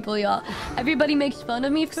from people, y'all. Everybody makes fun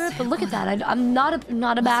of me for it, but look at that. I'm not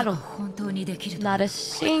a battle. Not a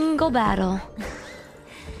single battle.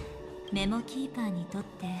 メモキーパーにとっ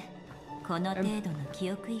てこの程度の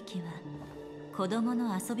記憶域は子供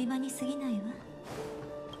の遊び場に過ぎないわ。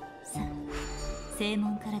さあ、正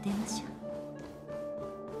門から出ましょう。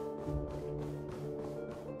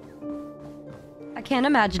I can't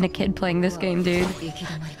imagine a kid playing this game, dude.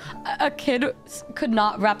 A kid could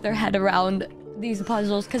not wrap their head around these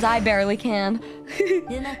puzzles because I barely can.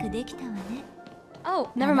 Oh,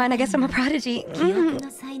 never mind. I guess I'm a prodigy.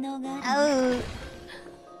 Oh.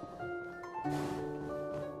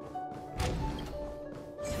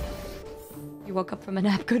 You woke up from a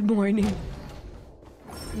nap. Good morning.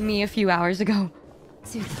 Me a few hours ago.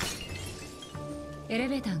 エレ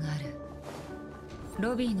ベーターがある。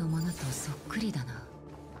ロビーのものとそっくりだな。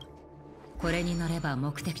これに乗れば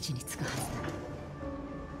目的地に着くはず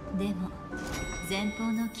だ。でも前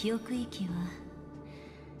方の記憶域は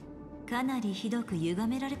かなりひどく歪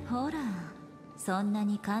められ。ほら、そんな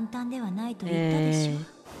に簡単ではないと言ったでしょ。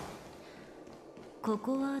こ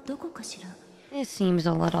こはどこかしら。 It seems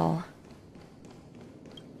a little.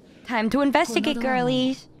 Time to investigate,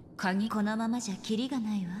 girlies. 鍵このままじゃキリが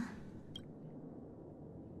ないわ。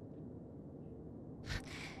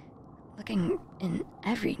Looking in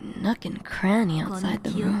every nook and cranny outside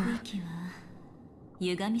the room.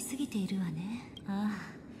 歪みすぎているわね。あ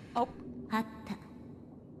あ。Oh. あった。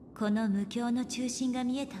この無境の中心が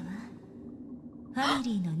見えたわ。ファミ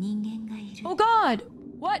リーの人間がいる。Oh God!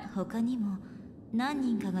 What? 他にも何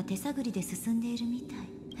人かが手探りで進んでいるみたい。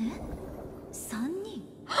え？3人？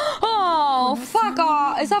 Oh, fuck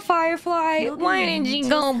off! It's a firefly. Why did you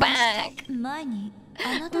go back? 前に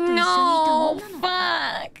あなたと一緒にいた女 No, の子。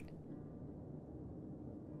 fuck.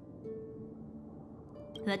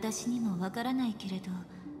 私にもわからないけれど、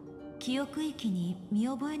記憶域に見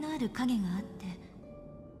覚えのある影があっ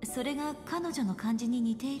て、それが彼女の感じに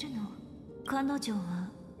似ているの。彼女は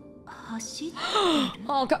走っている。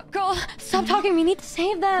Oh, girl, stop talking. We need to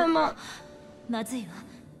save them. まずいわ。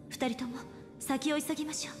二人とも先を急ぎ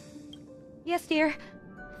ましょう。 Yes, dear.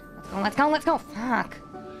 Let's go, let's go, let's go. Fuck.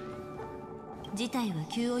 事態は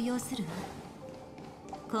急を要するわ。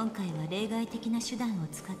今回は例外的な手段を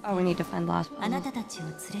使って、 Oh, we need to find lost あな puzzles. たたちを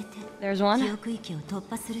連れて There's one. 記憶域を突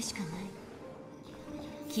破するしかない。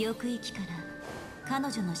記憶域から彼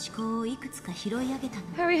女の思考をいくつか拾い上げたの。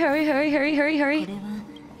 Hurry, hurry, hurry, hurry, hurry, こ hurry. れは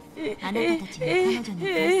あなたたちが彼女に対す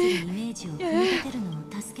るイメージを組み立てるのを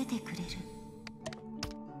助けてくれる。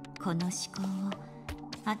この思考を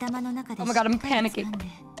頭の中で Oh し my っ God, か I'm り掴ん panicking. で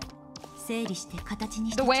整理して形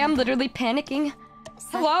にして The way I'm literally panicking.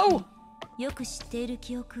 さっ Hello? きよく知っている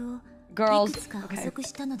記憶を Girls, いくつか補 okay. 足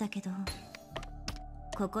したのだけど、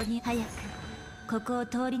ここに早くここを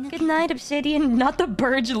通り抜け Good night, Obsidian. Not the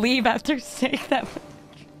birds leave after saying that.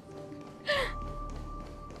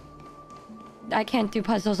 I can't do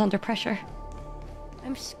puzzles under pressure.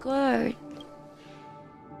 I'm scared.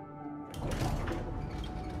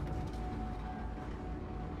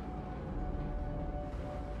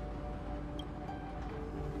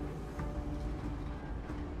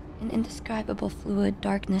 indescribable fluid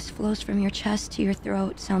darkness flows from your chest to your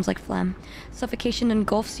throat, sounds like phlegm. Suffocation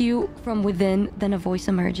engulfs you from within, then a voice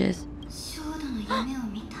emerges.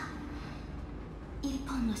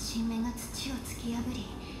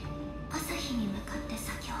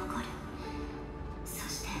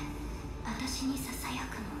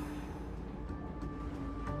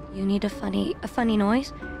 You need a funny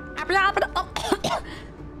noise?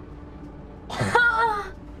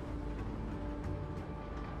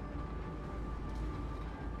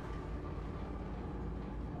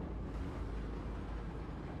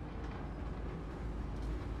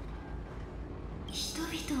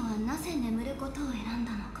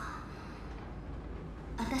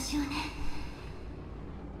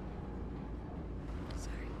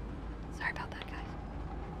 Sorry about that, guys.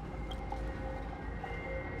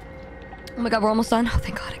 Oh my god, we're almost done. Oh,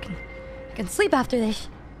 thank god, I can sleep after this.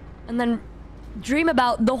 And then dream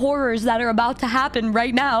about the horrors that are about to happen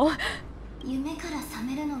right now.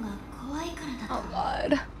 Oh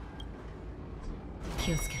god.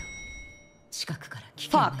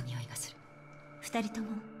 Fuck.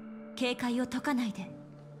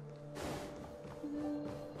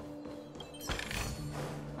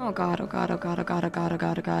 Oh god, oh god, oh god, oh god, oh god, oh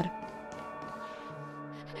god, oh god.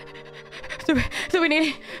 Do we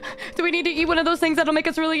need to eat one of those things that'll make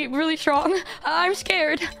us really, really strong? I'm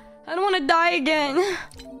scared. I don't want to die again.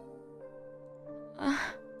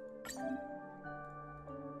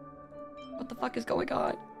 What the fuck is going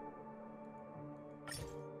on?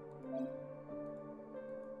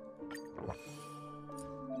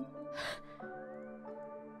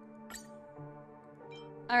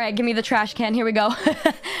 Alright, give me the trash can. Here we go.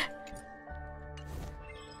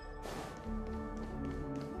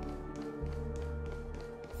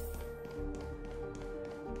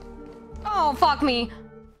 Oh, fuck me.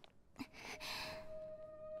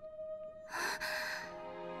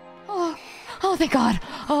 Oh, thank God.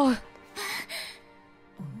 Oh.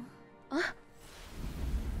 Huh?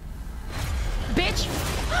 Bitch.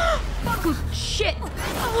 Fuck shit.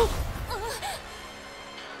 Oh.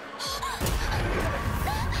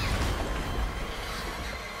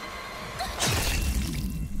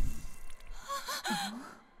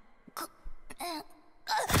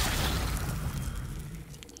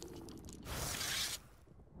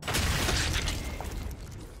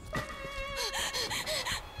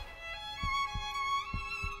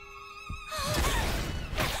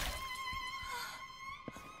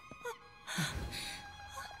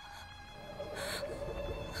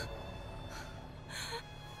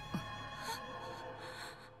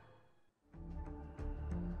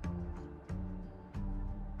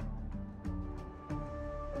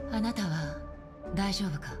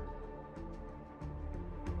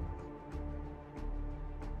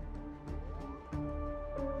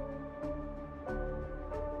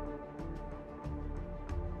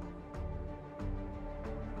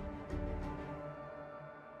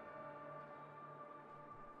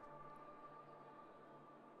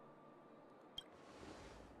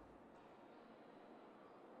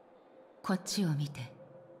こっちを見て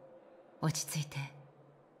落ち着いて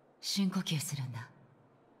深呼吸するんだ。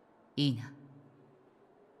いいな。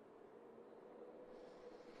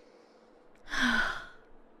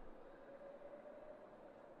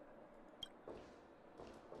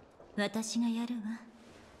私がやるわ。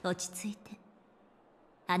落ち着いて。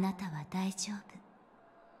あなたは大丈夫。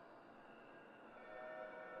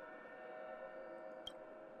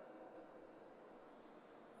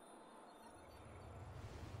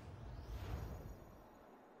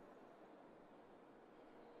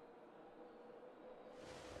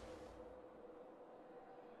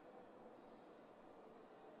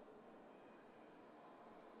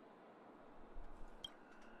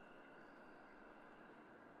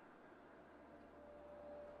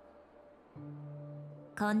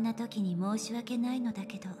こんな時に申し訳ないのだ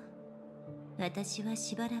けど、私は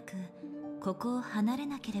しばらくここを離れ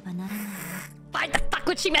なければならないわ。Why the fuck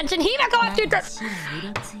would she mention Himeko after that? 死は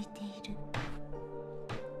色ついている。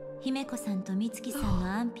姫子さんと美月さん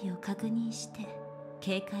の安否を確認して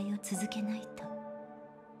警戒を続けないと。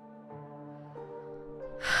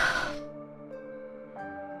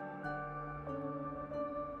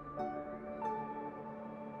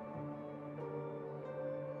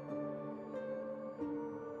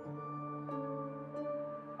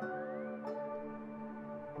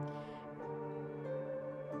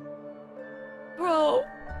Bro,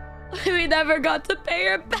 we never got to pay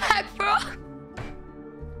her back, bro.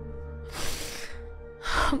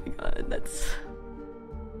 Oh my god, that's...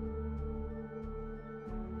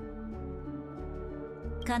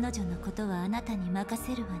 彼女のことはあなたに任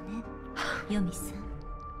せるわね、ヨミさん。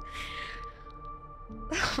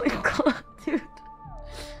Oh my god, dude.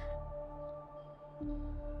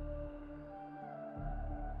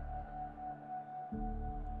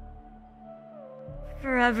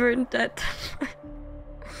 Forever in debt.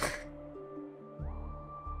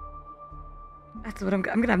 That's what I'm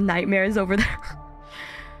gonna have nightmares over there.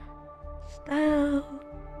 Style.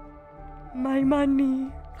 My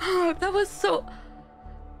money. Oh, that was so...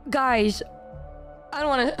 Guys, I don't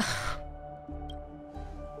want to...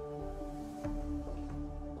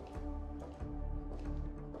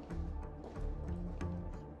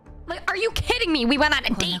 Like, are you kidding me? We went on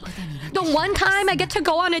a date. The one time I get to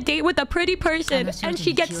go on a date with a pretty person and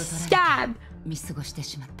she gets stabbed.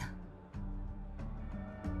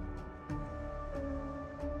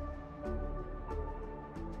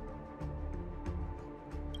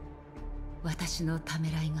 私のため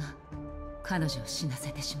らいが彼女を死な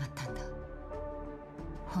せてしまったんだ。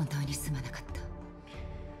本当にすまなかっ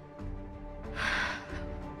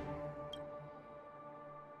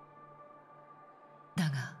た。だ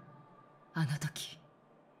が、あの時、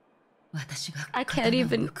私が I can't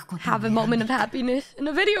even have a moment of happiness in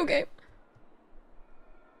a video game.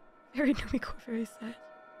 Very Numiko, very sad.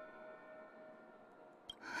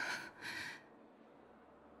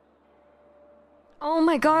 Oh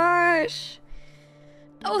my gosh.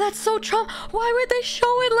 Oh, that's so traum. Why would they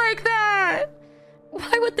show it like that?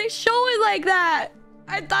 Why would they show it like that?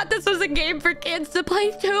 I thought this was a game for kids to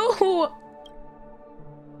play too.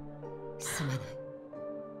 すまない。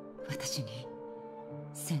私に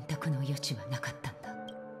選択の余地はなかったんだ。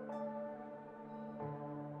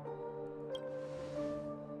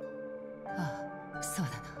ああ、そう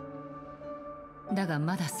だな。だが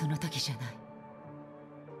まだその時じゃない。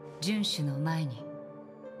遵守の前に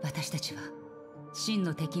私たちは真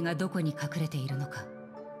の敵がどこに隠れているのか、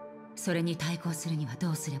それに対抗するには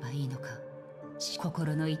どうすればいいのか、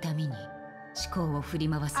心の痛みに思考を振り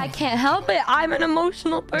回され I can't help it. I'm an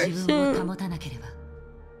emotional 自分を person. 保たなければ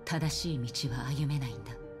正しい道は歩めないん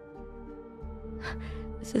だ。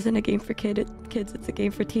 This isn't a game for kids. It's a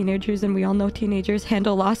game for teenagers, and we all know teenagers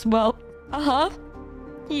handle loss well. Uh-huh.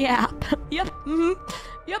 Yeah. Yep. Mm-hmm.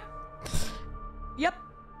 Yep. Yep.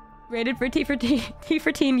 Rated for T for teen. T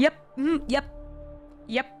for teen. Yep. Mm-hmm. Yep.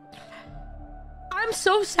 Yep. I'm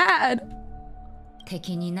so sad.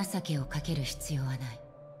 敵に情けをかける必要はない。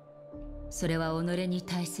それは己に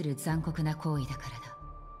対する残酷な行為だか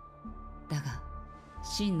らだ。だが、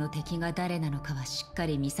真の敵が誰なのかはしっか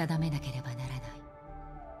り見定めなければならない。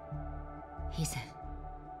以前、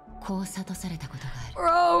こう諭されたことが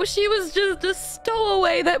ある。Bro, she was just a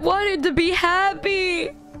stowaway that wanted to be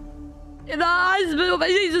happy in a hospital, but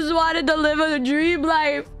she just wanted to live a dream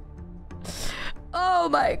life. Oh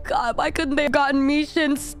my god, why couldn't they have gotten Misha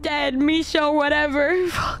instead? Misha or whatever.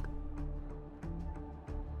 Fuck.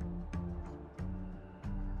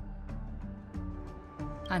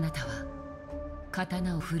 あなたは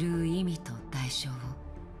刀を振るう意味と代償を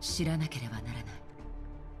知らなければなら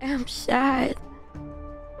ない。I'm sad.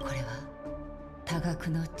 これは多額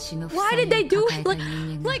の血の負 Why 債 did they を do 抱え it? た Like,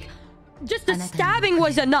 人間が like, just the stabbing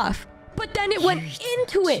was enough. But then it went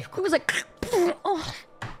into it. It was like, oh.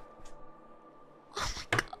 Oh my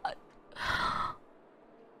god.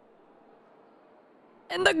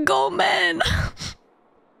 And the go men.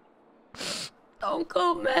 Don't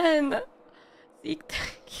go men.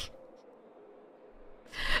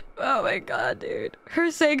 Oh my god, dude.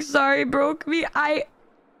 Her saying sorry broke me.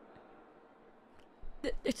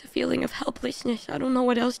 It's a feeling of helplessness. I don't know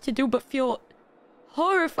what else to do but feel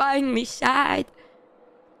horrifyingly sad.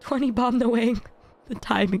 20 bombed away. The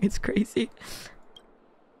timing is crazy.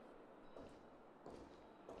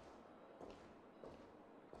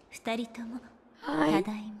 二人ともたはい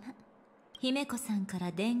だいま。姫子さんか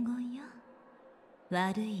ら伝言よ。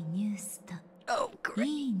悪いニュースと Oh,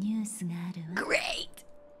 いいニュースがあるわ。 great.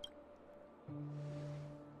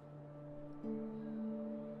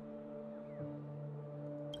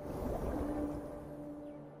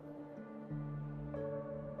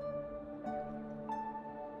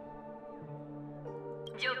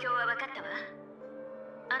 状況は分かったわ。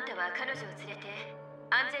あんたは彼女を連れて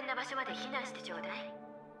安全な場所まで避難してちょうだい。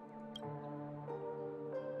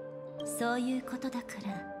そういうことだか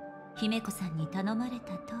ら姫子さんに頼まれ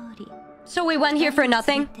た通り。 So we went here for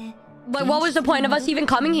nothing? But what was the point of us even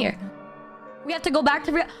coming here? We have to go back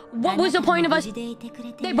to... What was the point of us?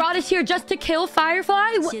 They brought us here just to kill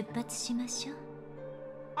Firefly? 出発しましょう。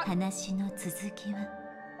話の続きは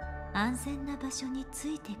安全な場所に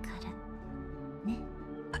着いてからね。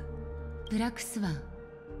ブラックスワン、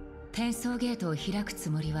転送ゲートを開くつ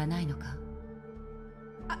もりはないのか？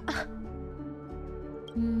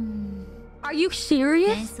 Are you 転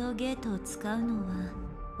serious? 送ゲートを使うのは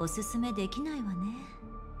おすすめできないわね。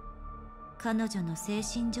彼女の精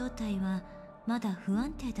神状態はまだ不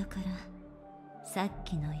安定だから、さっ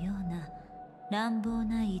きのような乱暴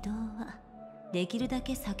な移動はできるだ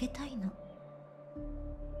け避けたいの。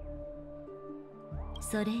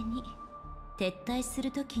それに撤退す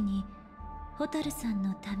るときに蛍さん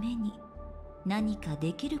のために何か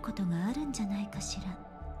できることがあるんじゃないかしら。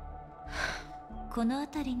この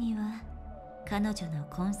辺りには彼女の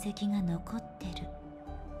痕跡が残ってる。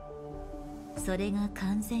それが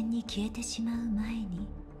完全に消えてしまう前に、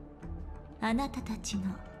あなたたちの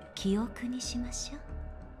記憶にしましょう。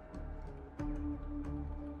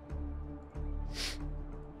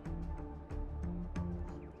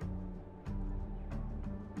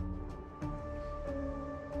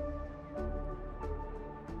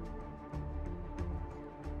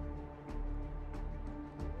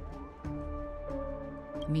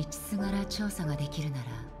道すがら調査ができるなら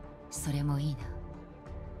それもいいな。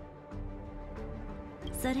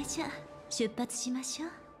それじゃ出発しましょう。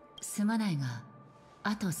すまないが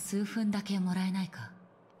あと数分だけもらえないか。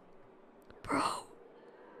 Bro.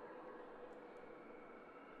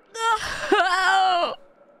 Oh.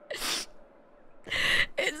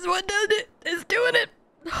 It's what done it. It's doing it.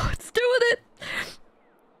 Oh, it's doing it.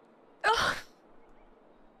 Oh.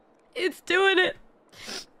 It's doing it.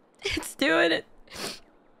 It's doing it.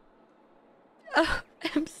 Oh,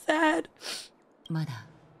 I'm sad. まだ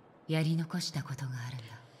やり残したことがあるんだ。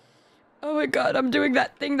 Oh my god, I'm doing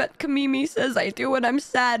that thing that Kamimi says I do when I'm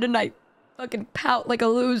sad and I fucking pout like a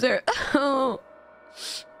loser. Oh.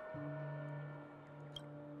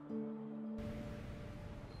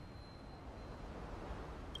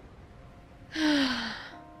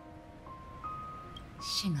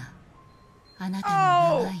死があなた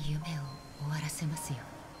の長い夢を終わらせますよ。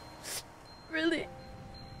 Really?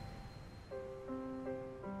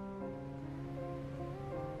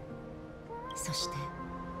 そして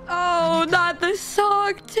Oh, not the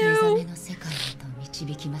song 目覚 too. めの世界へと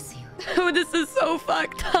導きますよ。 Oh, this is so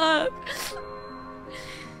fucked up.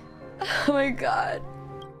 Oh my god.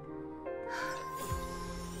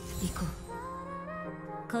 行こ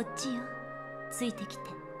こっちよ、ついてきて。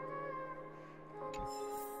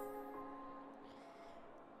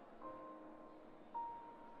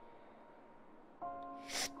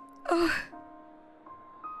Oh.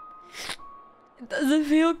 It doesn't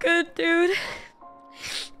feel good, dude.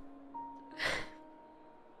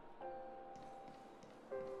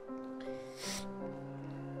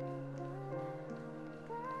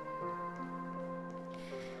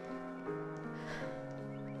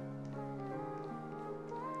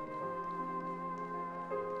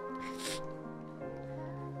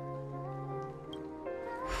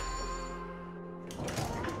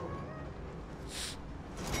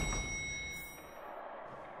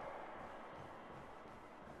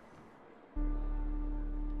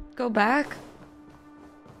 Go back.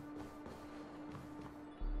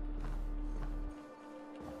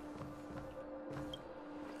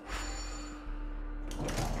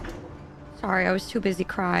 Sorry, I was too busy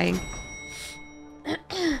crying.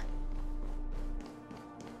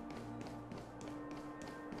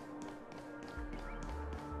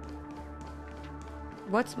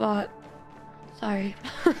 What spot? Sorry.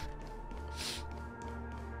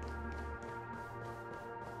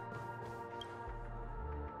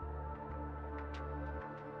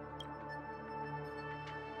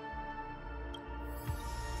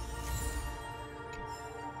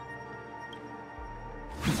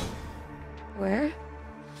 Where?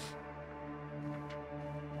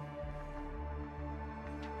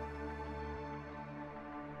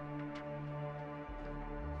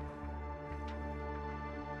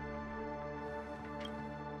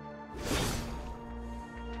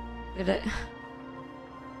 Did it?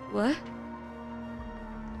 What?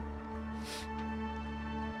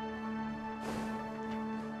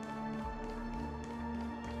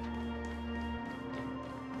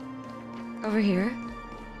 Over here?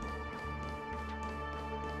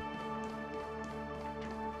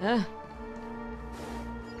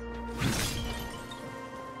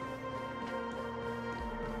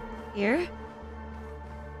 Here?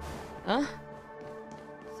 Huh?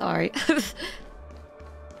 Sorry.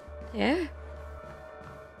 Yeah?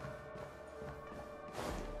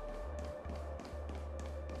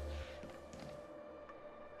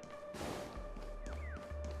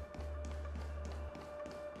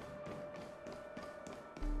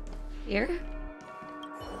 Here?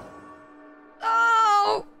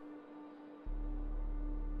 Oh!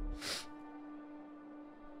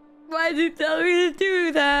 Why'd you tell me to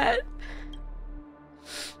do that?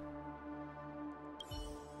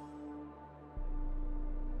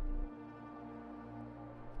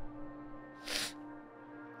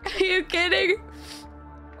 kidding?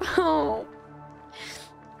 Oh.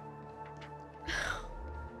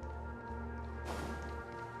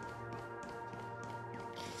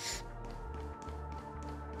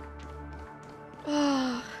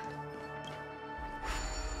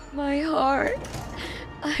 My heart.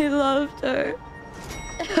 I loved her.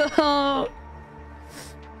 Oh.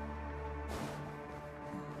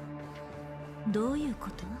 どういうこ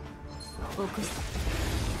と？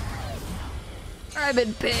 I'm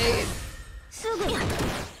in pain.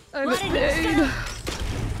 I'm in pain.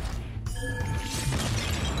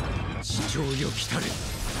 地上よ来たれ。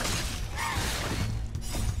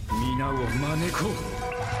皆を招こ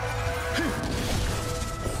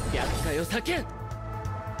う。厄介を避け。避難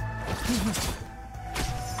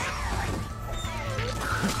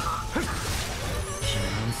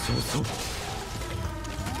早々。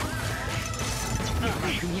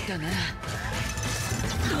見たな。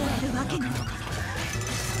るわけないのか。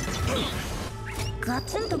ガ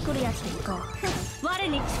ツンとくるやつでいこう。我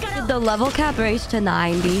に力を。 Did the level cap raise to 90?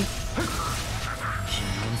 避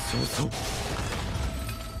難早々。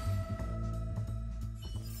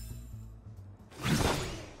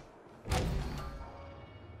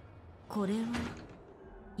これは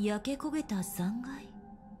焼け焦げた残骸。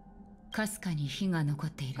かすかに火が残っ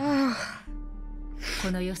ている。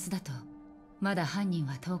この様子だとまだ犯人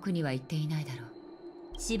は遠くには行っていないだろ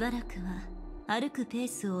う。しばらくは歩くペー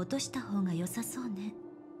スを落とした方が良さそうね。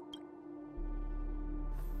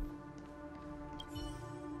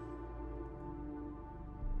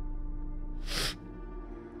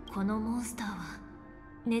このモンスターは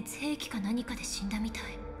熱兵器か何かで死んだみたい。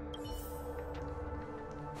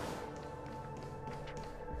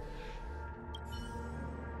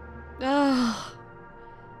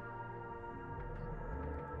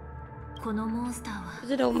このモンスターは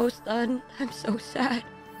Is it almost done? I'm so sad.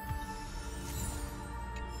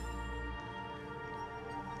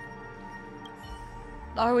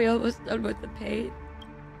 Are we almost done with the pain?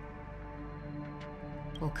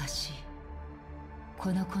 おかしい。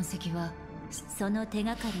この痕跡はその手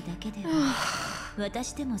がかりだけでは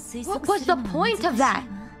私でも推測 What す was る the のは難 point しい of わ。 that?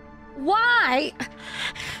 Why?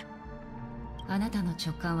 あなたの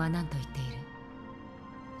直感は何と言ってい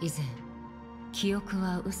る？以前記憶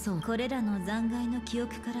は嘘を。これらの残骸の記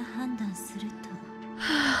憶から判断すると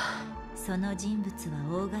その人物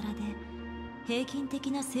は大柄で平均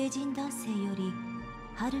的な成人男性より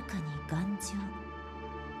はるかに頑丈。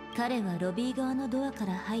彼はロビー側のドアか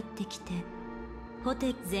ら入ってきてホ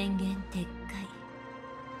テル前言撤回。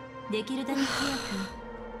できるだけ早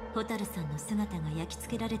くホタルさんの姿が焼き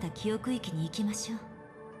付けられた記憶域に行きましょう。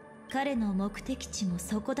彼の目的地も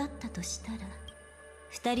そこだったとしたら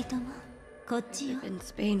二人ともこっちよ。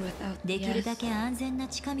できるだけ安全な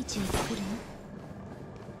近道を作るの。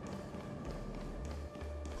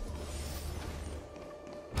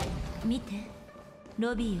見て、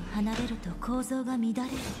ロビーを離れると構造が乱れる。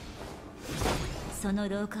その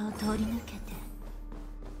廊下を通り抜けて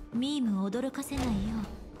ミームを驚かせないよう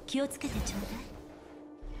気をつけてちょうだい。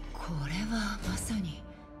これはまさに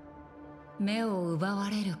目を奪わ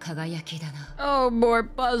れる輝きだな。 Oh, more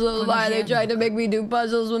puzzles. Why are they trying to make me do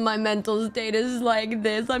puzzles when my mental state is like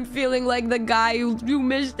this? I'm feeling like the guy who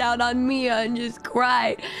missed out on Mia and just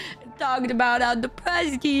cried and talked about how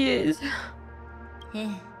depressed he is. ええ、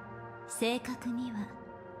正確には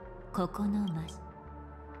ここの場所。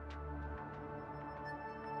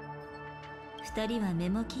二人はメ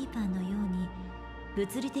モキーパーのように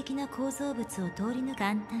物理的な構造物を通り抜く。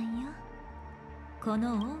簡単よ。こ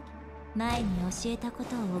の奥義、前に教えたこ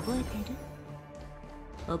とを覚えてる？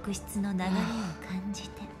奥室の流れを感じ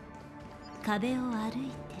て壁を歩いて、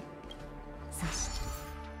そして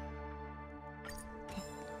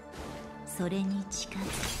それに近づ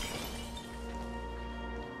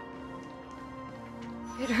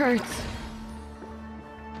く。 It hurts.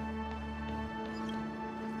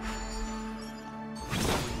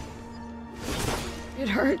 It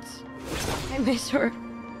hurts. I miss her.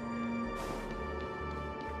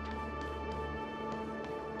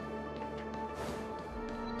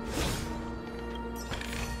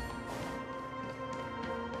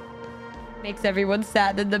 Makes everyone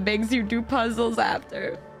sad and that makes you do puzzles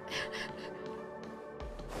after.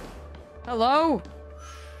 Hello?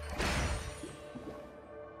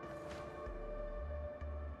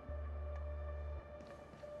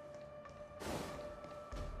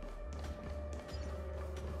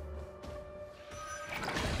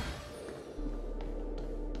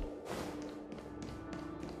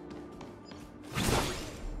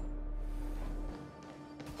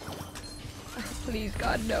 Please,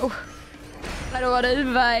 God, no. I don't want to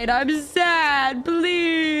invite. I'm sad.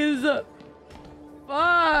 Please.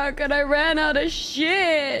 Fuck, and I ran out of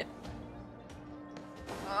shit.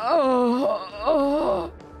 Oh.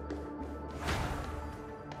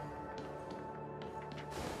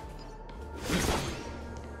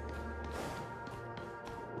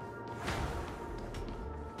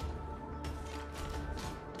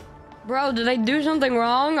 Bro, did I do something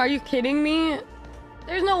wrong? Are you kidding me?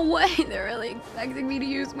 There's no way they're really expecting me to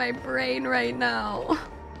use my brain right now.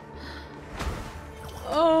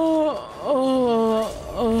 Oh.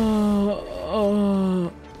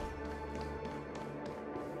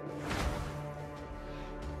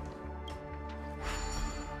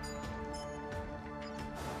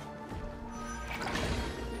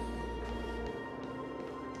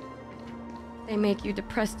 They make you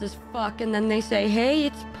depressed as fuck and then they say, hey,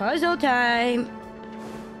 it's puzzle time.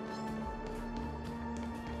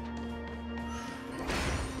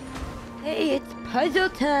 Hey, it's puzzle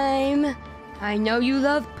time. I know you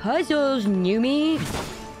love puzzles, Numi.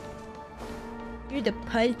 You're the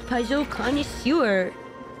puzzle connoisseur.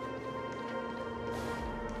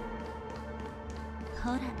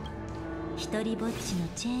 ほら、一人ぼっちの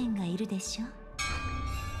チェーンがいるでしょ。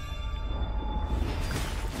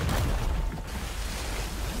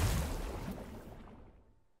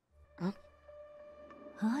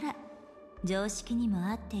ほら、常識にも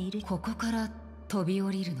合っている。ここから飛び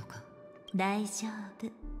降りるのか。大丈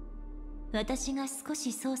夫。私が少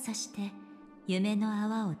し操作して夢の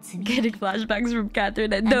泡を積み。Getting flashbacks from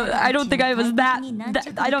Catherine. No, I don't think I was that.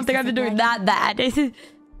 I don't think I've been doing that bad.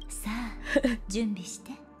 さあ、準備し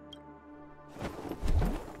て。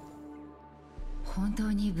本当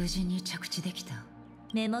に無事に着地できた。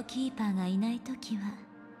メモキーパーがいないときは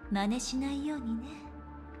真似しないようにね。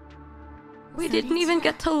We didn't even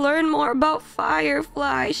get to learn more about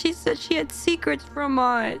Firefly. She said she had secrets from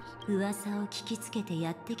us. 噂を聞きつけて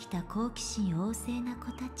やってきた好奇心旺盛な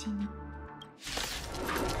子たちに。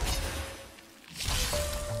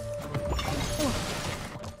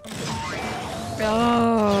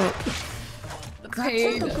Oh. ガツ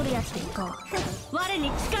ンとくるやつでいこう。我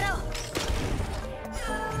に力を。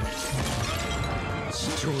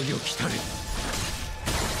地上よ来たれ。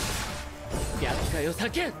厄介を避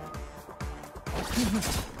け。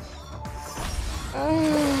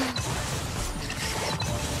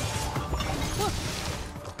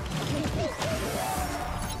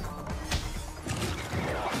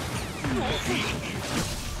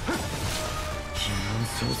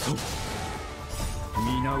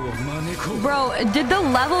Bro, did the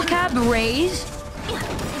level cap raise?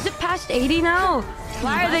 Is it past 80 now?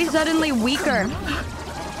 Why are they suddenly weaker?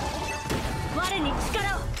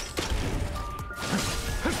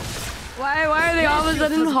 Why are they all of a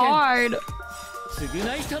sudden hard?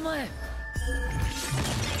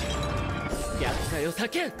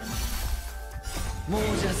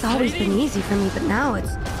 It's always been easy for me, but now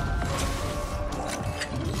it's...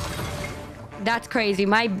 That's crazy.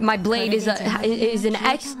 My blade is an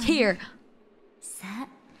S tier. さあ、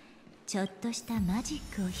ちょっとしたマジ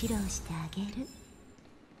ックを披露してあげる。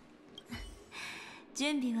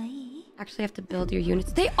準備はいい? Actually, I have to build your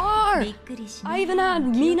units. They are! I even had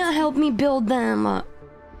Mina help me build them.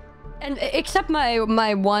 And except my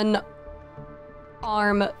one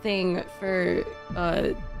arm thing for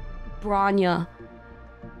Branya.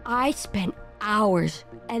 I spent hours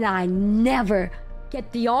and I never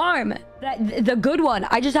get the arm. The good one.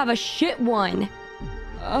 I just have a shit one.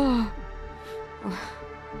 Oh.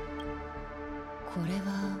 これ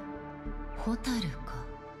はホタルか。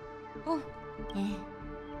ええ、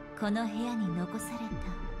この部屋に残され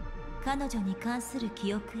た彼女に関する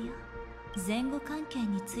記憶よ。前後関係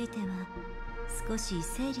については少し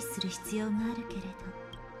整理する必要があるけれど。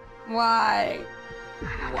Why? あ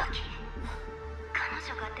の時、彼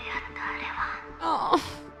女が出会ったあれは。Oh.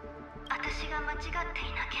 私が間違っていな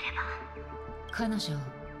ければ。彼女、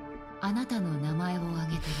あなたの名前を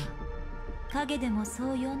挙げてる。影でもそ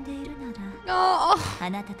う呼んでいるなら、あ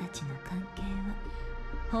なたたちの関係は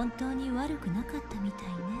本当に悪くなかったみたい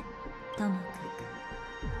ね。ともかく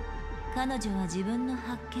彼女は自分の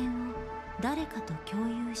発見を誰かと共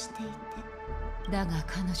有していて。だが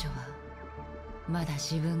彼女はまだ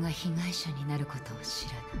自分が被害者になることを知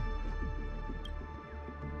らない。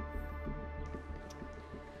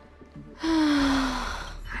あ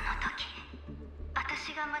の時、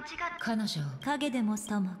私が間違って。彼女、影でも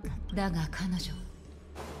ともかく。だが彼女、もしも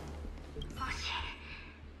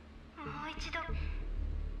う一度。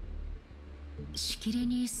しきり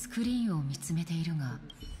にスクリーンを見つめているが。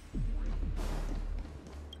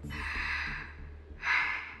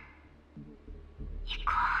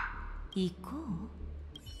行こう。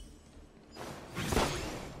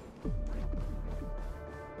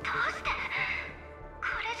どうして？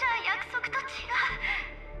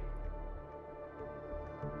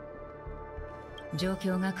状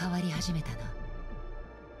況が変わり始めたな。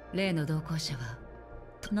例の同行者は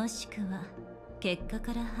もしくは結果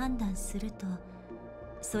から判断すると、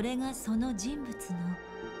それがその人物の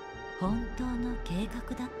本当の計画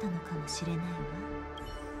だったのかもしれないわ。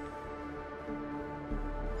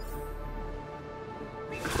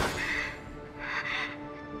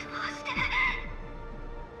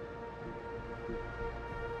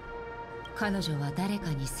彼女は誰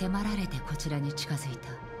かに迫られてこちらに近づいた。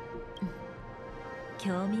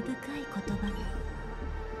興味深い言葉ね。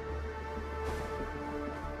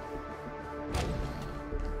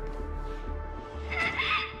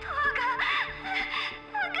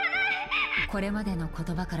これまでの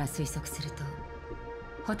言葉から推測すると、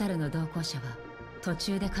ホタルの同行者は途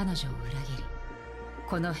中で彼女を裏切り、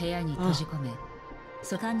この部屋に閉じ込め、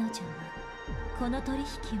彼女はこの取引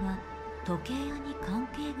は時計屋に関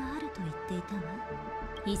係があると言っていたわ。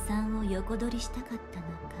遺産を横取りしたかったの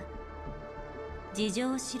か、事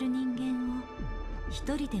情を知る人間を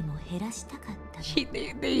一人でも減らしたかったの。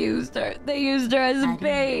They used her. They used her as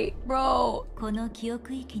bait, bro. この記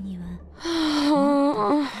憶域には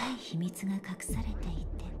深い秘密が隠されてい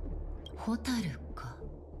て。ホタルか。は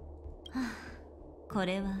あ、こ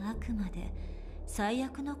れはあくまで最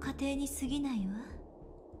悪の過程に過ぎないわ。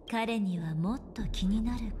彼にはもっと気に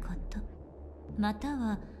なること、また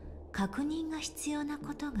は確認が必要な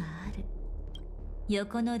ことがある。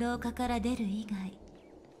横の廊下から出る以外、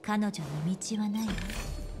彼女の道はないわ。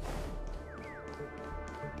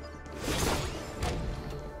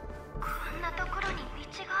こんなところに道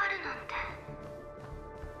があるなん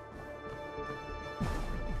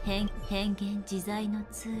て。変幻自在の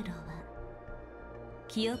通路は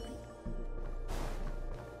記憶。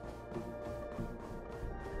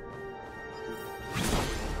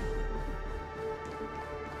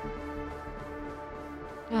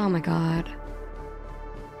Oh my god.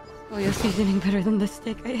 Oh, you're seasoning better than the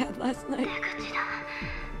steak I had last night.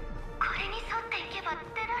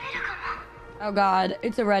 Oh god,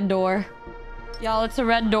 it's a red door. Y'all, it's a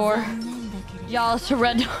red door. Y'all, it's a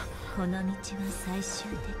red door. この道は最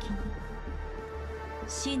終的に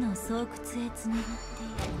死の巣窟へつながってい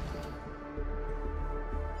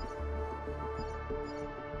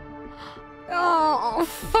る。Oh,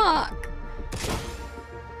 fuck.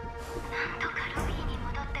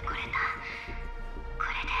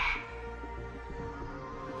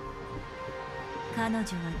 彼女は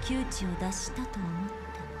窮地を脱したと思っ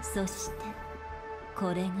た。そして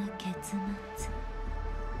これが結末。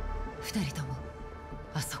二人とも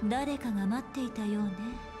あそこ。誰かが待っていたようね。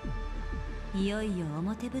いよいよ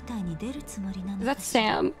表舞台に出るつもりなのかし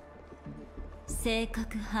ら。 That's Sam. 性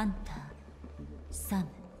格ハンターサム。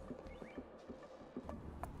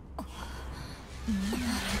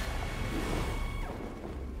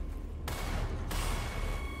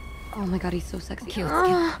Oh my god, he's so sexy.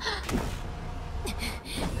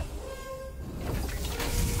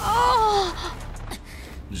 Oh!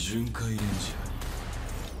 巡回レンジ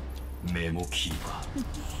ャーにメモキーパ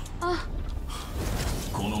ー。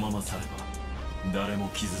このまま去れば誰も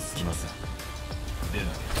傷つきません。でな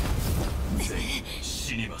ければ全員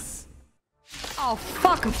死にます。 Oh,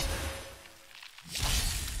 fuck!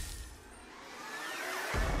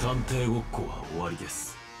 探偵ごっこは終わりで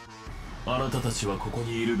す。あなたたちはここ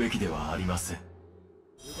にいるべきではありません。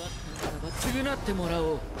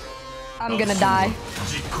 I'm gonna die.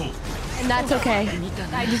 And that's okay.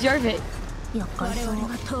 I deserve it. He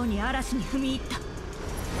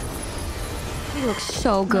looks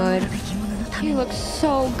so good. He looks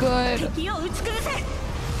so good.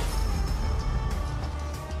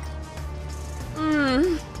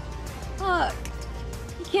 Fuck.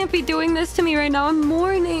 You can't be doing this to me right now. I'm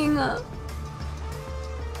mourning.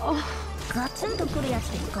 Oh.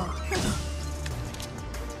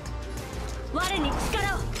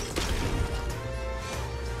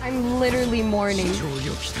 I'm literally mourning.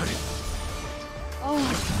 Oh.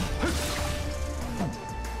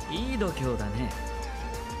 いい度胸だね。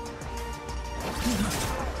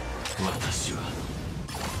私は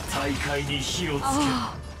大会に火をつける。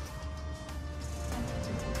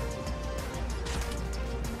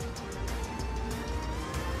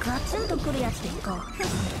ガツンとくるやつでいこ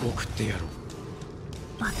う。送ってやろう。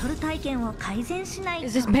バトル体験を改善しないと。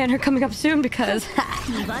 Is this banner coming up soon? Because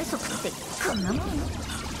 2倍速ってこんなもん。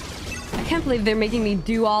 I can't believe they're making me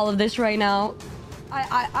do all of this right now.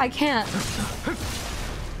 I can't.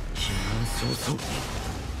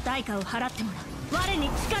 代価を払ってもらう。我に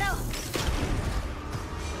力を。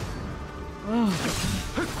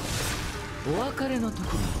お別れの時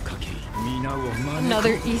にかけ皆を招く。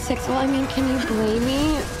 Another E6. Well, I mean, can you blame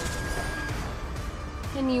me?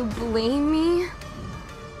 Can you blame me?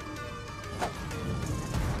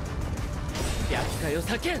 厄介を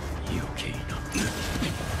避けん。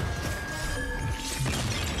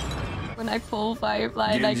 When I pull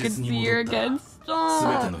Firefly and I can see her again.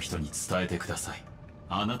 全ての人に伝えてください。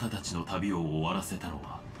あなたたちの旅を終わらせたの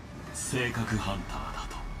は性格ハンターだ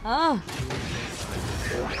と。ああ。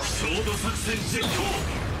焦土作戦実行。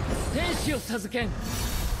天使を授けん。避難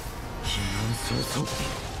早々。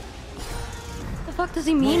 The fuck does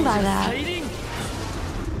he mean by that?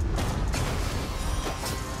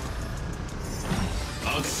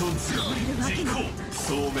 アクション2実行。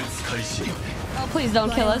消滅開始。 Oh, please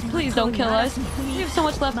don't kill us. Please don't kill us. We have so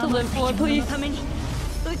much left to live for, please.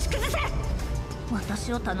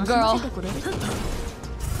 Girl.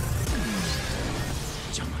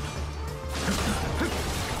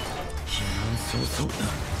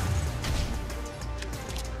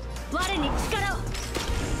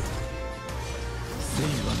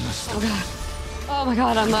 Oh god. Oh my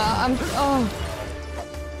god, oh.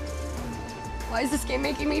 Why is this game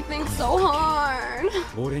making me think so hard?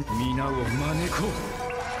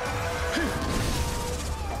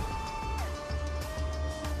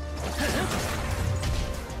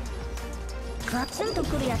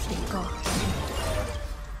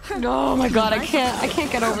 Oh my god, I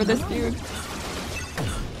can't get over this dude.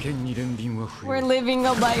 We're living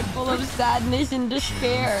a life full of sadness and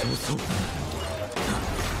despair. Please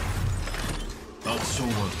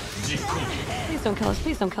don't kill us,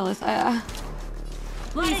 please don't kill us.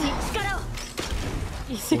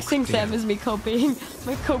 E6ing Sam is me coping,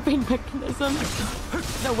 my coping mechanism.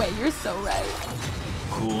 No way, you're so right.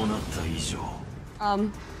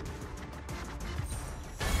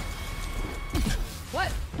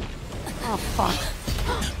 What? Oh fuck. "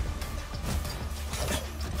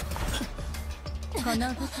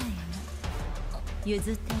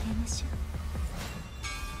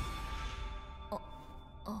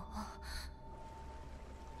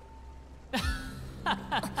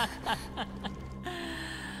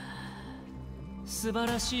素晴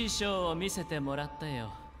らしいショーを見せてもらった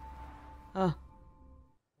よ。あ、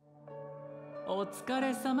お疲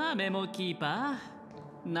れ様メモキーパ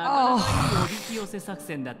ー。なかなかいいおびき寄せ作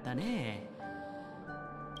戦だったね。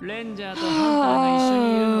レンジャーとハンターが一緒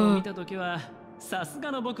にいるのを見たときは、さす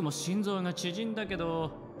がの僕も心臓が縮んだけ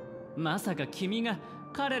ど、まさか君が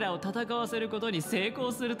彼らを戦わせることに成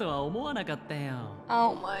功するとは思わなかったよ。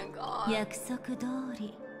Oh my god. 約束通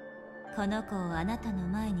り、この子をあなたの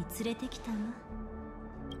前に連れてきたわ。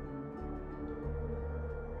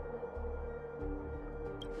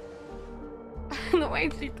The way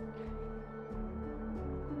she...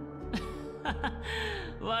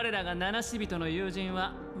 我らが七死人の友人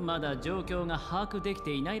はまだ状況が把握でき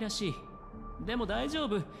ていないらしい。でも大丈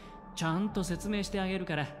夫。ちゃんと説明してあげる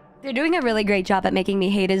から。They're doing a really great job at making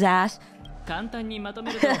me hate his ass. 簡単にまと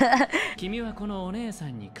めると、君はこのお姉さ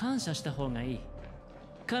んに感謝した方がいい。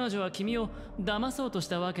彼女は君を騙そうとし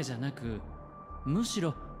たわけじゃなく、むし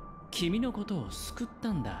ろ君のことを救っ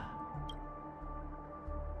たんだ。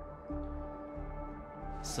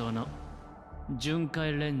その巡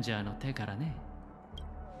回レンジャーの手からね。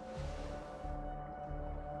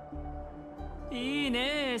いい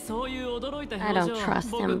ね、そういう驚いた表情。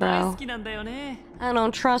僕大好きなんだよね。I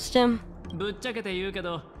don't trust him. ぶっちゃけて言うけ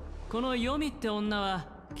ど、このヨミって女は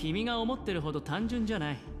君が思ってるほど単純じゃ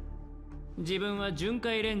ない。自分は巡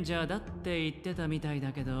回レンジャーだって言ってたみたい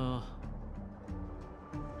だけど、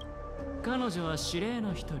彼女は指令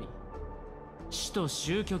の一人。死と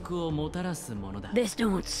終局をもたらすものだ。This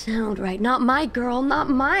don't sound right. Not my girl, not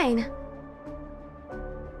mine.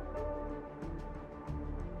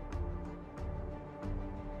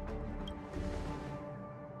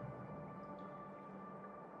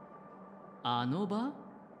 あの場？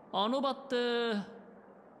あの場って、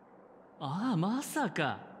ああ、まさ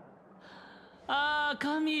か。ああ、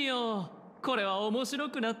神よ。これは面白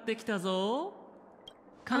くなってきたぞ。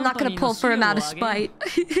I'm not gonna pull for him out of spite.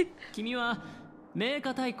 君は名家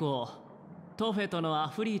太鼓トフェとのア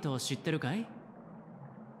フリートを知ってるかい？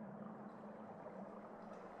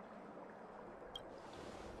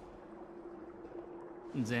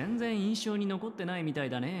全然印象に残ってないみたい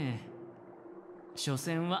だね。所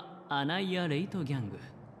詮はアナイア・レイトギャング。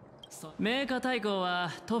名家太鼓は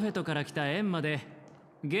トフェトから来たエンマで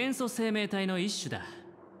元素生命体の一種だ。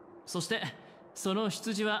そしてその出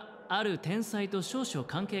自はある天才と少々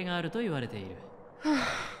関係があると言われている。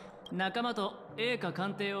仲間と栄華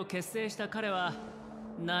艦艇を結成した彼は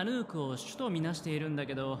ナヌークを首とみなしているんだ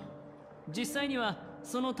けど、実際には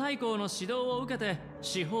その太閤の指導を受けて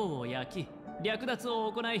四方を焼き略奪を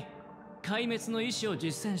行い壊滅の意志を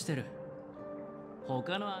実践してる。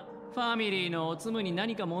他のファミリーのおつむに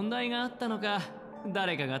何か問題があったのか、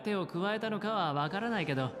誰かが手を加えたのかはわからない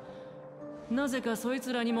けど、なぜかそい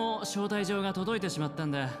つらにも招待状が届いてしまった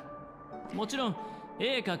んだ。もちろん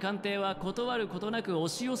栄華艦艇は断ることなく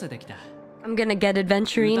押し寄せてきた。I'm gonna get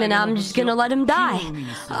adventuring and I'm just gonna let him die.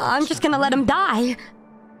 I'm just gonna let him die.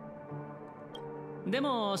 で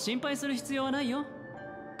も心配する必要はないよ。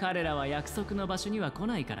彼らは約束の場所には来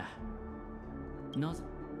ないから。なぜ？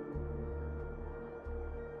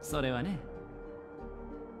それはね、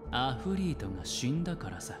アフリートが死んだか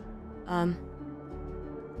らさ。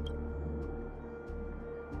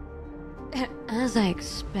As I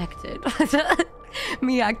expected.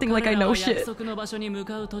 Me acting like I know shit. 約束の場所に向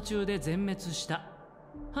かう途中で全滅した。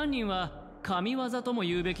犯人は神業とも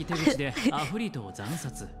言うべき手口でアフリートを惨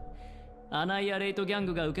殺。アナイアレイトギャン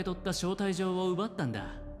グが受け取った招待状を奪ったんだ。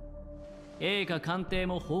栄華艦艇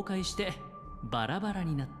も崩壊してバラバラ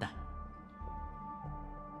になった。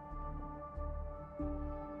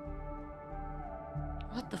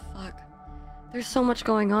What the fuck? There's so much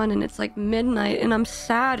going on and it's like midnight and I'm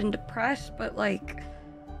sad and depressed, but like...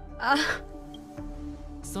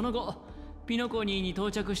 その後、ピノコニーに到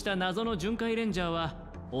着した謎の巡回レンジャーは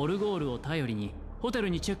オルゴールを頼りにホテル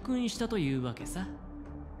にチェックインしたというわけさ。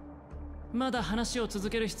まだ話を続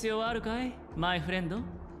ける必要はあるかい、マイフレンド？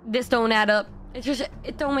 This don't add up.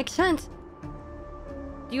 It don't make sense.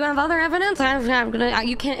 Do you have other evidence?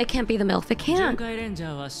 You can't, it can't be the MILF. It can't. 巡回レンジャ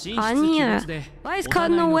ーは神出鬼没で Why is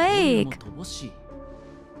Cotton awake?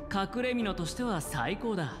 隠れ蓑としては最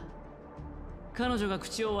高だ。彼女が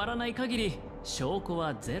口を割らない限り証拠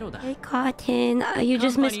はゼロだ。Hey Cotton, you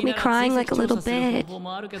just missed me crying like a little bit. 方法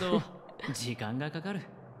もあるけど時間がかかる。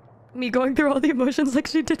Me going through all the emotions like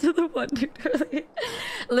she did to the one dude.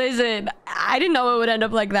 Listen, I didn't know it would end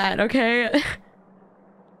up like that, okay?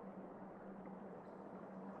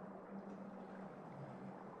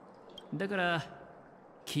 だから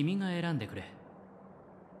君が選んでくれ。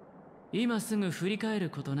今すぐ振り返る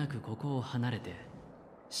ことなくここを離れて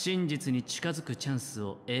真実に近づくチャンス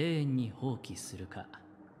を永遠に放棄するか、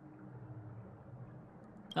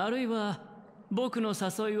あるいは僕の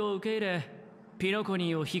誘いを受け入れピノコ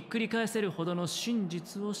ニーをひっくり返せるほどの真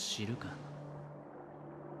実を知るか。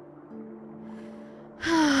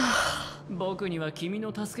僕には君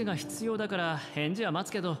の助けが必要だから返事は待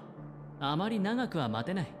つけど、あまり長くは待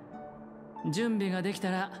てない。準備ができた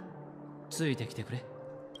らついてきてくれ。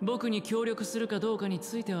僕に協力するかどうかに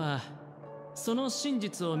ついてはその真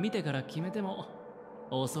実を見てから決めても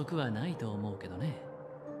遅くはないと思うけどね。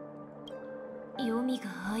ヨミが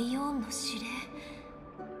アイオンの指令、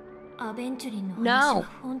アベンチュリンの話は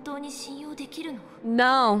本当に信用できる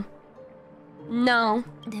の？ No.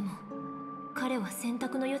 でも彼は選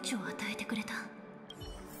択の余地を与えてくれた。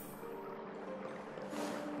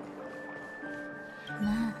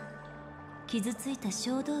まあ傷ついた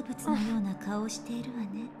小動物のような顔をしているわ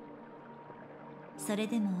ね。それ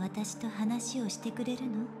でも私と話をしてくれる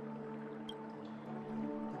の？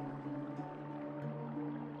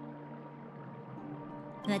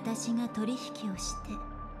私が取引をして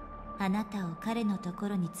あなたを彼のとこ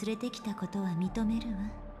ろに連れてきたことは認めるわ。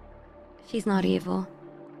 She's not evil.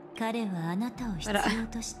 彼はあなたを必要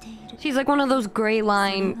としている。 She's like one of those gray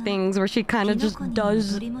line things where she kind of just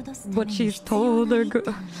does what she's told or go.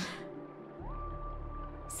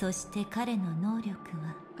 そして彼の能力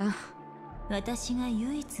は私が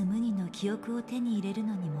唯一無二の記憶を手に入れる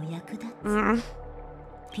のにも役立つ。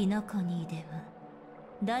ピノコニーでは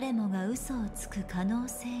誰もが嘘をつく可能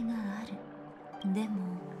性がある。で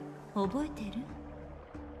も覚えてる？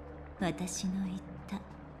私の言った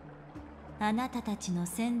あなたたちの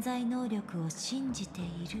潜在能力を信じて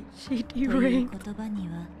いるという言葉に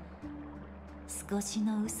は少し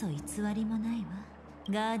の嘘偽りもないわ。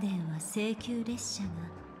ガーデンは請求列車が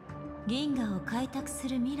銀河を開拓す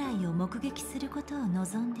る未来を目撃することを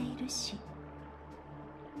望んでいるし、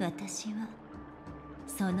私は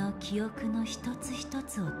その記憶の一つ一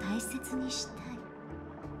つを大切にしたい。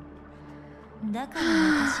だから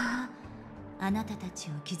私はあなたたち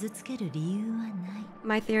を傷つける理由はない。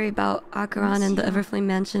 My theory about Acheron and the Everflame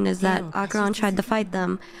Mansion is that Acheron tried to fight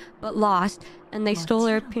them, but lost, and they stole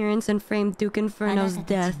their appearance and framed Duke Inferno's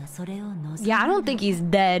death. Yeah, I don't think he's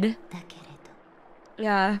dead.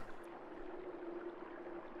 Yeah.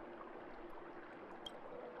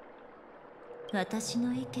 私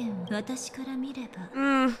の意見を私から見れば、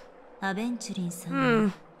アベンチュリンさん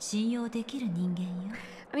は信用できる人間よ。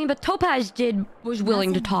I mean, but Topaz was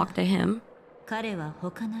willing to talk to him. 彼は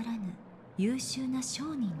他ならぬ優秀な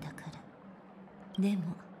商人だから。で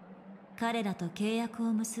も彼らと契約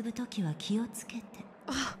を結ぶときは気をつけて。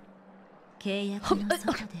契約の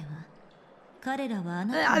外では彼らはあ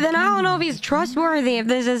なたの Then I don't know if he's trustworthy if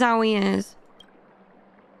this is how he is.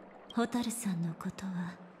 ホタルさんのこと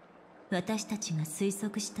は私たちが推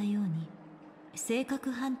測したように性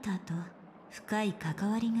格ハンターと深い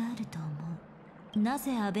関わりがあると思う。な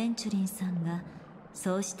ぜアベンチュリンさんが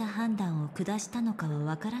そうした判断を下したのかは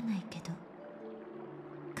わからないけど、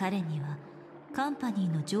彼にはカンパニ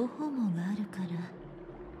ーの情報網があるから、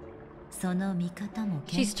その見方も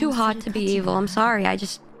検討 She's する too hot to be evil. I'm sorry. I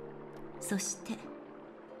just. そして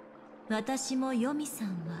私もヨミさん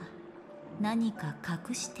は何か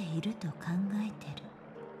隠していると考えてる。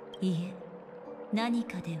いえ、何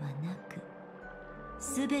かではなく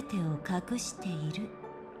全てを隠している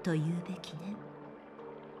と言うべきね。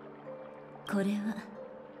これは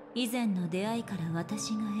以前の出会いから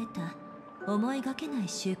私が得た思いがけない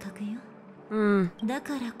収穫よ。だ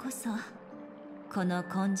からこそこの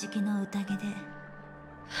金色の宴で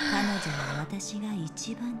彼女は私が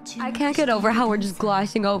一番注目 I can't get over how we're just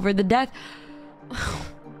glossing over the death.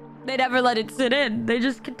 They never let it sit in. They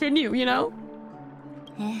just continue, you know?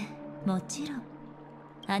 ええ、もちろん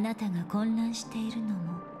あなたが混乱しているの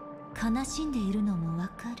も悲しんでいるのもわ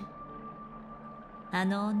かる。あ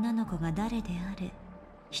の女の子が誰であれ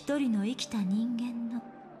一人の生きた人間の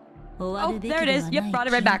終わるべきではない。 there it is. Yep, brought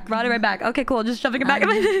it right back. Brought it right back. Okay, cool. Just shoving it back.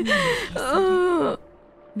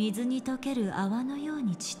 水に溶ける泡のよう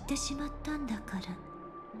に散ってしまったんだから。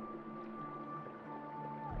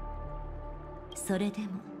それで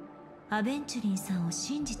もアベンチュリンさんを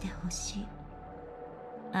信じてほしい。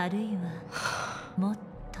あるいはもっ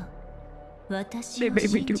と私を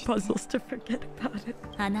信じて。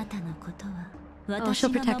あなたのことは Oh, she'll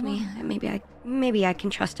protect me. Maybe I can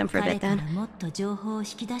trust him for a bit then. もっと情報を引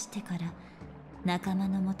き出してから仲間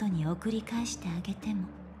のもとに送り返してあげても、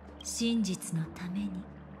真実のために、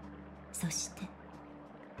そして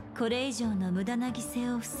これ以上の無駄な犠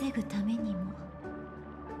牲を防ぐためにも。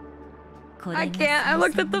 I can't. I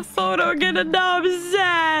looked at the photo again and now I'm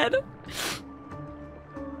sad.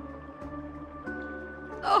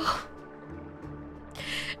 Oh,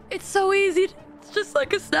 it's so easy. It's just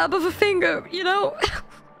like a snap of a finger, you know?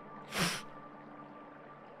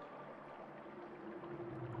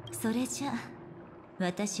 それじゃ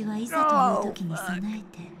私はいざという時に備え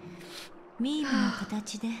てミームの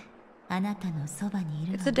形であなたのそばにい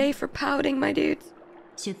るわ。 It's a day for pouting, my dudes.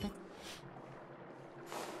 出発。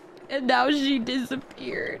 And now she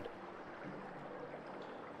disappeared.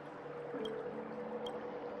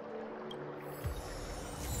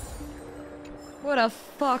 What a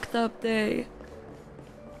fucked up day.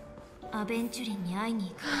 アベンチュリンに会いに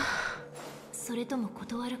行くか、それとも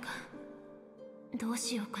断るか、どう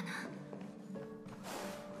しようかな。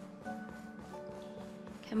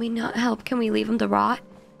 Can we not help? Can we leave him to rot?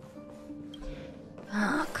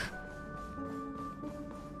 Fuck.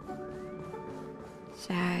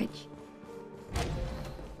 Sag.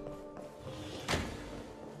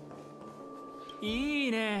 い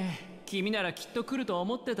いね。君ならきっと来ると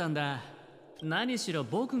思ってたんだ。何しろ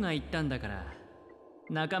僕が言ったんだから。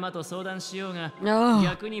仲間と相談しようが、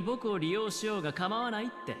逆に僕を利用しようが構わないっ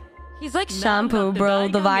て。 He's like shampoo, bro.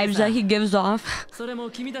 The vibes that he gives off. それも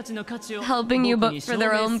君たちの価値を Helping you, but for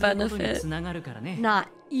their own benefit. Not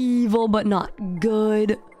evil, but not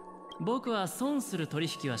good. 僕は損する取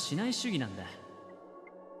引はしない主義なんだ。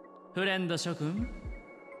フレンド諸君、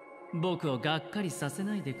僕をがっかりさせ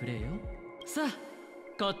ないでくれよ。さあ、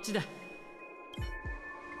こっちだ。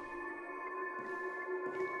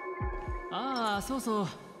ああ、そうそう。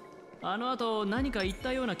あの後何か言っ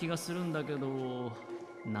たような気がするんだけど、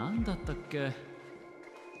何だったっけ。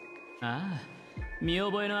ああ、見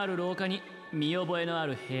覚えのある廊下に見覚えのあ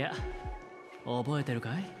る部屋。覚えてる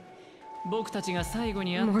かい？僕たちが最後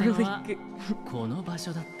に会ったのはこの場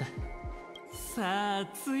所だった。さあ、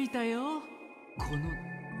着いたよ。こ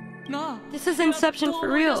のなあ、 This is Inception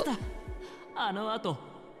for real. あの後、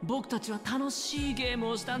僕たちは楽しいゲーム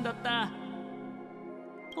をしたんだった。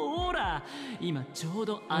ほら、今ちょう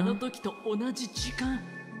どあの時と同じ時間、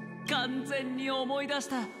完全に思い出し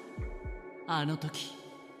た。あの時、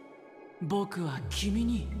僕は君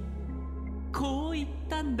にこう言っ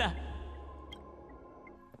たんだ。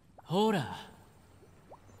ほら、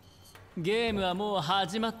ゲームはもう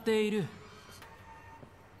始まっている。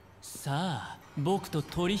さあ、僕と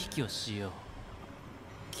取引をしよう。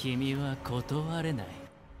君は断れない。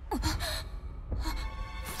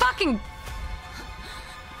Fucking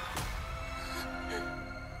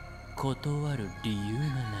断る理由がな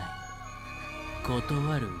い。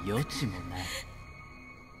断る余地もない。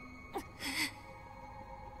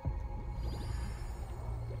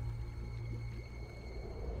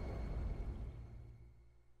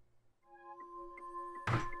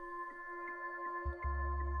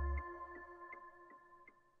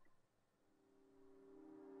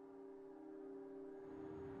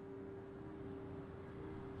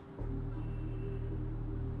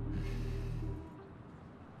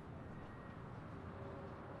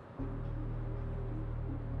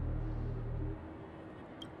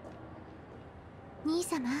兄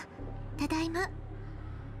様、ただいま。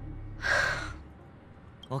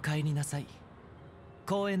お帰りなさい。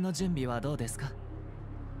公演の準備はどうですか？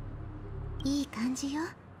いい感じよ。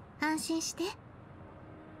安心して。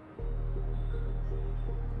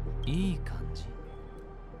いい感じ。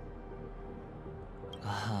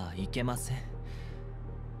ああ、いけません。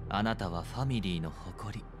あなたはファミリーの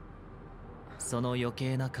誇り。その余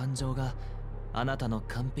計な感情があなたの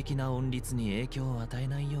完璧な音律に影響を与え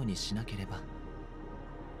ないようにしなければ。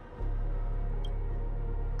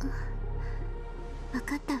わ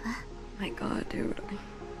かったわ。My God, dude.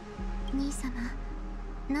 兄様、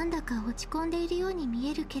なんだか落ち込んでいるように見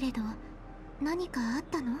えるけれど、何かあっ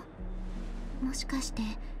たの？もしかして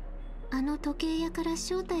あの時計屋から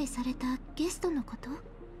招待されたゲストのこと？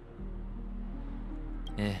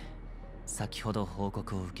ええ、先ほど報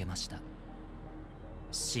告を受けました。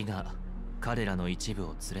死が彼らの一部を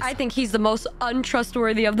連れ去 I think he's the most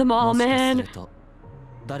untrustworthy of them all, もしかす man. ると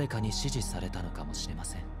誰かに指示されたのかもしれま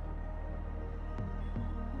せん。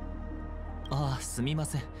ああ、すみま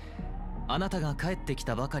せん。あなたが帰ってき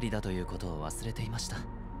たばかりだということを忘れていました。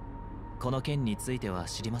この件については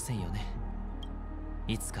知りませんよね。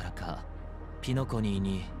いつからかピノコニー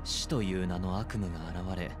に死という名の悪夢が現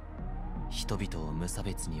れ、人々を無差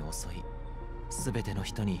別に襲い、すべての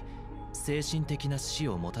人に精神的な死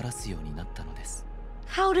をもたらすようになったのです。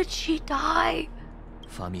 How did she die?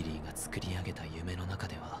 ファミリーが作り上げた夢の中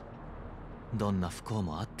ではどんな不幸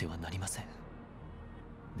もあってはなりません。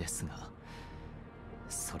ですが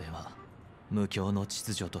それは無教の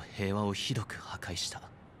秩序と平和をひどく破壊した、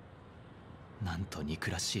なんと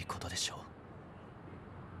憎らしいことでしょう。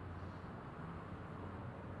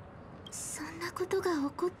そんなことが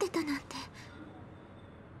起こってたなんて。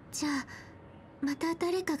じゃあまた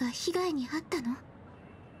誰かが被害に遭ったの？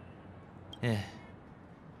ええ、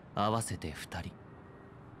合わせて2人。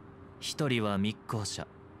1人は密航者、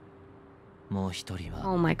もう1人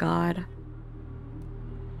は Oh my God.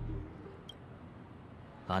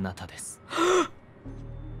 あなたです。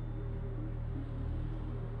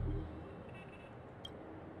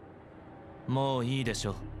もういいでし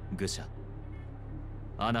ょう、愚者。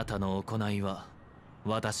あなたの行いは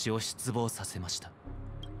私を失望させました。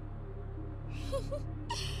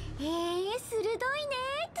鋭いね、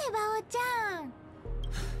テバオちゃん。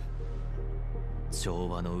調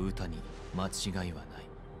和の歌に間違いはない。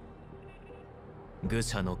愚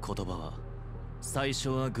者の言葉は最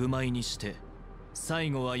初は愚昧にして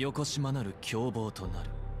最後はよこしまなる凶暴となる。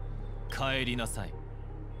帰りなさい。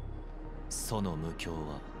その無教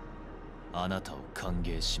はあなたを歓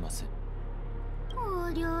迎しません。お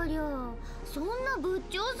りょうりょう、そんな仏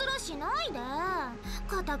頂面しないで。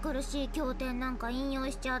堅苦しい経典なんか引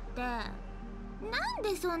用しちゃって。なん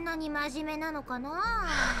でそんなに真面目なのかな。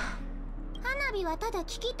花火はただ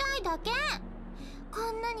聞きたいだけ。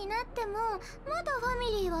こんなになってもまだファミ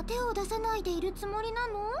リーは手を出さないでいるつもりな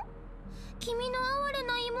の？君の哀れ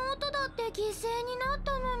な妹だって犠牲になっ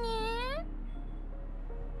たのに。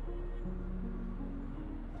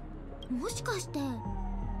もしかして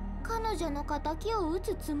彼女の仇を討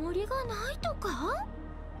つつもりがないとか？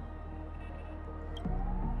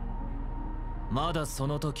まだそ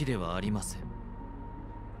の時ではありません。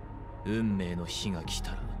運命の日が来た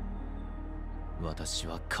ら私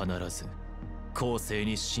は必ず公正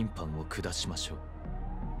に審判を下しましょう。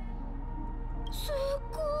すっ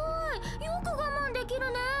ごい、よく我慢できるね。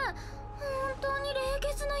本当に冷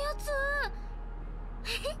血なやつ。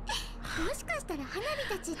もしかしたら花火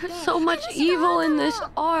たちって There's so much evil in this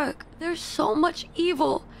arc. There's so much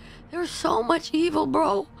evil. There's so much evil,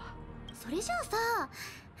 bro. それじゃあさ、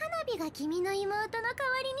花火が君の妹の代わ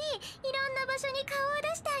りにいろんな場所に顔を出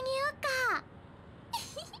してあげようか。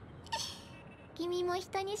君も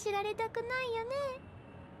人に知られたくないよね。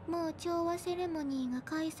もう調和セレモニーが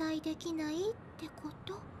開催できないってこ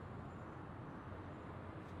と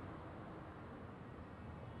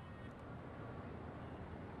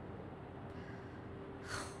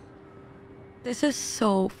？This is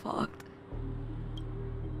so fucked.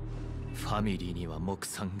 ファミリーには目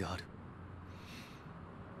算がある。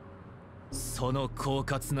その狡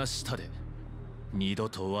猾な舌で二度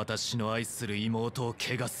と私の愛する妹を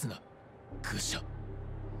汚すな、愚者。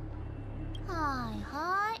はい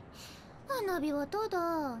はい。花火はた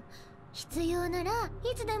だ必要ならい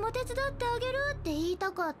つでも手伝ってあげるって言い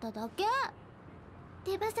たかっただけ。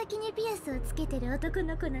手羽先にピアスをつけてる男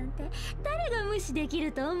の子なんて誰が無視でき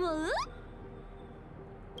ると思う？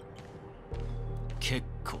結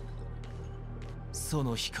構。そ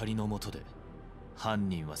の光の下で犯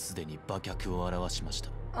人はすでに馬脚を現しました。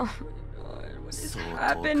そう遠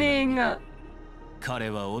くない。彼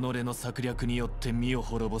は己の策略によって身を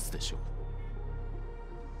滅ぼすでしょう。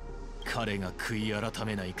彼が悔い改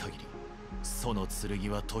めない限り、その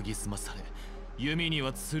剣は研ぎ澄まされ、弓に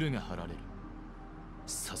は弦が張られる。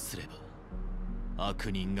さすれば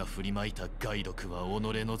悪人が振りまいた害毒は己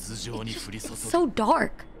の頭上に降り注ぐ。 So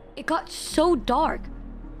dark. It got so dark.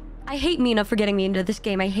 I hate Mina for getting me into this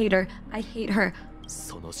game. I hate her. I hate her.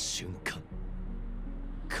 その瞬間、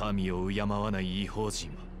神を敬わない異邦人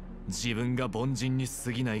は自分が凡人に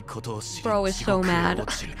過ぎないことを知り、 Bro is so mad.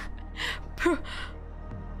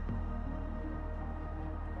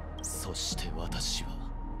 そして私は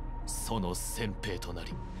その先兵とな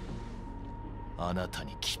り、あなた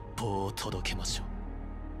に吉報を届けましょう。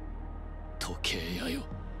時計屋よ。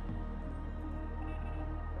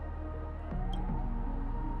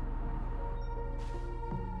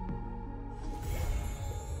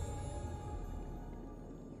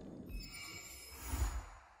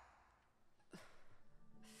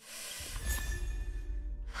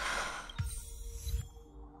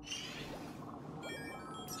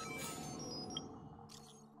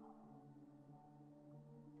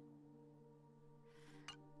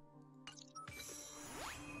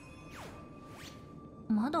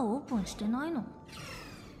まだオープンしてないの？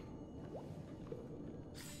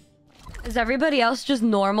 Is everybody else just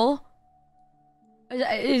normal?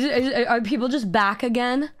 Are people just back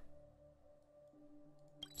again?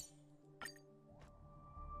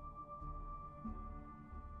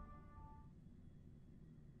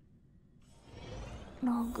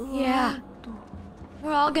 Yeah.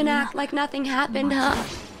 We're all gonna act like nothing happened, huh?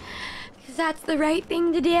 Because that's the right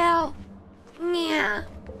thing to do. Yeah.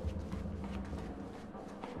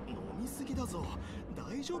 飲みすぎだぞ。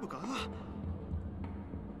大丈夫か？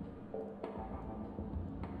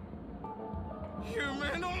夢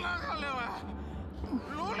の中では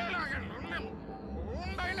ロレラが飲んでも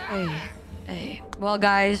問題ない。 Hey. Well,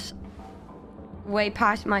 guys, way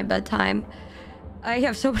past my bedtime. I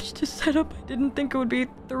have so much to set up. I didn't think it would be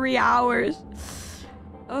 3 hours.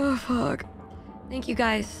 Oh, fuck. Thank you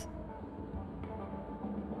guys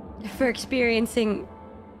for experiencing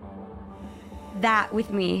that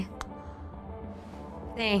with me.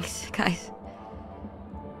 Thanks, guys.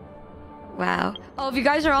 Wow. Oh, if you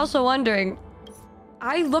guys are also wondering,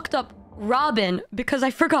 I looked up Robin because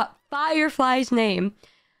I forgot Firefly's name.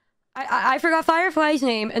 I forgot Firefly's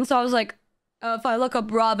name, and so I was like, if I look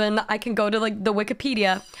up Robin, I can go to like the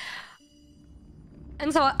Wikipedia.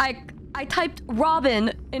 And so I typed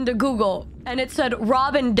Robin into Google, and it said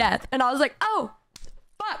Robin death, and I was like, oh,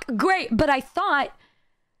 fuck, great. But I thought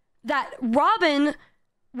that Robin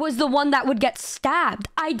was the one that would get stabbed.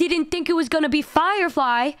 I didn't think it was gonna be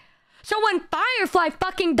Firefly. So when Firefly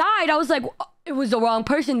fucking died, I was like, it was the wrong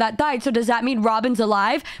person that died. So does that mean Robin's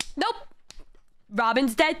alive? Nope.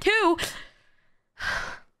 Robin's dead too.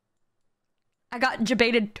 I got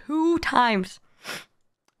debated 2 times.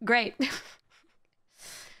 Great.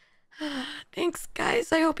 Thanks,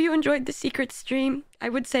 guys. I hope you enjoyed the secret stream. I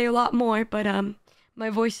would say a lot more, but my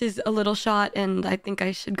voice is a little shot, and I think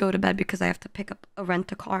I should go to bed because I have to pick up a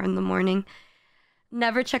rent-a-car in the morning.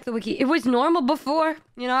 Never check the wiki. It was normal before.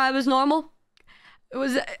 You know, I was normal. It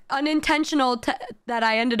was unintentional that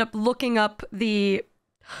I ended up looking up the...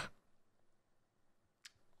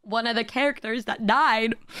 one of the characters that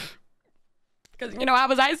died. Because, you know, how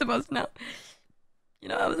was I supposed to know? You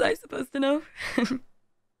know, how was I supposed to know?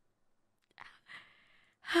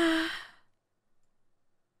 I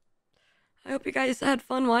hope you guys had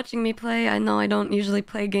fun watching me play. I know I don't usually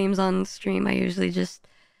play games on stream. I usually just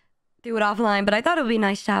do it offline. But I thought it would be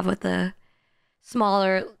nice to have with a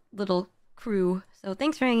smaller little crew. So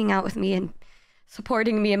thanks for hanging out with me and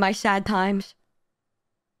supporting me in my sad times.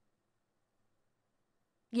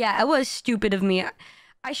 Yeah, it was stupid of me.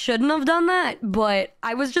 I shouldn't have done that, but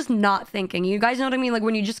I was just not thinking. You guys know what I mean? Like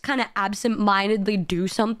when you just kind of absent-mindedly do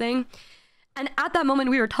something. And at that moment,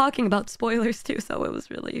 we were talking about spoilers too, so it was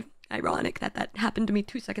really ironic that that happened to me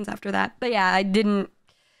 2 seconds after that. But yeah, I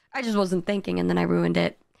just wasn't thinking, and then I ruined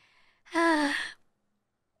it.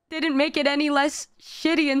 Didn't make it any less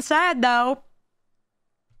shitty and sad, though.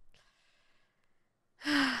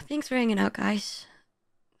 Thanks for hanging out, guys.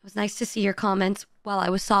 It was nice to see your comments while I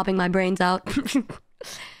was sobbing my brains out.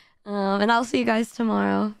 And I'll see you guys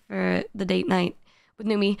tomorrow for the date night with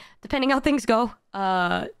Numi. Depending how things go,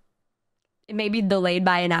 it may be delayed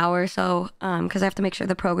by an hour or so, because I have to make sure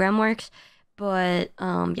the program works. But,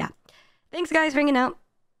 yeah. Thanks, guys, for hanging out.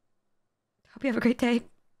 Hope you have a great day.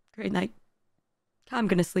 Great night. I'm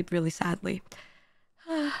gonna sleep really sadly.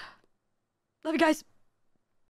 Love you guys.